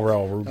 Cal and Hell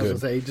Rel were I was gonna good.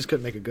 say he just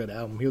couldn't make a good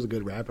album. He was a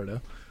good rapper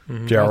though.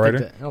 J.R. I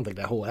Ryder. don't think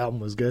that whole album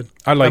was good.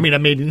 I like I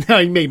mean,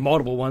 he made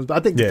multiple ones, but I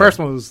think the Yeah. first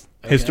one was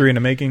okay. History in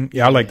the Making.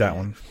 Yeah, I like that Yeah.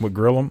 one. With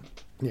Grillem.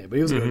 Yeah, but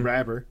he was a good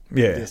rapper.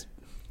 Yeah. Just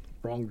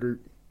wrong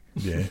group.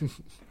 Yeah.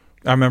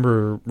 I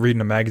remember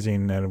reading a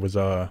magazine and it was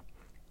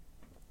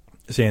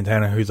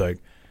Santana who's like,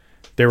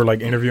 they were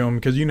like interviewing him,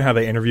 because you know how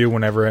they interview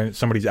whenever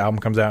somebody's album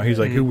comes out. He's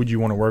like, who would you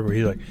want to work with?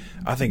 He's like,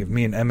 I think if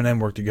me and Eminem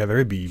worked together,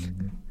 it'd be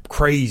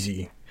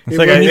crazy. It's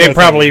like, it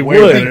probably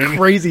would. It'd be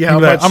crazy how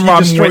He's like, much I'm he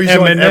rocking with destroys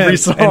you on every Eminem,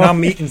 song. and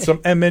I'm eating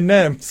some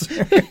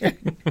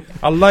M&Ms.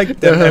 I like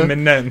them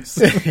M&Ms.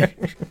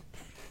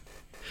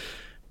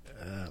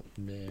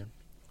 Man.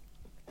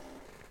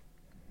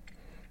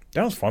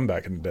 That was fun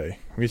back in the day.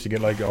 We used to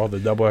get like all the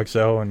double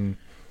XL and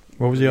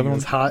what was the other It one?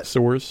 was hot.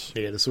 Source.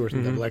 Yeah, the Source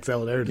and Double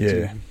XL there.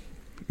 Yeah.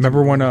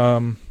 Remember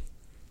when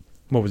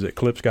what was it?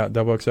 Clips got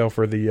double XL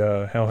for the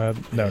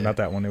Hellhead? No, not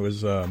that one. It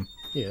was Yeah,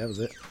 that was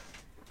it.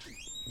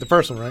 The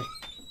first one, right?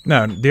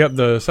 no,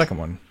 the second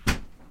one.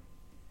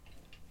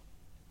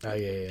 Oh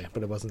yeah,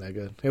 but it wasn't that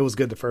good. It was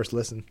good the first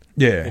listen,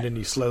 Yeah. and then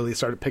you slowly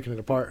started picking it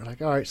apart. And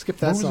like, all right, skip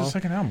that What was song. the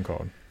second album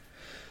called?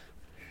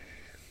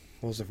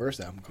 What was the first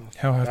album called?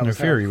 Hell Hath That No was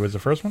Fury was the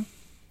first one?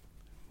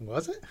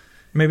 Was it?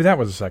 Maybe that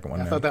was the second one.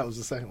 I then. thought that was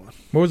the second one.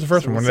 What was the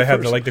first So one? When what's they the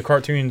had first the the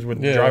cartoons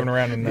with Yeah. driving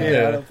around in Yeah, I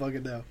the don't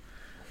fucking know.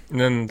 And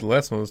then the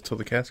last one was Till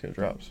the Casket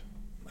Drops.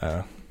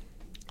 I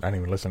didn't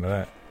even listen to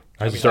that.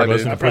 I just mean, started I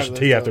listening did. to Pusha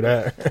T after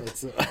that.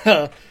 Let's,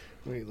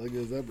 wait, look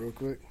this up real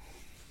quick.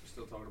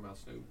 Still talking about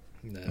Snoop.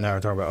 Now we're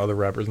talking about other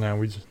rappers now.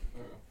 We just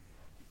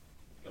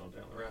Going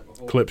down the rabbit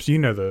hole. Clips, you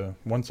know the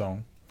one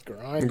song.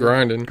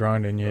 Grinding.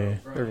 Grinding, yeah.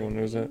 Everyone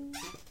knows that.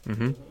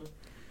 Mm-hmm.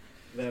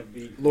 That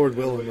beat. Lord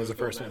Willing was the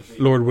first one.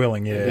 Lord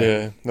Willing, yeah.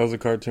 Yeah, that was a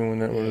cartoon when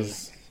that Yeah.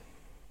 was.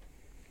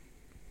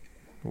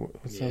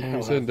 What's Yeah, that one Hell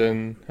you said?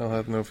 Then Hell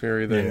Hath No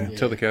Fury. Then Yeah.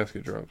 Till the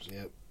Casket Drops.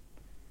 Yep.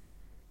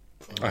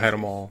 I had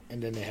them all.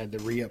 And then they had the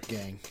Re-Up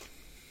Gang.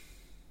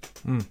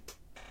 Mm.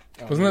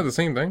 Wasn't that the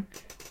same thing?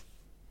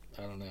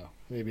 I don't know.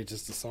 Maybe it's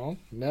just a song.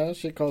 No, that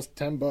shit costs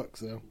 $10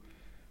 though.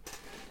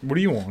 What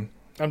are you on?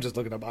 I'm just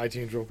looking up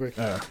iTunes real quick.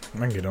 I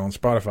can get it on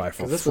Spotify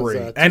for 'Cause this free.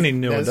 was, Any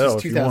new this Adele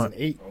was if you want.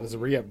 2008. It was a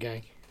Re-Up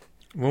Gang,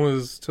 When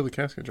was Till the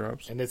Casket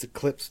Drops? and it's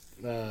Eclipse.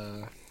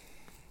 Because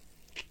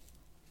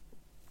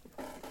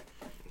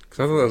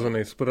I thought that was when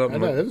they split up. I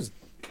know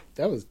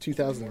that was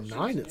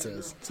 2009. It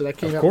says so. That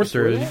came out. Of course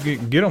there before is. that? You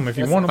can get them if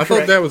you That's want I them.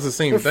 thought that was the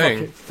same They're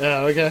thing. fucking-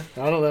 Oh, okay.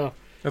 I don't know.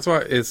 That's why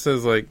it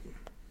says like,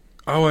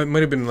 oh, it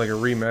might have been like a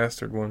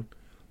remastered one,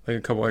 like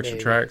a couple extra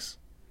Maybe. tracks.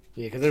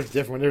 Yeah, because there's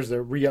different. There's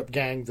the Re-Up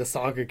Gang. The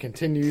Saga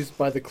Continues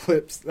by the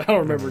Clips. I don't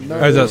remember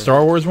none. Oh, is of that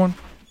Star Wars one?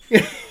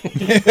 Yeah,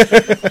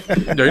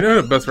 you know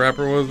who the best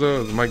rapper was though?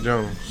 It was Mike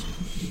Jones.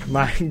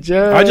 Mike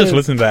Jones. I just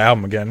listened to the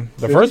album again.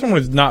 The first one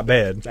was not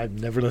bad. I've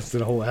never listened to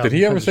the whole album. Did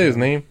he ever I'm say his sure.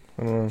 name?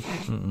 I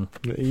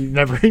don't know.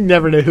 He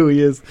never knew who he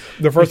is.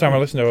 The first time I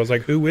listened to it, I was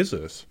like, who is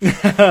this? I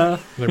was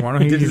like, why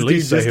don't he Did at this dude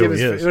least say just who give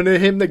he his? is? Wasn't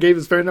it him that gave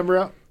his phone number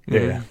out?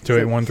 Yeah,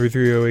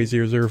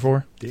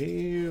 281-330-8004.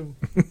 Damn.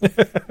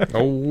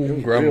 Oh,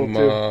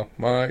 Grandma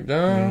Mike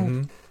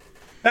Down.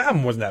 That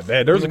album wasn't that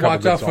bad. There was a couple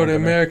Watch good out for songs the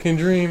in there. American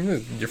Dream.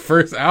 This is your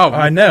first album.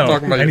 I know.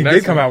 Talking about And he your did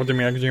next come one. out with the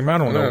American Dream. I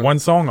don't know Yeah. one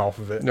song off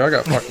of it. Yo, I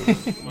got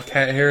fucking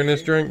cat hair in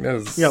this drink.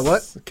 That's Yeah,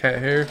 what? Cat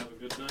hair. Have a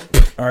good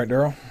night. All right,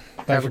 Daryl.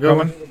 Thanks Have for a good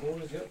coming.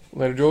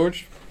 Later,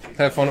 George.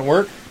 Have fun at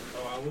work.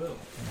 Oh, I will.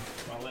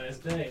 My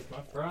last day. It's my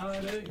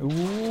Friday.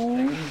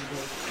 Ooh.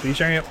 Peace,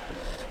 champ.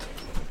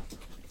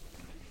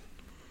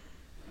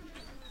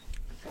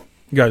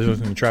 You guys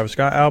listen to the Travis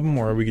Scott album,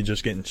 or are we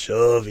just getting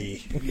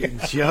shovey? Getting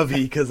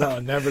shovey because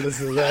I'll never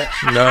listen to that.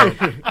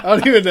 No. I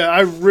don't even know. I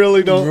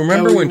really don't.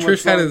 Remember know when what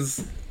Trish had song- his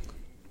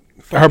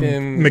Her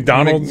fucking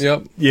McDonald's?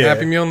 Yep. Yeah.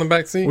 Happy Meal in the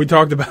back seat. We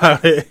talked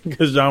about it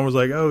because John was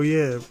like, "Oh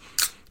yeah,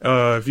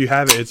 if you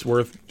have it, it's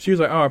worth." She was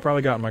like, "Oh, I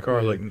probably got it in my car."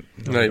 I was like, "No,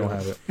 No, you you don't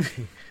don't. have it."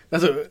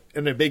 That's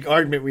in a big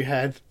argument we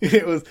had.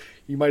 It was,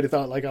 you might have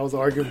thought like I was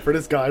arguing for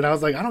this guy, and I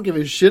was like, I don't give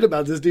a shit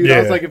about this dude. I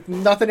was Yeah.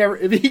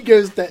 like, if he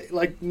goes that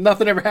like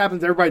nothing ever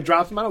happens, everybody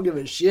drops him. I don't give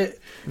a shit.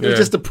 It was Yeah.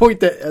 just the point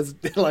that as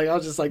like I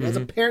was just like as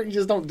a parent, you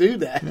just don't do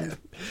that.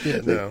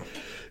 Yeah, no.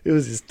 It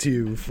was just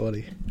too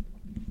funny.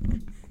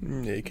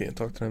 Yeah, you can't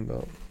talk to them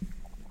about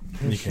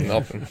You can't.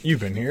 nothing. You've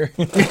been here.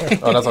 Oh,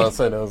 that's what I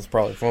said. That was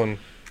probably a fun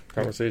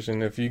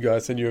conversation. If you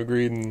guys said you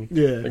agreed and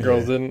Yeah. the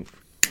girls didn't.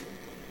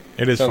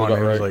 It is Sounds funny.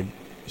 about It was right. like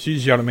she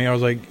just yelled at me. I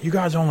was like, "You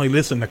guys only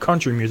listen to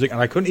country music,"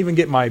 and I couldn't even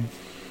get my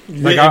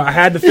like. I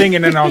had the thing,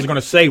 and then I was going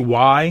to say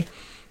why,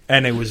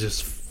 and it was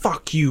just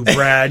 "fuck you,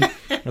 Brad."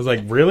 I was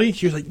like, "Really?"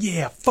 She was like,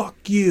 "Yeah,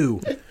 fuck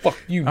you." Fuck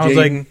you, I was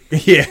Jaden.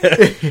 like,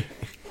 "Yeah."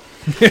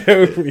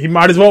 He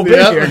might as well be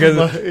here because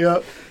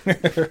Yep.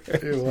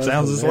 it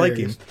sounds just like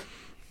him.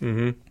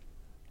 Mm-hmm.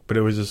 But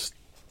it was just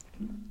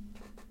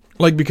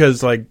like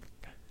because like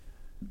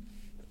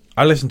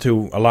I listen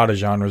to a lot of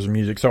genres of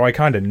music, so I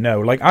kind of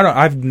know. Like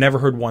I've never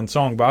heard one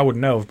song, but I would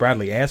know if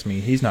Bradley asked me.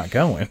 He's not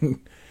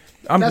going.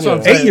 I'm That's what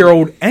I'm saying.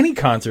 8-year-old. Any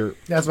concert,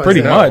 That's what I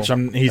pretty said. much.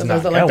 He's And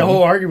not like going. the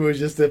whole argument was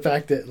just the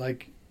fact that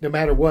like no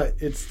matter what,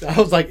 I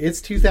was like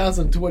it's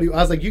 2020. I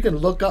was like you can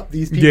look up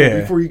these people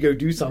Yeah. before you go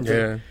do something.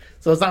 Yeah.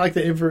 So it's not like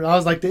I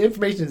was like the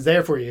information is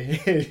there for you.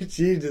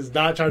 She does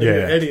not try to do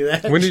Yeah. any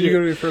of that. When did you shit. go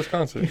to your first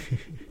concert?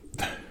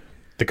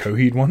 The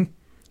Coheed one.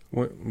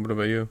 What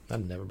about you?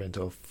 I've never been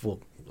to a full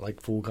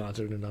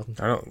concert or nothing.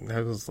 I don't.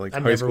 That was like I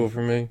high never- school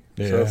for me.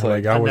 Yeah, So it's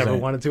like I I wasn't-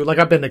 never wanted to. Like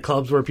I've been to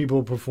clubs where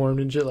people performed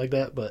and shit like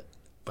that, but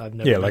I've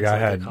never. Yeah, been like to, I a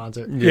had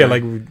concert. Yeah,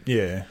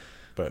 Yeah.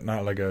 but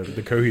not like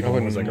the Coheed I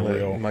one was wouldn't like a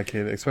let real. my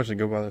kid, especially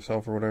go by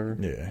themselves or whatever.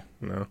 Yeah.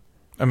 No.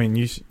 I mean,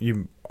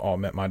 you all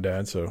met my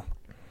dad, so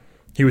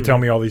he would tell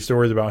me all these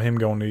stories about him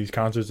going to these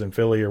concerts in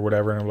Philly or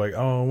whatever, and I'm like,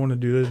 oh, I want to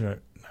do this.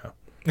 And no,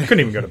 I couldn't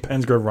even go to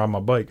Penns Grove ride my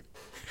bike.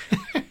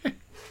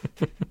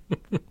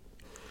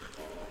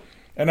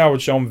 And I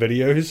would show him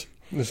videos.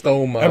 They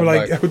stole my I'd be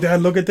like, bike. oh,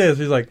 Dad, look at this.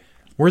 He's like,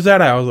 where's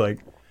that at? I was like,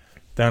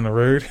 down the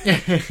road.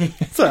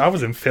 So I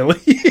was in Philly.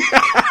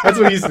 That's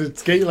when we used to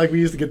skate. Like we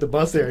used to get the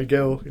bus there and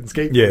go and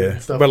skateboard Yeah,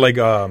 and stuff. but like,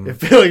 I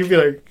feel like you'd be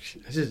like,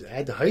 I just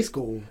at the high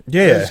school.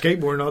 Yeah. I was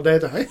skateboarding all day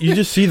at the high. you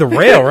just see the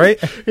rail, right?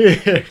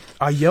 Yeah.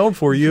 I yelled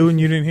for you and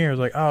you didn't hear. I was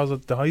like, oh, I was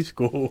at the high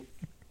school.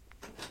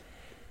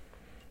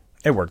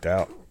 It worked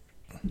out.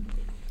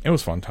 It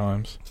was fun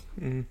times.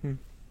 Mm-hmm.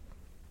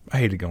 I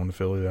hated going to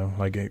Philly though.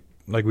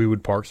 Like we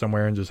would park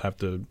somewhere and just have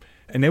to,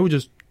 and they would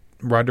just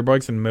ride their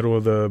bikes in the middle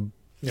of the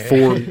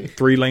Yeah.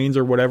 3 lanes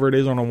or whatever it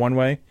is on a one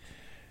way.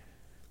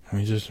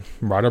 We just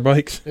ride our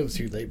bikes. It was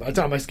too late. By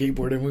the time I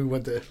skateboarded and we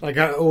went to, I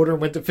got older and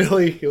went to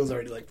Philly, it was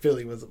already like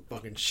Philly was a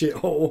fucking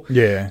shithole.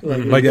 Yeah,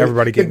 Like, like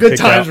everybody the getting good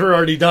kicked times out. were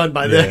already done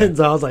by Yeah. then.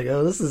 So I was like,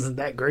 oh, this isn't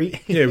that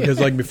great. Yeah, because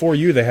like before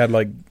you, they had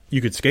like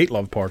you could skate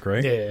Love Park,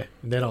 right? Yeah.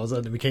 And then all of a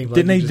sudden it became like.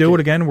 Didn't you they just do get- it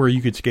again where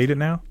you could skate it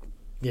now?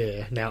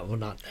 Yeah. Now, well,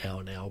 not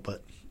now,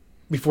 but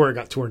before it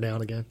got torn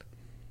down again.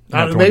 Not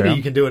I don't know, torn maybe down?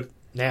 you can do it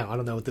now. I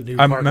don't know what the new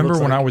I park remember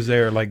looks when like. I was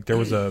there, like there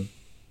was a,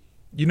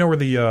 you know where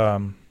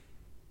the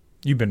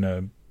you've been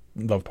to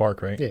Love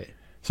Park, right? Yeah.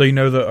 So you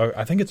know the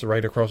I think it's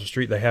right across the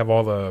street. They have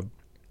all the,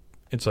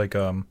 it's like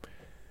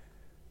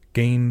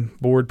game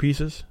board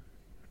pieces.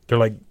 They're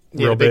like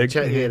Yeah, real the big.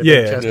 big the big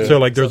Yeah. chest. So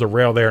like there's a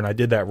rail there, and I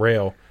did that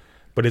rail,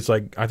 but it's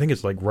like I think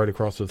it's like right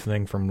across the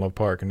thing from Love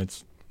Park, and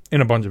it's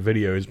in a bunch of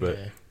videos. But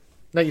Yeah.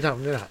 No, you're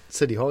not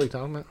City Hall. You're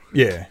talking about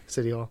yeah,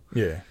 City Hall.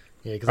 yeah.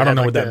 Yeah, 'cause I they don't had,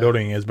 know like, what that the-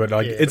 building is, but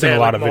like yeah, it's they in a had,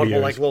 lot like, of multiple,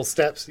 videos. like little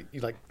steps.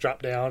 You like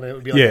drop down, and it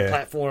would be like Yeah. a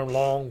platform,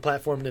 long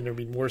platform, and then there'd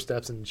be more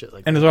steps and shit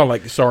like And that. there's all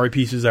like sorry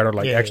pieces that are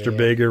like Yeah, extra yeah.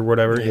 big or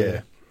whatever. Yeah.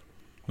 Yeah.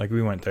 Like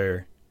we went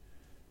there.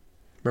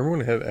 Remember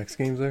when they had X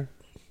Games there?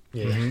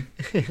 Yeah,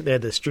 they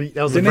had the street.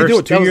 That was Didn't the they first, do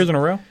it 2 that was- years in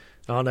a row?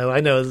 I don't know. I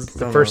know it was the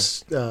Don't know.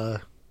 first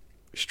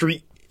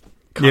street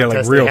Yeah,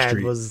 contest like real they had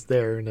street. was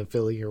there in the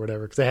Philly or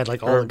whatever because they had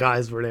like all Or- the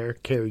guys were there.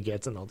 Kerry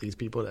Getz and all these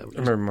people that. Were I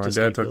remember my just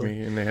dad like took Philly.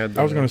 me and they had. The,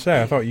 I was going to say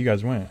I thought you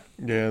guys went.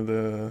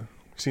 Yeah,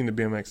 seen the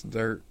BMX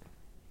dirt.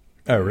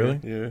 Oh really?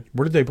 Yeah,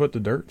 Where did they put the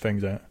dirt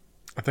things at?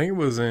 I think it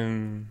was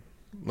in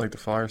like the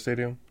Flyer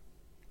Stadium.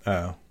 Oh.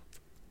 I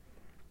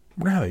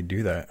wonder how they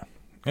do that.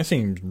 That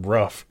seems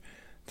rough.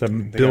 to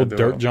build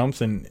dirt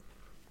jumps and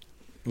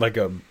like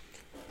a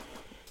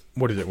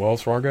what is it,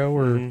 Wells Fargo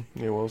or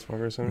Yeah, Wells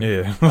Fargo Center.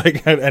 yeah,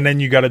 like and then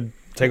you got to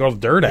take all the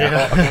dirt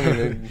out. I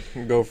mean,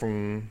 they go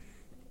from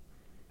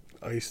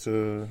ice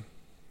to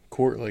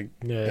court like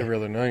every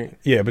other night.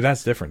 Yeah, but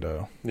that's different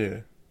though.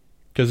 Yeah,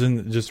 because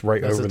then just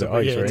right over the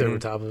ice, yeah, right? it's over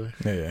top of it.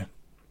 Yeah.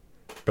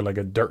 But like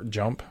a dirt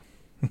jump.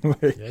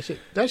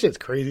 That shit's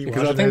crazy.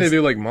 because I think they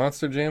do like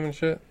Monster Jam and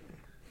shit.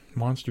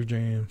 Monster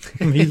Jam.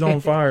 He's on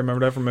fire.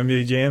 Remember that from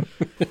NBA Jam?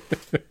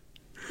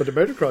 But the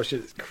motocross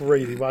shit is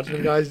crazy. Watching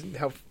them guys,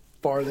 how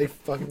far they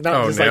fucking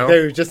not just now? like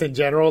those, just in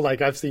general.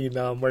 Like I've seen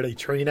where they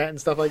train at and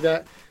stuff like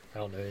that. I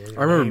don't know.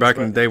 I remember back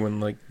in the day when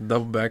like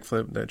double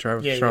backflip that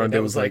Travis was trying to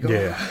do was like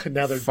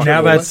now they're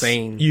now that's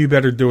insane. You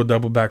better do a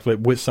double backflip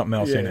with something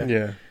else in it.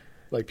 Yeah.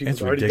 Like people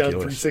It's already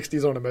ridiculous. done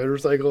 360s on a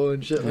motorcycle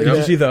and shit like Did that.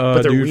 you see the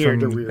but they're dude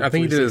weird. from? They're weird. I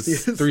think he did a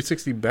 360s.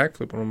 360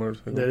 backflip on a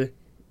motorcycle. Did he?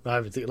 I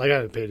haven't seen. Like I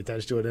haven't paid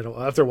attention to it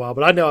after a while.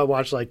 But I know I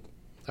watched like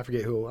I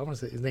forget who. I want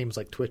to say his name's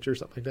like Twitch or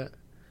something like that.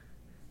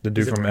 The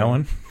dude from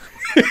Ellen.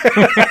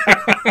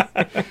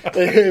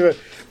 But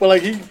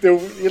like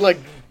he like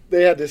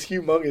they had this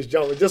humongous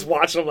jump and just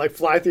watching him like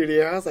fly through the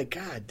air. I was like,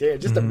 God damn!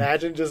 Just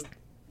imagine just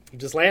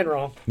land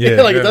wrong.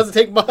 Yeah, like it doesn't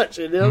take much.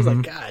 And I was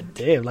like, God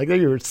damn! Like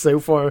you were so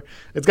far.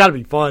 It's got to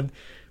be fun.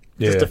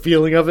 Just the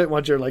feeling of it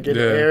once you're like in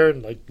the air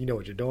and like you know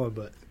what you're doing.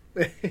 But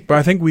But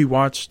I think we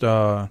watched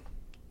one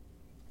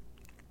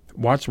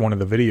of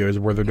the videos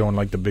where they're doing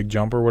like the big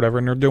jump or whatever,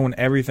 and they're doing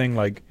everything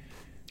like.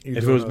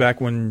 If it was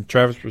back when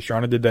Travis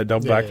Pastrana did that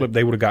double backflip,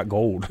 they would have got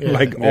gold.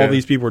 All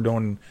these people are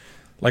doing.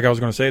 Like I was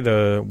going to say,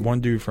 the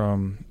one dude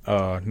from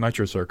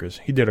Nitro Circus,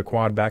 he did a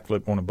quad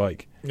backflip on a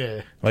bike.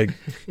 yeah, Like,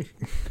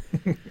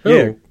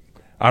 yeah,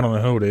 I don't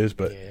know who it is,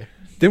 but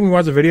didn't we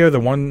watch the video? The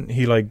one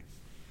he like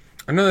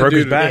I know that broke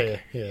dude. his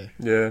back.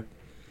 yeah.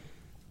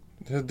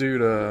 This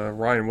dude,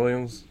 Ryan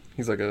Williams,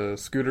 he's like a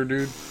scooter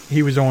dude.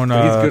 He was on He's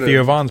good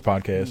Theo at- Vaughn's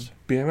podcast.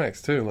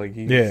 BMX too. Like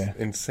he's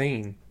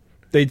insane.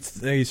 They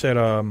said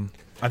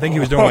I think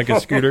he was doing like a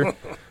scooter.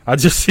 I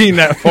just seen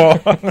that fall.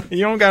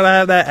 You don't gotta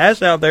have that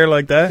ass out there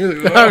like that.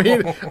 I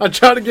mean, I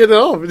tried to get it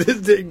off, but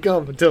it didn't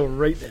come until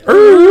right now.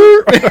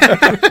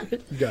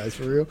 You guys,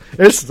 for real?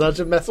 It's such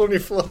a mess on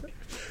your floor.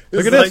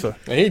 Look at this.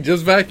 And he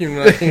just vacuumed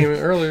when I came in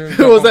earlier.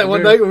 What was that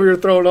one night when we were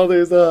throwing all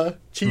those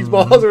cheese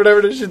balls or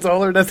whatever this shit's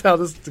all over? That's how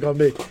this is going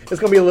to be. It's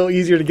going to be a little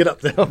easier to get up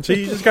there.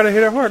 See, you just gotta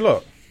hit it hard.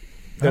 Look,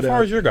 how But,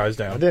 far is your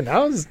guys I down? didn't. I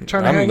was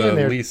trying to I'm hang in the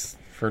there. least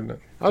for.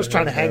 I was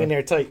trying to hang in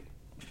there tight.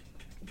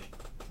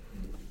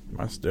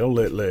 I'm still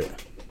lit.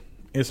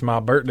 It's my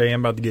birthday.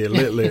 I'm about to get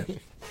lit.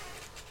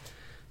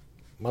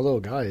 My little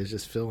guy is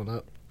just filling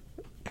up.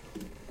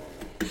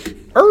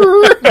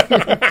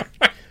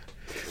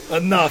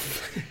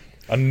 Enough.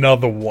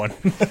 Another one.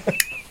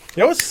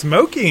 Yo, it's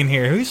smoky in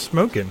here. Who's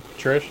smoking?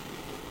 Trish.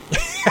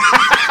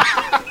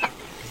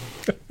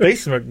 They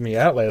smoked me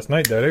out last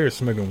night, though. They were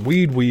smoking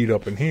weed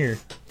up in here.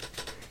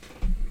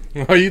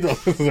 Oh, you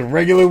thought this was a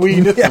regular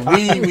weed? This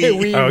is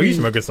weed. Oh, you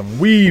smoking some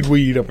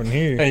weed up in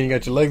here. Hey, you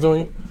got your legs on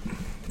you?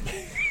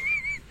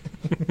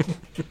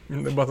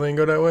 The bus ain't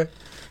go that way?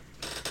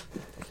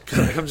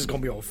 Like, I'm just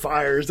going to be on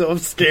fire, so I'm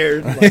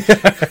scared. Like,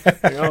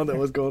 I don't know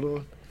what's going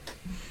on.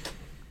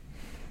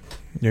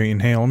 You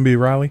inhaling, B.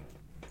 Riley?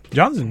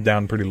 Johnson's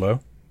down pretty low.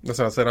 That's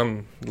how I said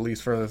I'm the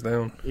least furthest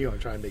down. You going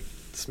to try and make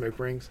smoke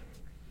rings?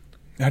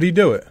 How do you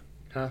do it?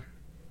 Huh?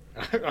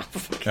 I don't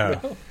fucking Oh.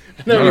 know.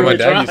 I Never know my really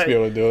dad used to tried. be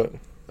able to do it.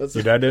 That's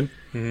Your dad did?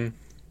 Mm-hmm.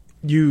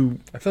 You...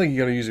 I feel like you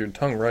got to use your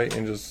tongue right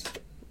and just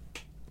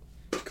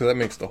because that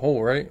makes the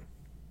hole, right?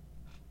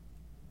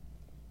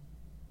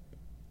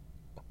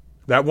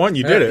 That one,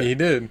 you did Yeah, it. He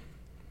did.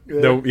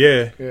 Yeah. Though,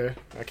 yeah. Yeah,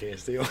 I can't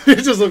steal.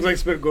 It just looks like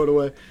smoke going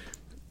away.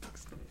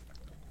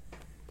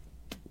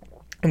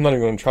 I'm not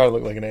even going to try to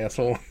look like an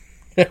asshole.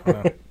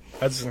 I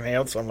just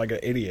inhaled, so I'm like an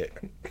idiot.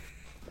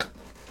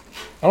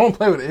 I don't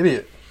play with an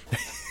idiot.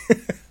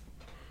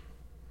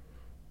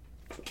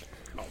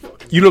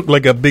 You look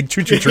like a big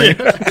choo-choo train.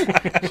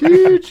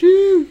 Choo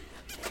choo.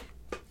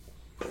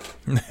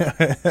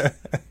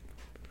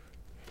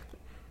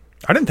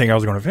 I didn't think I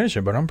was going to finish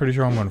it, but I'm pretty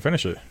sure I'm going to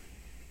finish it.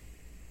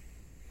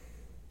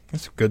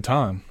 It's a good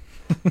time.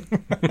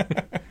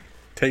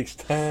 Takes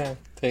time.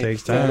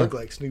 Takes I time. look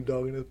like Snoop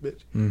Dogg in this bitch.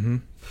 Mm-hmm.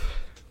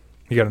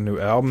 You got a new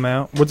album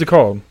out. What's it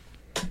called?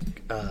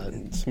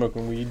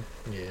 Smoking weed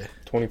Yeah.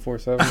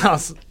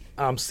 24/7.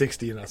 I'm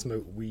 60 and I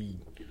smoke weed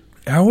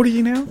How old are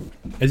you now?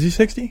 Is he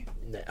 60?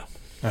 now.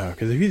 Oh,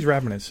 because if he's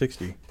rapping at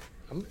 60,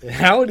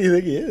 How old do you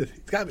think he is? He's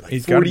got to be like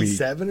He's gotta be-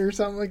 47 or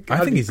something like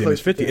that. I think he's in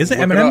his 50s. Isn't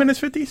Look it Eminem up. in his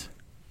 50s?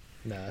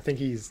 No, I think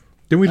he's.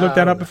 Did we look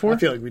that up I before?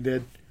 feel like we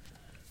did.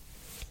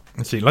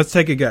 Let's see. Let's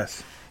take a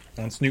guess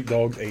on Snoop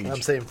Dogg's age.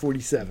 I'm saying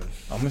 47.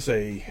 I'm going to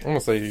say I'm going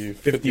to say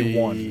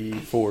 51.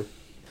 54.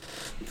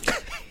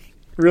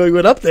 Really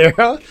went up there,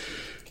 huh?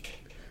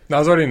 No, I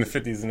was already in the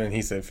 50s, and then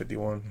he said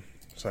 51.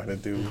 So I had to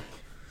do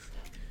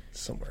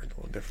somewhere a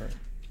little different.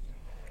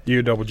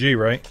 you double G,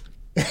 right?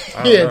 I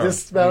don't Yeah, know.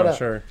 just spell I'm it not out.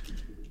 sure.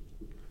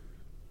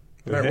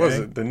 That Okay. was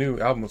it. The new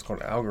album was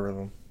called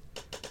Algorithm.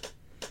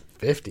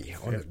 50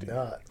 on the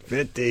dot.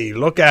 50.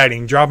 Look at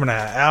him dropping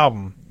that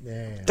album.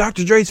 Damn.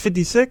 Dr. Dre's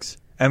 56.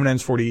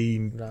 Eminem's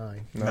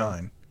 49.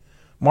 9.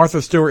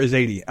 Martha Stewart is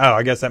 80. Oh,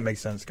 I guess that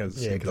makes sense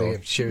because Yeah, because they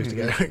have shows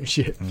together and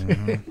shit.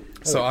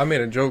 So I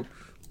made a joke.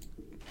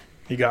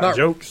 he got Not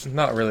jokes.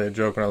 Not really a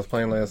joke when I was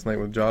playing last night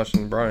with Josh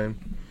and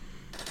Brian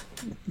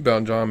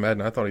about John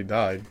Madden. I thought he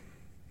died.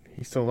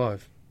 He's still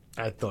alive.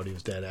 I thought he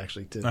was dead,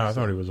 actually, too. No, I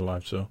thought he was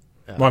alive, so.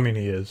 Yeah. Well, I mean,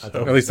 he is. I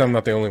So. At least I'm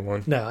not the only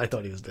one. No, I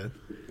thought he was dead.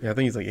 Yeah, I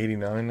think he's like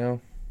 89 now.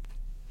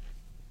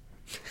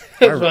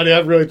 That's funny. I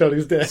really thought he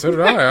was dead. So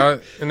did I.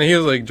 And then he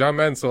was like, John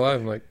Madden's still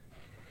alive. I'm like,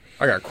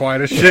 I got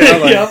quiet as shit. I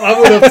was like, yeah, I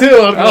would have,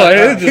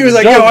 too. He was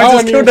like, yo, I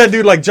just killed that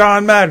dude like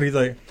John Madden. He's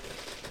like,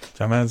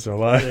 John Madden's still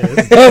alive.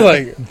 I was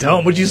like,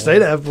 Dumb, would you say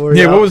that for?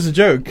 Yeah, y'all? what was the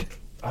joke?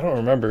 I don't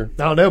remember.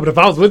 I don't know, but if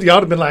I was with you, I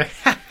would have been like,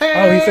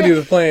 Oh, he said he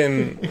was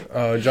playing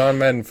John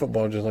Madden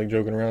football, just like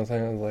joking around.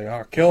 Saying, I was like,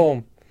 oh, kill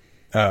him.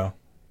 Oh.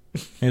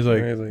 He's like,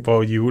 Amazing.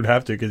 well, you would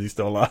have to because he's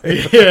still alive.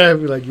 yeah,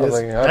 I'd be like, yes, I was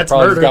like, I that's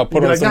probably murder. just got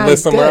put You'd be on some nah, list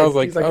he's somewhere. dead. I was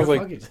like- He's I was "Oh,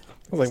 like- fuck it."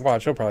 I was like,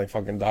 watch, he'll probably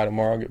fucking die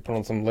tomorrow. I'll get put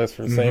on some list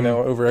for saying that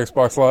over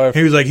Xbox Live.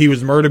 He was like, he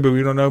was murdered, but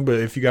we don't know. But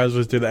if you guys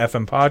listen to the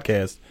FM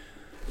podcast,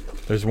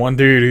 there's one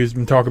dude who's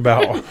been talking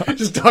about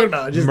just talking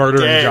about just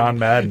murdering dead. John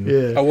Madden.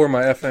 Yeah. I wore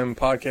my FM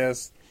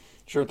podcast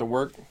shirt to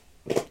work.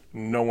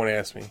 No one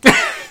asked me.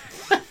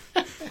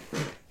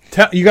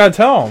 You gotta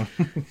tell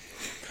him.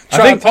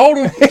 I told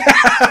him.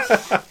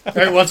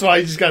 Every once in a while,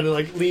 you just got to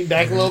like lean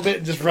back a little bit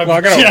and just rub Well, I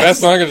your got a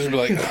chest. vest on. I could just be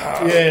like,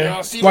 ah, Yeah.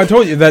 y'all see Well, I me?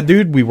 told you that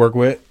dude we work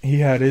with. He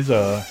had his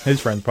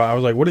friend's pod. I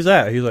was like, "What is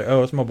that?" He's like,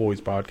 "Oh, it's my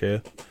boy's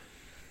podcast."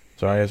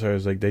 So I asked her, I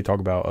was like, "They talk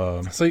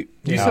about So you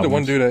Yeah, said the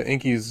one albums. dude at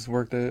Inky's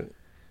worked at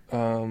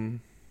McLean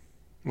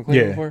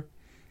Yeah. before?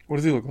 What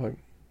does he look like?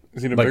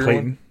 Is he the like bigger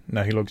Clayton."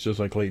 No, he looks just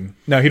like Clayton.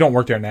 No, he don't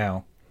work there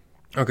now.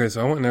 one? Okay,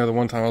 so I went in there the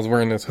one time I was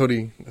wearing this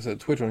hoodie. I said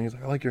Twitch on. He's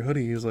like, I like your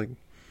hoodie. He's like,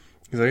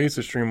 I used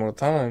to stream all the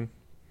time.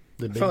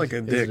 The I felt like a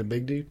is dick. it a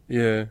big dude?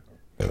 Yeah.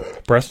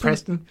 Preston.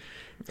 Preston?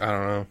 I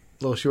don't know.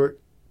 Little short,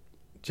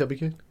 chubby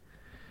kid?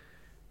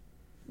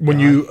 When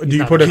No, you he's do you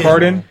not put a big.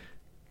 card in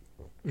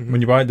Mhm. when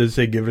you buy it? Does it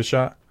say "give it a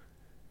shot"?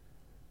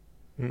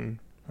 Mm-mm.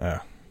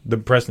 The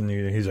Preston,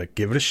 he's like,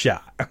 "Give it a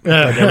shot." I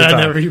Every time.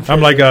 never even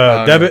I'm like,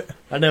 no. debit.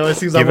 I know as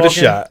soon as Give I'm it a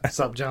walking. shot. What's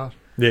up, John?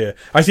 Yeah,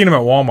 I seen him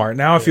at Walmart.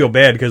 Now I feel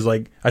bad because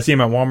like I see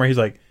him at Walmart. He's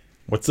like,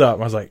 "What's up?"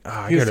 I was like,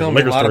 I He go was to the telling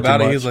me a liquor lot store about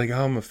too it. much. He's like,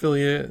 I'm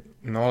affiliate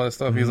and all that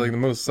stuff. He's Mhm. like, the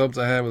most subs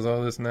I had was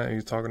all this and that. He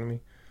was talking to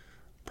me.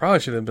 Probably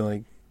should have been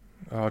like,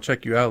 oh, I'll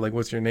check you out. Like,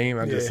 what's your name?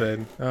 I just Yeah.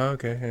 said, oh,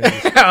 okay. And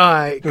just, All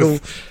right, cool.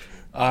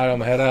 all right, I'm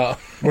gonna head out.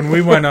 When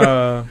we went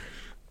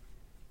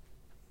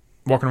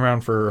walking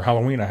around for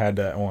Halloween, I had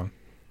that on.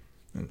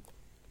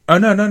 Oh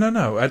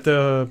no! At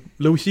the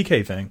Louis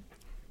C.K. thing.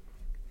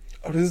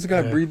 Oh, does this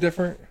guy Yeah. breathe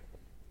different?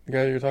 The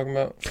guy you're talking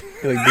about?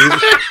 He like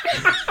breathes.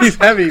 He's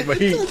heavy, but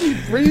he.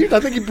 Breathe? I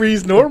think he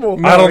breathes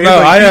normal. I don't he's know.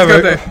 I he's have got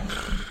it. that-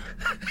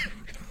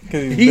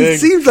 'Cause he's He big.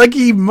 seems like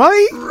he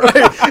might.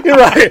 Right, you're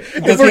right.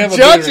 If Does he we're have a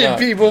beard or judging not?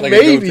 people, Like a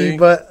maybe, goatee?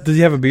 but Does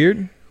he have a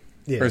beard?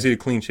 yeah. Or is he a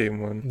clean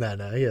shaven one? No,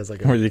 he has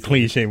like Or a, is he a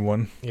clean shaven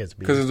one? he has a beard.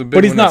 Because there's a big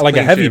But he's one not that's like a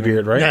clean heavy shaven.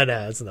 beard, right?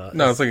 No, it's not.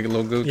 No, it's like a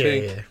little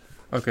goatee. yeah.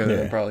 Okay, Yeah.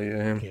 then probably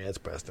him. Yeah, it's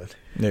Preston.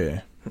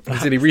 Yeah. He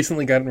said he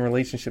recently got in a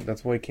relationship.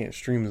 That's why he can't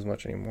stream as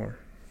much anymore.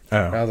 I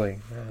Oh. was like,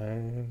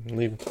 I'm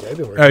leaving. Yeah, they've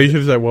been Oh, working. you should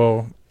have said,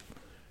 well,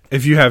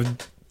 if you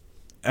have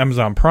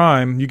Amazon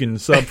Prime, you can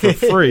sub for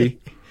free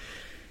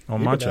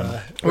on my channel.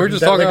 We were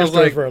just that talking, I liquor was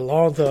store like- for a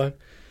long time.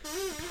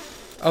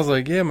 I was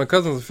like, yeah, my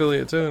cousin's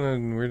affiliate too, and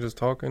then we were just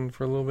talking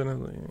for a little bit. I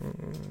was like,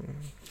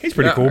 He's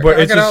pretty Yeah, cool, but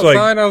I it's got just outside,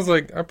 like, I was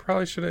like, I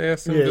probably should have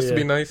asked him Yeah, just to yeah.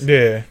 be nice.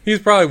 yeah. He's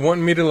probably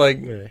wanting me to like.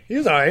 Yeah. He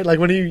was all right. Like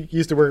when he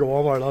used to work at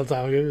Walmart a long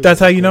time ago. he was That's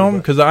how like, you know cool, him?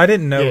 but- Because I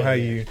didn't know Yeah, how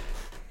yeah. you.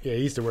 Yeah,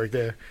 he used to work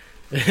there.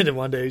 And then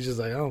one day he's just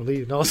like, I don't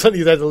leave. And all of a sudden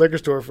he's at the liquor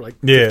store for like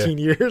Yeah. 15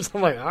 years.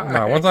 I'm like, all right.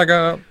 Nah, once I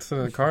got out to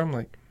the car, I'm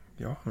like,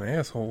 yo, I'm an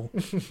asshole.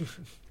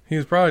 He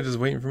was probably just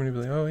waiting for me to be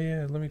like, oh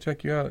yeah, let me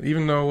check you out,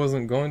 even though I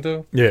wasn't going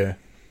to. Yeah.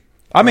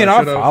 I mean, I I'll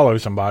should've- follow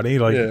somebody.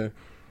 Like, Yeah,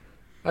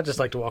 I just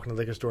like to walk in the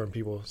liquor store and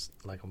people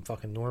like I'm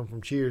fucking Norm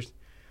from Cheers.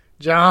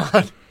 John.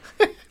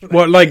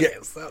 well, like,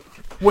 What's up?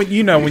 when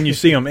you know, when you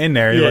see him in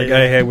there, you're Yeah, like, yeah.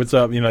 hey, what's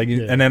up? You know, like,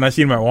 Yeah. and then I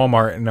see him at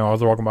Walmart, and I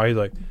was walking by, he's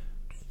like,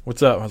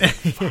 what's up? I was like,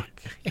 fuck.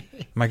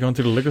 Am I going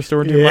to the liquor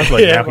store too Yeah, much?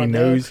 Like, yeah, now he I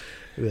know. knows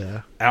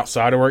Yeah.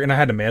 outside of work. And I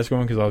had the mask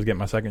on because I was getting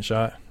my second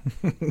shot.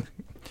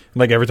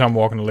 Like, every time I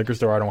walk in the liquor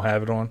store, I don't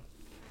have it on.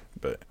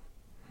 But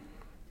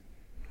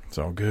it's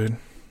all good.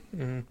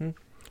 mm-hmm.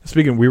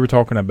 Speaking, we were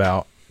talking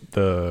about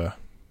the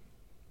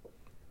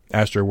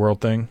Astro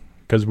World thing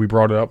because we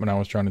brought it up, and I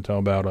was trying to tell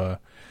about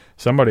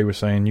somebody was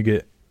saying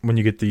when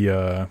you get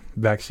the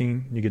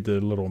vaccine, you get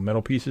the little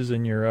metal pieces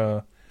in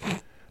your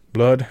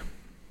blood.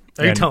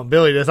 Are you And- telling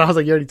Billy this? I was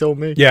like, you already told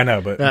me. Yeah, no,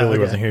 but Ah, Billy okay.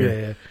 wasn't here.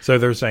 Yeah, yeah. So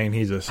they're saying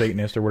he's a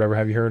Satanist or whatever.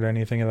 Have you heard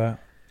anything of that?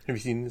 Have you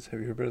seen this?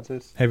 Have you heard about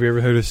this? Have you ever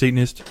heard of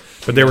Satanist?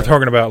 But they were No.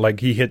 talking about like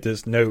he hit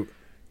this note,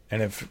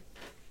 and if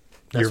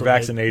That's you're what made-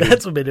 vaccinated,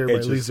 that's what made everybody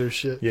it's lose just- their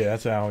shit. yeah,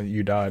 that's how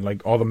you died.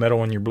 Like all the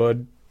metal in your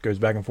blood goes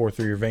back and forth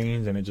through your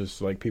veins, and it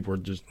just like people are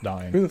just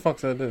dying. Who the fuck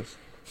said this?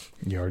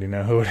 You already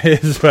know who it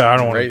is, but I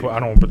don't want Right. to. I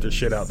don't want to put this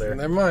shit out there.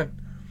 Never mind.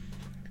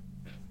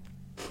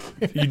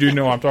 You do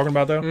know what I'm talking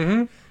about, though.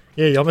 Mm-hmm.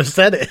 Yeah, you almost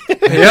said it.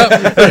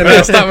 Yep. And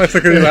I stopped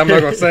myself because I'm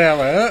not gonna say. I'm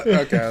like,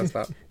 okay, I'll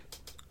stop.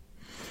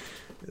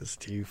 It's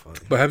too funny.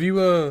 But have you?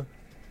 So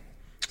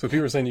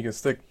people were saying you can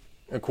stick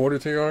a quarter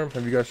to your arm.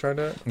 Have you guys tried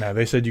that? No,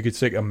 they said you could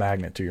stick a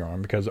magnet to your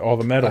arm because all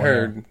the metal. I in there-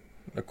 heard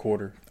a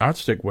quarter. I'd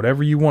stick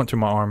whatever you want to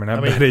my arm, and I I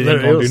mean, bet it ain't literally,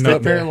 gonna it'll do stick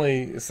nothing. there.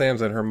 Apparently, Sam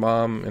said her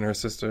mom and her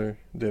sister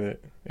did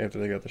it after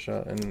they got the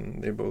shot,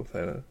 and they both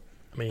had a.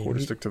 I mean, Quarter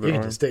you- stick to you their can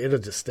arm. just stick, it'll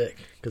just stick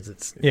because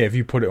it's Yeah, if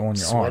you put it on your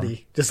sweaty. arm.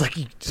 Just like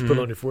you just put it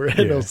Mhm. on your forehead,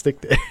 Yeah. it'll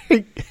stick there.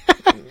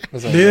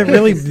 Was Do it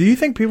really? Do you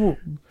think people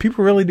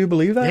really do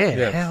believe that? Yeah,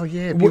 Yeah. hell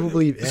yeah. People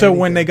believe So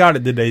when they anything. got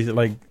it, did they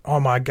like, oh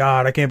my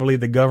god, I can't believe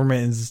the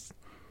government is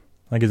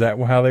like, is that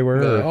how they were?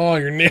 or- Oh,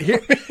 you're near.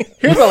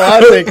 Here's a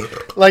lot of things.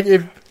 Like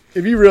if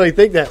you really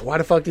think that, why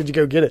the fuck did you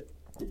go get it?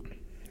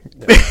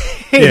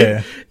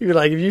 Yeah, You're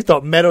like, if you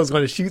thought metal was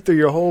going to shoot through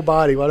your whole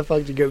body, why the fuck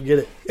did you go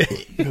get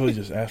it? Billy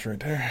just asked right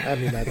there. I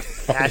mean,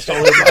 that's ashed all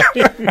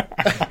over my,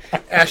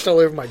 ashed all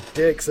over my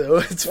dick, so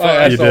it's I fine.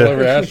 asked You all did.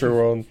 over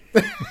Astroworld.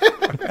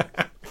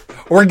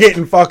 We're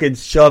getting fucking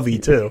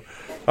shovey too.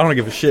 I don't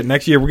give a shit.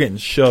 Next year we're getting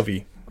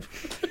shovey.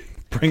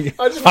 Bring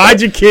I just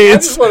hide your I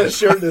kids. just want a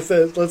shirt that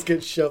says "Let's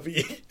get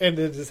shovey" and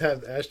then just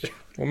have Astro.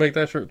 We'll make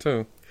that shirt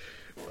too.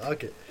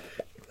 Fuck it.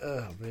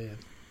 Oh man,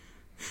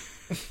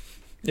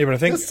 Yeah, but I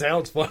think this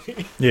sounds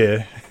funny.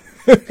 yeah,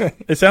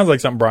 it sounds like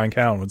something Brian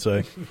Callen would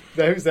say.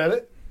 Who said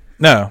it?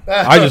 No,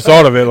 I just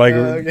thought of it like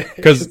Okay.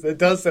 because it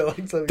does sound like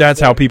something.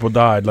 that's you how said. people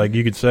died. Like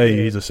you could say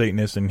Yeah. he's a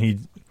Satanist and he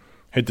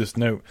hit this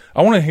note.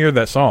 I want to hear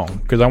that song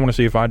because I want to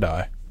see if I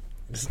die.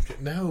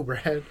 No,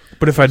 Brad.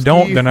 But if I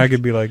don't, Steve. then I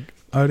could be like,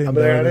 I I didn't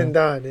mean, die. I didn't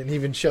die. I didn't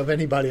even shove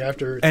anybody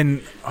after.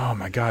 And oh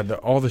my god,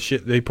 all the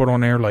shit they put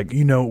on there, like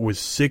it was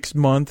 6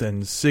 months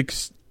and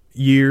 6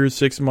 years,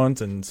 6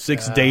 months and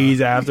 6 days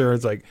after.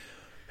 It's like,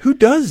 who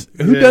does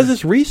Yeah.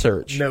 this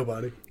research?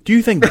 Nobody. Do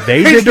you think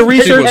they did the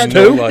research with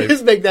too? no life.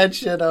 Just make that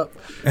shit up.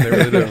 They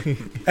really do.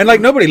 And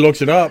like nobody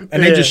looks it up,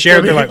 and they Yeah. just share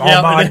it. They're like, oh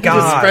Yeah, my and it just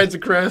god. spreads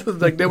across.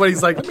 Like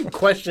nobody's like, let me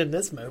question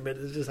this moment.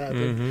 It just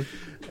happened.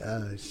 Mm-hmm.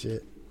 Oh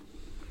shit.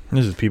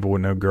 This is people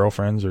with no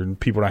girlfriends or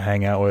people to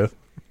hang out with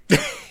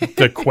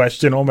to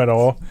question them at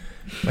all.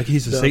 Like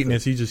he's a Nothing.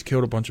 Satanist. He just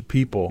killed a bunch of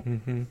people.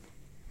 Mm-hmm.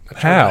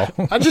 How?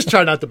 I just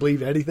try not to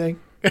believe anything.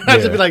 I Yeah.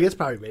 just be like, it's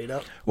probably made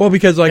up. Well,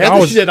 because like Half I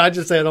the was, shit I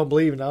just say I don't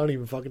believe, and I don't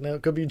even fucking know.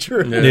 It could be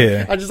true. Yeah.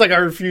 yeah, I just like I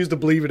refuse to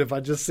believe it if I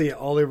just see it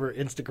all over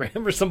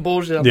Instagram or some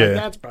bullshit. I'm Yeah. like,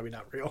 that's probably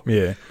not real.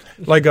 yeah.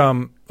 Like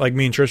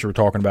me and Trisha were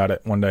talking about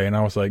it one day, and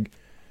I was like,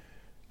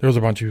 there was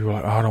a bunch of people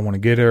like, oh, I don't want to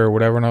get it or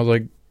whatever, and I was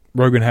like,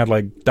 Rogan had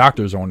like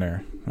doctors on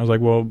there. I was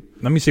like, well,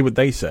 let me see what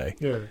they say,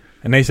 Yeah.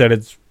 and they said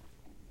it's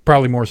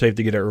probably more safe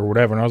to get it or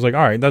whatever, and I was like,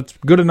 all right, that's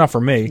good enough for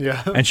me.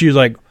 Yeah. And she was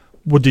like,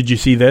 well, did you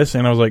see this?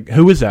 And I was like,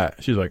 who is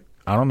that? She's like,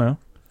 I don't know.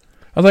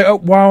 I was like, oh,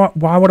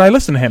 why would I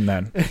listen to him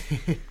then?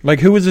 Like,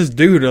 who is this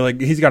dude?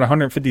 Like, he's got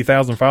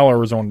 150,000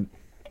 followers on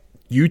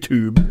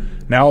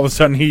YouTube. Now all of a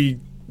sudden he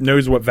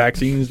knows what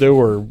vaccines do,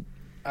 or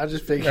I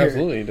just figure.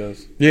 Absolutely, he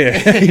does. yeah,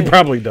 he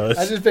probably does.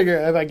 I just figure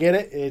if I get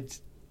it,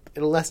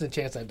 it'll lessen the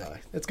chance I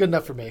die. That's good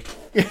enough for me.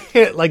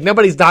 Like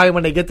nobody's dying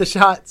when they get the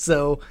shot,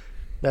 so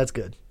that's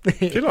good.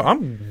 You know,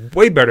 I'm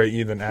way better at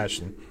you than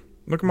Ashton.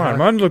 Look at mine. Yeah.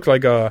 Mine looks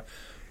like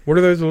what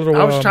are those little?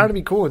 I was trying to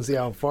be cool and see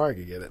how far I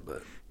could get it,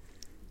 but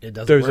it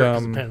doesn't Those, work.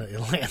 'Cause apparently, it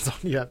lands on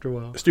you after a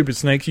while. stupid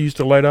snakes you used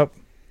to light up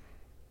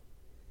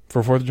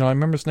for 4th of July.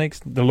 Remember snakes?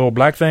 The little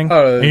black thing,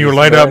 Oh, and you would just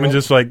light up normal? and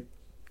just like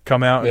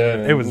come out. Yeah,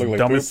 and it was look like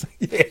dumbest.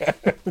 Yeah,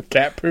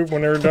 cat poop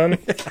when they were done.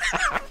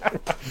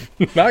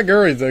 Not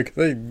girlies though, 'cause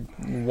they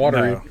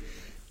watery. No.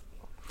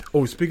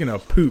 Oh, speaking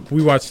of poop,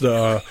 we watched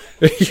the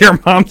Your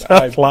Mom's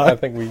House I Live.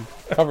 think we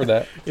covered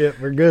that. Yeah,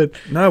 we're good.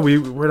 No, we're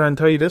going to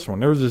tell you this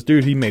one. There was this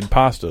dude. He made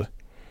pasta.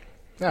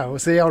 Oh, we'll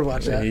see. I would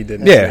watch that. He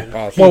didn't. Yeah.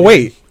 Possibly. Well,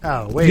 wait.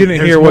 Oh, wait. You didn't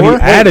there's hear what more?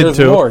 he added There's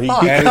to. more. He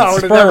Fuck, added I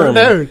would have never sperm.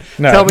 known.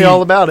 No, Tell me he-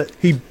 all about it.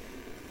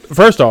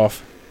 First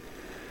off,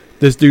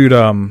 this dude.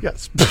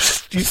 Yes.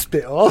 You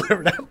spit all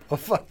over that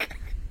motherfucker.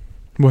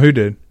 Well, who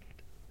did?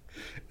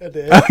 I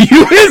did.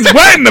 You is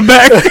wet in the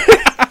back.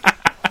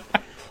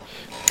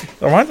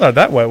 Oh, mine's not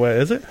that wet,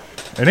 is it?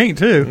 It ain't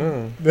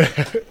too.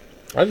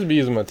 I just be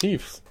using my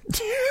teeth.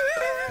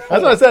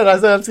 That's what I said.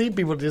 I've seen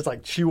people just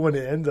like chew on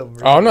the ends of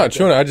them. Oh, I'm not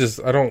chewing it.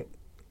 I don't.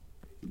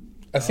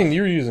 I seen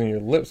you were using your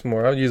lips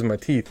more. I was using my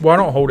teeth. Well, I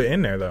don't hold it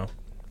in there though.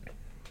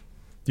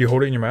 Do you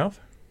hold it in your mouth?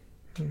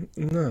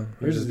 No,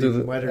 I Yours just is do even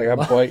the, wetter like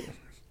than I bite.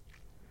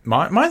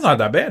 Mine's not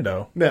that bad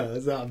though. No,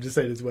 that's not. I'm just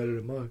saying it's wetter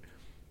than mine.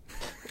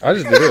 I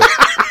just do this.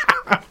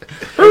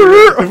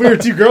 If we were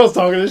two girls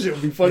talking, this shit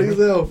would be funny as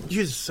hell.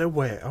 You're just so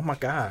wet. Oh my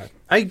god.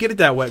 How you get it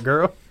that wet,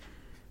 girl?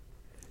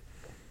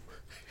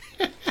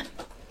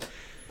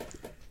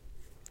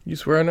 You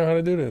swear I know how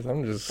to do this?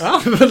 I'm just.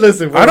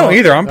 Listen, I don't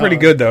either. I'm pretty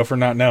good though for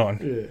not knowing.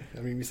 Yeah,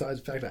 I mean,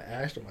 besides the fact I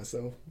ashed on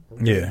myself.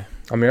 Yeah.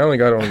 I mean, I only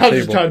got it on the I was table.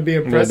 just trying to be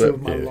a little impressive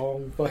bit. with my yeah.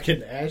 long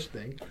fucking ash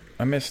thing.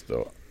 I missed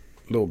a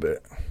little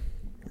bit.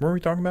 What were we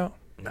talking about?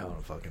 I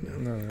don't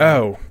fucking know. No.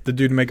 Oh, the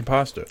dude making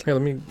pasta. Here,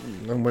 let me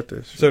unwet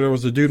this. So there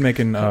was a dude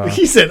making.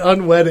 He said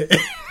unwedded.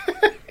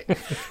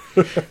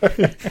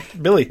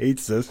 Billy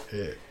hates this.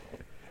 Yeah.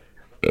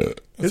 So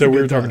It's a we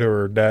were good talking time. to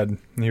her dad,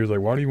 and he was like,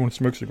 "Why do you want to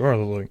smoke cigars?"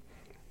 I was like,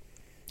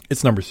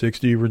 "It's number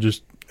 60. We're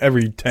just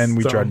every 10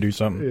 we try to do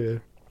something." Yeah.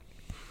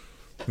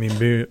 Me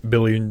and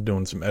Billy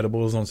doing some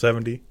edibles on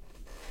 70.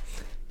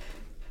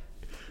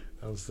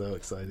 I was so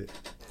excited.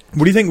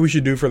 What do you think we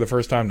should do for the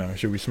first time now?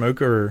 Should we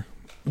smoke or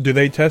do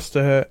they test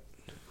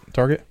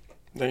Target?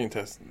 They can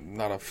test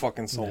not a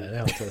fucking soul. Yeah, they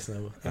don't test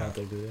them. I don't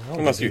think they do. I don't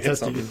Unless think you they hit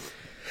tested something.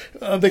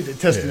 I don't think they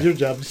tested Yeah. your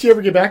job. Did she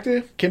ever get back to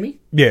you, Kimmy?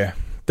 Yeah,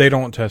 they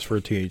don't test for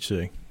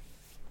THC.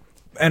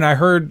 And I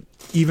heard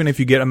even if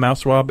you get a mouth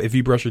swab, if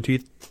you brush your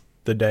teeth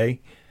the day,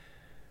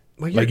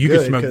 Well, like you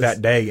could smoke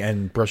that day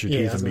and brush your Yeah,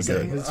 teeth I was and be gonna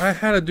good. say, it's- I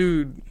had a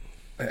dude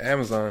at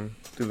Amazon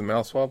do the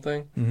mouth swab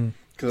thing Mm-hmm.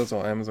 because that's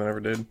all Amazon ever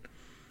did.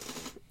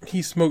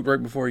 He smoked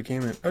right before he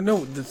came in. Oh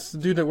no, this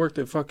dude that worked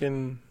at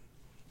fucking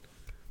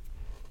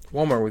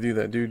Walmart with you.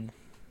 That dude,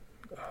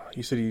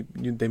 you said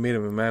they made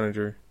him a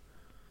manager.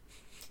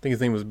 I think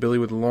his name was Billy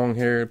with the long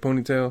hair,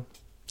 ponytail.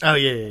 Oh,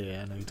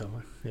 yeah. I know you're talking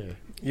about. Yeah.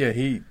 Yeah,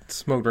 he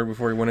smoked right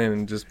before he went in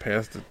and just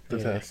passed the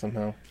Yeah. test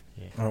somehow.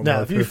 Oh, No,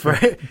 well, if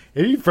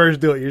you first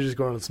do it, you're just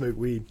going to smoke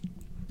weed.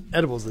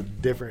 Edibles are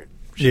different.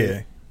 shit.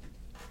 Yeah.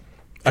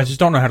 I just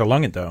don't know how to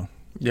lung it though.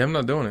 Yeah, I'm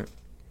not doing it.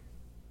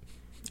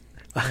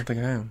 I don't think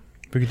I am.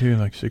 We could do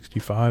like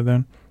 65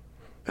 then.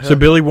 So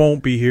Billy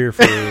won't be here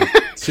for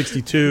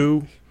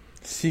 62,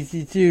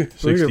 62.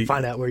 So we're 60, gonna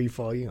find out where you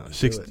fall. You know,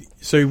 60.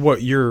 So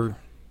what? You're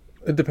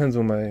It depends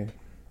when my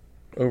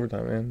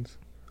overtime ends.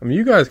 I mean,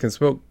 you guys can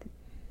smoke.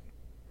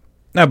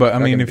 no, but I I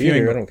mean, can if be you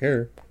here, I ain't, don't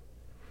care.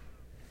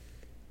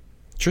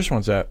 Trish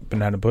wants that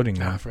banana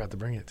pudding I now. forgot to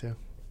bring it too.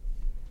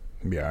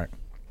 Be all right.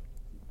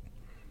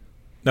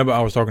 No, but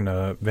I was talking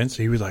to Vince.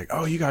 He was like,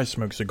 "Oh, you guys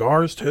smoke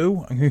cigars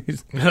too?"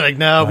 Like,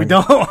 no, we Like-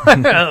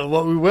 don't.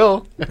 Well, we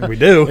will We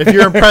do. if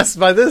you're impressed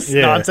by this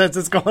Yeah. nonsense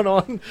that's going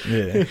on.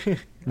 Yeah,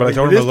 but I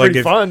told him it I is was like, pretty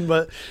if, fun,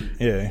 but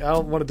 "Yeah, I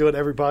don't want to do it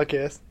every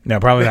podcast. no,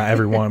 probably not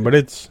everyone, but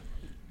it's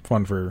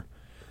fun for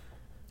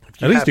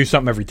You at least have- do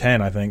something every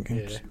 10. I think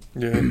Yeah.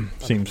 Yeah.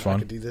 seems I fun.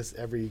 could do this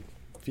every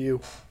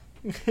few.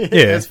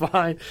 Yeah. It's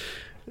fine.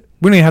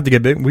 We don't even have to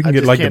get big. We can I get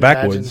just like the can't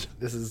backwoods. imagine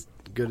This is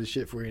good as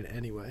shit for you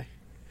anyway.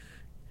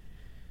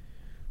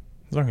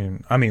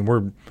 I mean,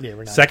 we're Yeah,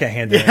 we're not.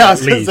 secondhand. Yeah, I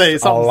was at gonna least say a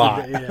something's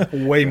lot,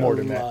 yeah. way more A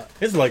than lot.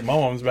 that. It's like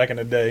mom's back in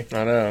the day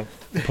I know.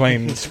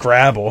 playing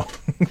Scrabble,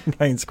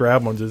 playing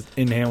Scrabble, and just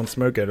inhaling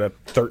smoke at a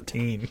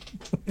 13.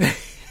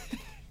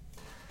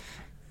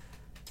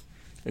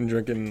 And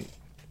drinking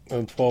a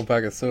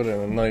 12-pack of soda in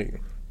a night.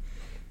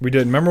 We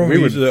did. Remember when We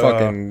we would used to,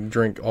 fucking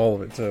drink all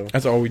of it, too.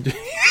 that's all we did.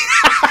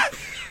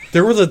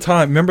 There was a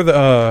time. Remember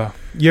the?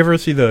 You ever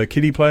see the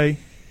Kitty Play?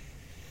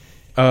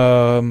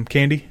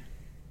 Candy.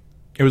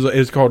 It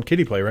was called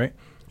Kitty Play, right?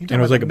 You And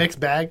it was like a a- mixed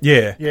bag.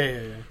 Yeah. Yeah.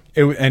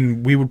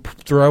 And we would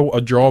throw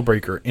a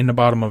jawbreaker in the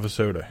bottom of a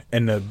soda,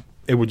 and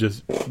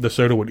the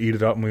soda would eat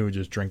it up, and we would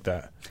just drink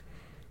that.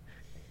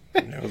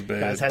 It was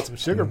Guys bad. had some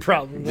sugar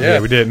problems. Yeah.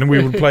 We did, and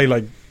we would play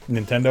like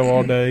Nintendo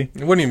all day.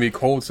 It wouldn't even be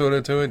cold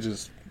soda to it.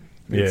 Just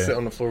we'd Yeah. sit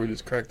on the floor. We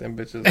just crack them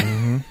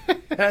bitches.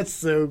 That's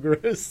so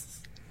gross.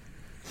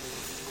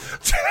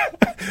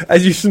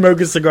 As you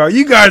smoke a cigar,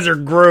 you guys are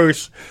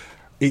gross.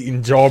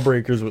 Eating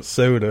jawbreakers with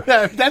soda.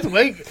 That's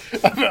way.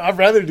 I'd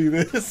rather do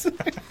this.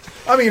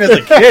 I mean, as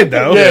a kid,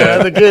 though. Yeah,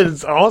 as a kid,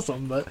 it's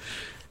awesome. But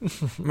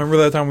Remember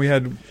that time we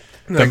had That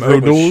them girl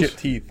with O'Doul's? shit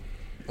teeth.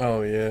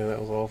 Oh yeah,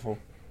 that was awful.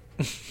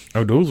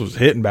 O'Doul's was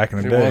hitting back in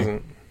the It day.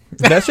 wasn't.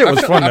 That shit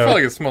was fun, I though. felt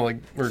like it smelled like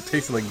or it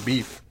tasted like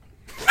beef.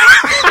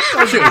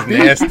 That shit was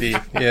nasty.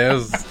 Yeah, it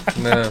was.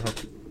 Nah,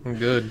 I'm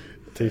good.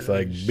 Tastes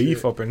like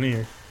beef up in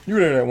here. You were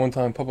there that one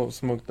time. Pop Up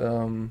smoked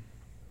the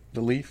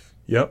leaf.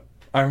 Yep.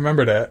 I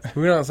remember that.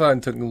 We went outside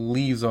and took the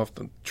leaves off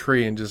the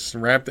tree and just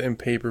wrapped it in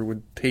paper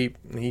with tape,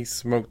 and he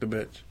smoked the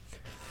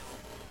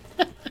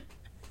bitch.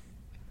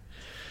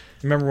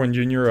 Remember when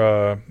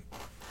Junior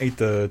ate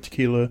the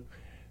tequila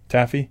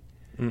taffy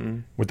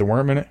Mm-mm. with the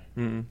worm in it?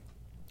 Mm-mm.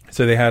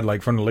 So they had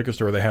like from the liquor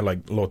store, they had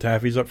like little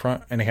taffies up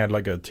front, and they had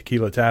like a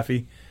tequila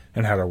taffy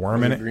and had a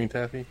worm in it. Green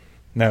taffy?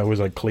 No, it was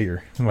like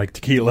clear, like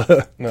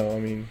tequila. No, I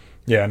mean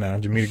Yeah, no,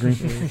 did you meet a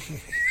green?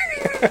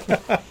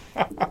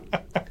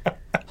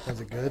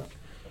 was it good?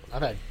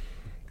 I've had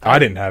I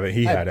didn't have it.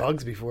 He I had had it.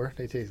 bugs before.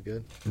 They taste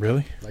good,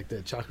 Really? like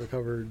the chocolate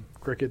covered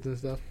crickets and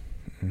stuff.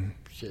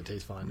 Shit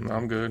tastes fine.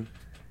 I'm good.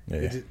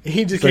 Yeah.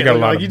 He just They can't. got a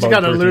Like, lot of you just bug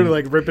gotta protein. literally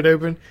like rip it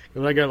open.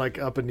 When I got like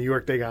up in New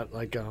York, they got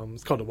like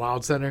it's called the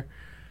Wild Center.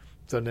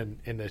 So then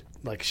in the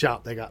like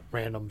shop, they got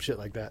random shit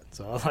like that.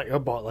 So I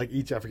bought like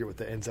each. I forget what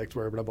the insects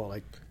were, but I bought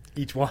like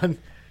each one.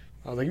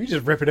 I was like, you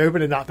just rip it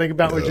open and not think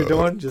about what you're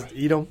doing. Just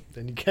eat them,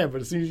 then you can.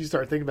 But as soon as you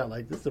start thinking about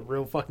like this is a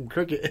real fucking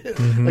cricket,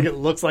 like it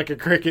looks like a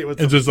cricket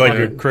with It's some just like a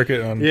fucking-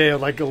 cricket on. Yeah,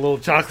 like a little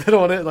chocolate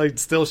on it, like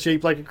still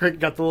shaped like a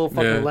cricket, got the little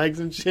fucking Yeah. legs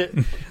and shit.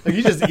 Like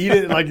you just eat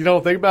it, like you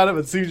don't think about it,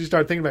 but as soon as you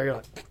start thinking about it, you're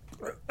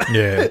like,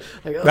 Yeah.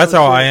 like, oh, That's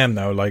how shit. I am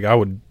though. Like I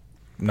would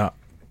not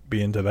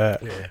be into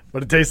that. Yeah,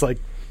 but it tastes like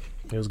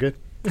it was good.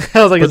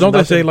 I was like, But it's don't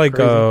they say nothing like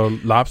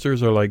crazy.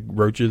 lobsters are like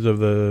roaches of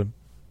the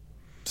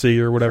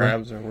sea or whatever?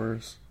 Crabs are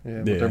worse. Yeah, Yeah.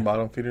 but they're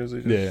bottom feeders. They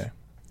just, Yeah.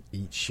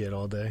 Eat shit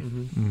all day.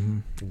 hmm Mm-hmm.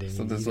 And then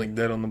So you there's eat like it.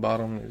 dead on the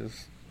bottom. They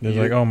just They're eat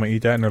like, it. oh, I'm gonna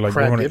eat that, and they're like,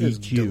 crab we're gonna dip is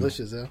eat you.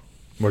 delicious, though.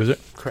 What is it?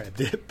 Crab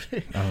dip. I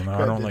don't know. I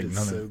Crab don't dip like is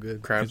none so of it.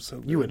 good. crabs. So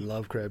You good. would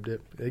love crab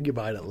dip. They can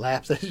buy it at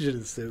Laps. That shit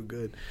is so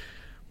good.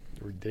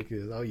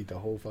 Ridiculous. I'll eat the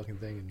whole fucking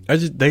thing.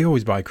 They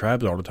always buy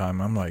crabs all the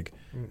time. I'm like,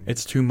 And,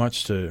 it's too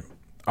much to.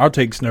 I'll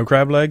take snow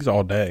crab legs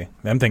all day.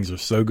 Them things are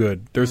so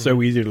good. They're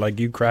so easy to like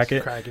you crack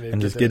it cracking it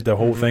and just that- get the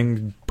whole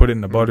thing, put it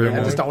in the butter. Yeah, I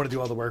and just don't want to do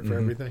all the work for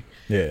Mhm. everything.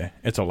 Yeah,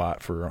 it's a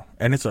lot for real.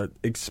 And it's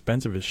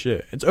expensive as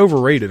shit. It's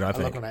overrated, I I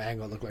love think. when I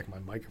angle, it looked like my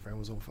microphone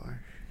was on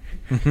fire.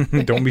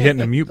 Don't be hitting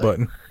the mute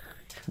button.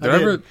 Did I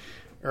ever?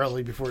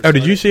 Early before. It Oh,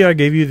 did you started. see I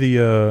gave you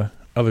the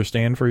other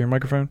stand for your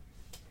microphone?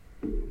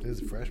 It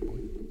was a fresh boy.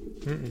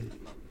 Mm-mm.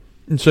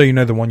 And so you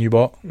know the one you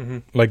bought? Mm-hmm.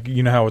 Like,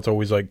 you know how it's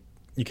always like,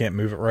 you can't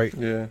move it right?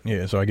 Yeah,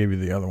 Yeah, so I gave you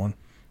the other one.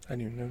 I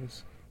didn't even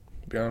notice.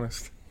 To be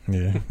honest,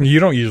 Yeah. You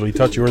don't usually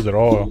touch yours at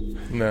all.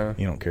 no.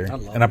 You don't care. I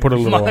love And I put a it.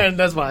 little... Mine,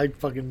 that's why I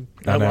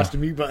I know. watched the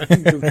mute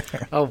button.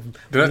 'Cause I'll lean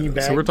Did I,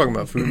 back. so we're talking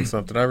about food and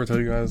stuff. Did I ever tell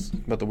you guys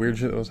about the weird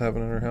shit that was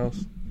happening in our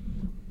house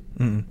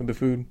Mm-mm. with the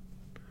food?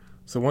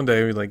 So one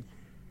day we like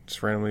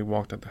just randomly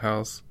walked out the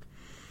house.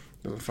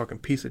 There was a fucking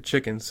piece of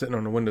chicken sitting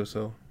on the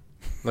windowsill.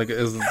 Like it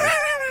was.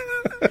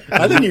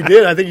 I think you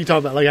did. I think you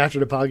talked about like after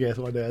the podcast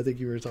one day. I think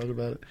you were talking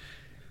about it.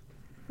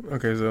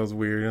 Okay, so that was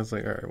weird. I was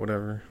like, all right,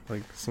 whatever.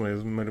 Like somebody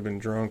might have been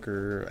drunk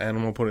or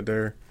animal put it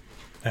there.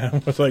 And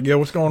I was like, yo,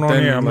 what's going on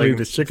Then, here? I'm like, going to leave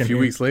this chicken a few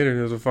here. weeks later,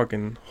 there's a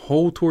fucking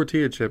whole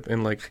tortilla chip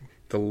in like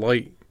the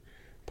light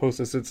post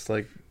that sits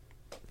like,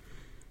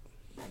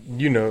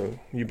 you know,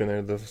 you've been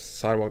there. The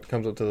sidewalk that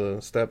comes up to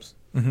the steps.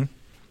 Mm-hmm.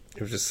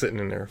 It was just sitting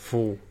in there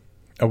full.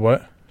 A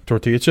what?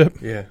 Tortilla chip?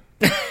 Yeah.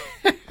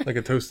 Like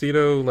a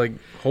Tostito, like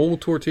whole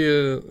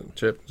tortilla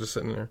chip just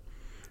sitting there.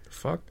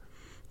 Fuck.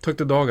 Took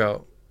the dog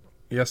out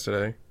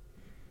yesterday.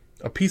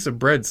 A piece of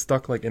bread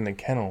stuck like in the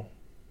kennel.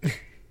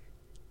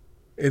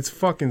 It's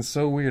fucking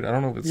so weird. I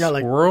don't know if it's Yeah,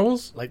 like-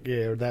 squirrels. Like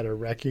yeah, or that or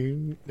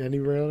raccoon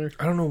anywhere around there.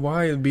 I don't know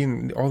why it'd be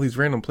in all these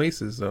random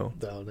places though.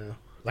 Don't know.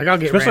 Like I'll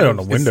get Especially on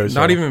random. the windows. It's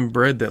not even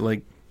bread that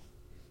like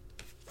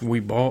we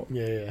bought.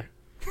 Yeah.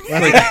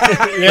 Like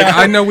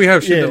I know we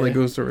have shit Yeah. that like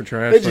goes through our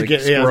trash, They just like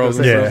get- yeah, I was squirrels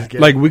gonna and say, Yeah. stuff.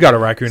 Get- Like, we got a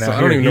raccoon So out I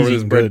here. don't even know He's where this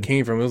eating bread good.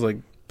 came from. It was like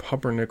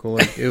pumpernickel,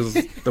 like it was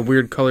the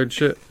weird colored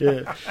shit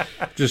Yeah.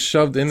 just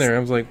shoved in there. I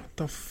was like, what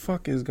the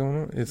fuck is going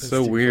on? It's That's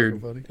so too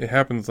weird. fucking funny. It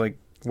happens like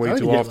way I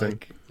like too to get, often.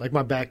 Like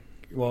my back.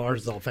 Well,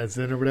 ours is all fenced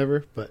in or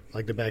whatever. But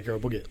like the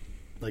backyard, we'll get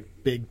like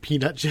big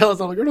peanut shells.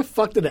 I'm like, where the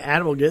fuck did the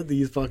animal get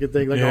these fucking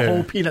things? Like Yeah. a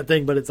whole peanut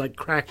thing, but it's like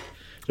cracked.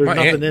 There's My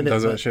nothing aunt in it.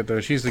 does but- that shit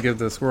though. She used to give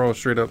the squirrel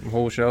straight up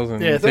whole shells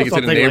and Yeah, take that's it to what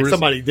I'm the thinking. Like neighbors.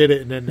 somebody did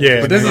it, and then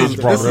Yeah, But this and is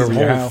then brought this it is over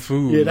your whole house.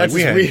 food. Yeah, that's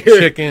like we just had weird.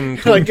 chicken,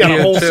 like got a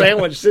tortilla whole chip.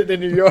 sandwich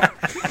sitting in your yard.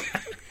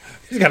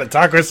 He's got a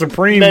taco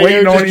supreme Mayo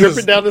waiting just on you.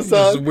 dripping down the Just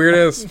side. weird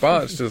ass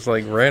spots, just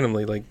like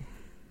randomly, like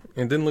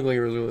it didn't look like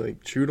it was really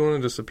like chewed on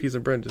it. Just a piece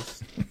of bread.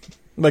 Just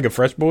Like a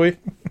fresh boy.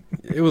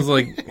 it was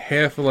like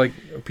half of like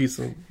a piece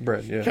of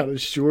bread. Yeah, Got a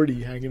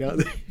shorty hanging out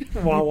there.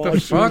 what the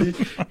fuck? Shorty.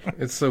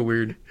 It's so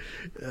weird.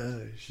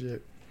 Oh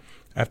shit!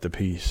 I have to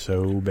pee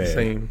so bad.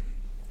 Same.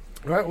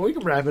 All right, well, we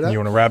can wrap it up. You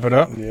want to wrap it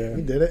up? Yeah,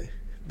 We did it.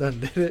 Done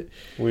did it.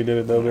 we did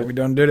it though. We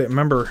done did it.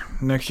 Remember,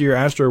 next year,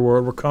 Astro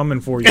World, we're coming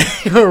for you.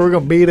 We're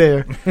gonna be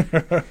there.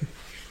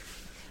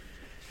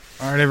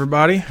 All right,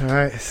 everybody. All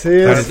right,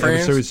 see ya. That's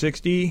friends. episode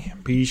 60.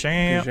 Peace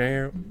out. Peace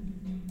out.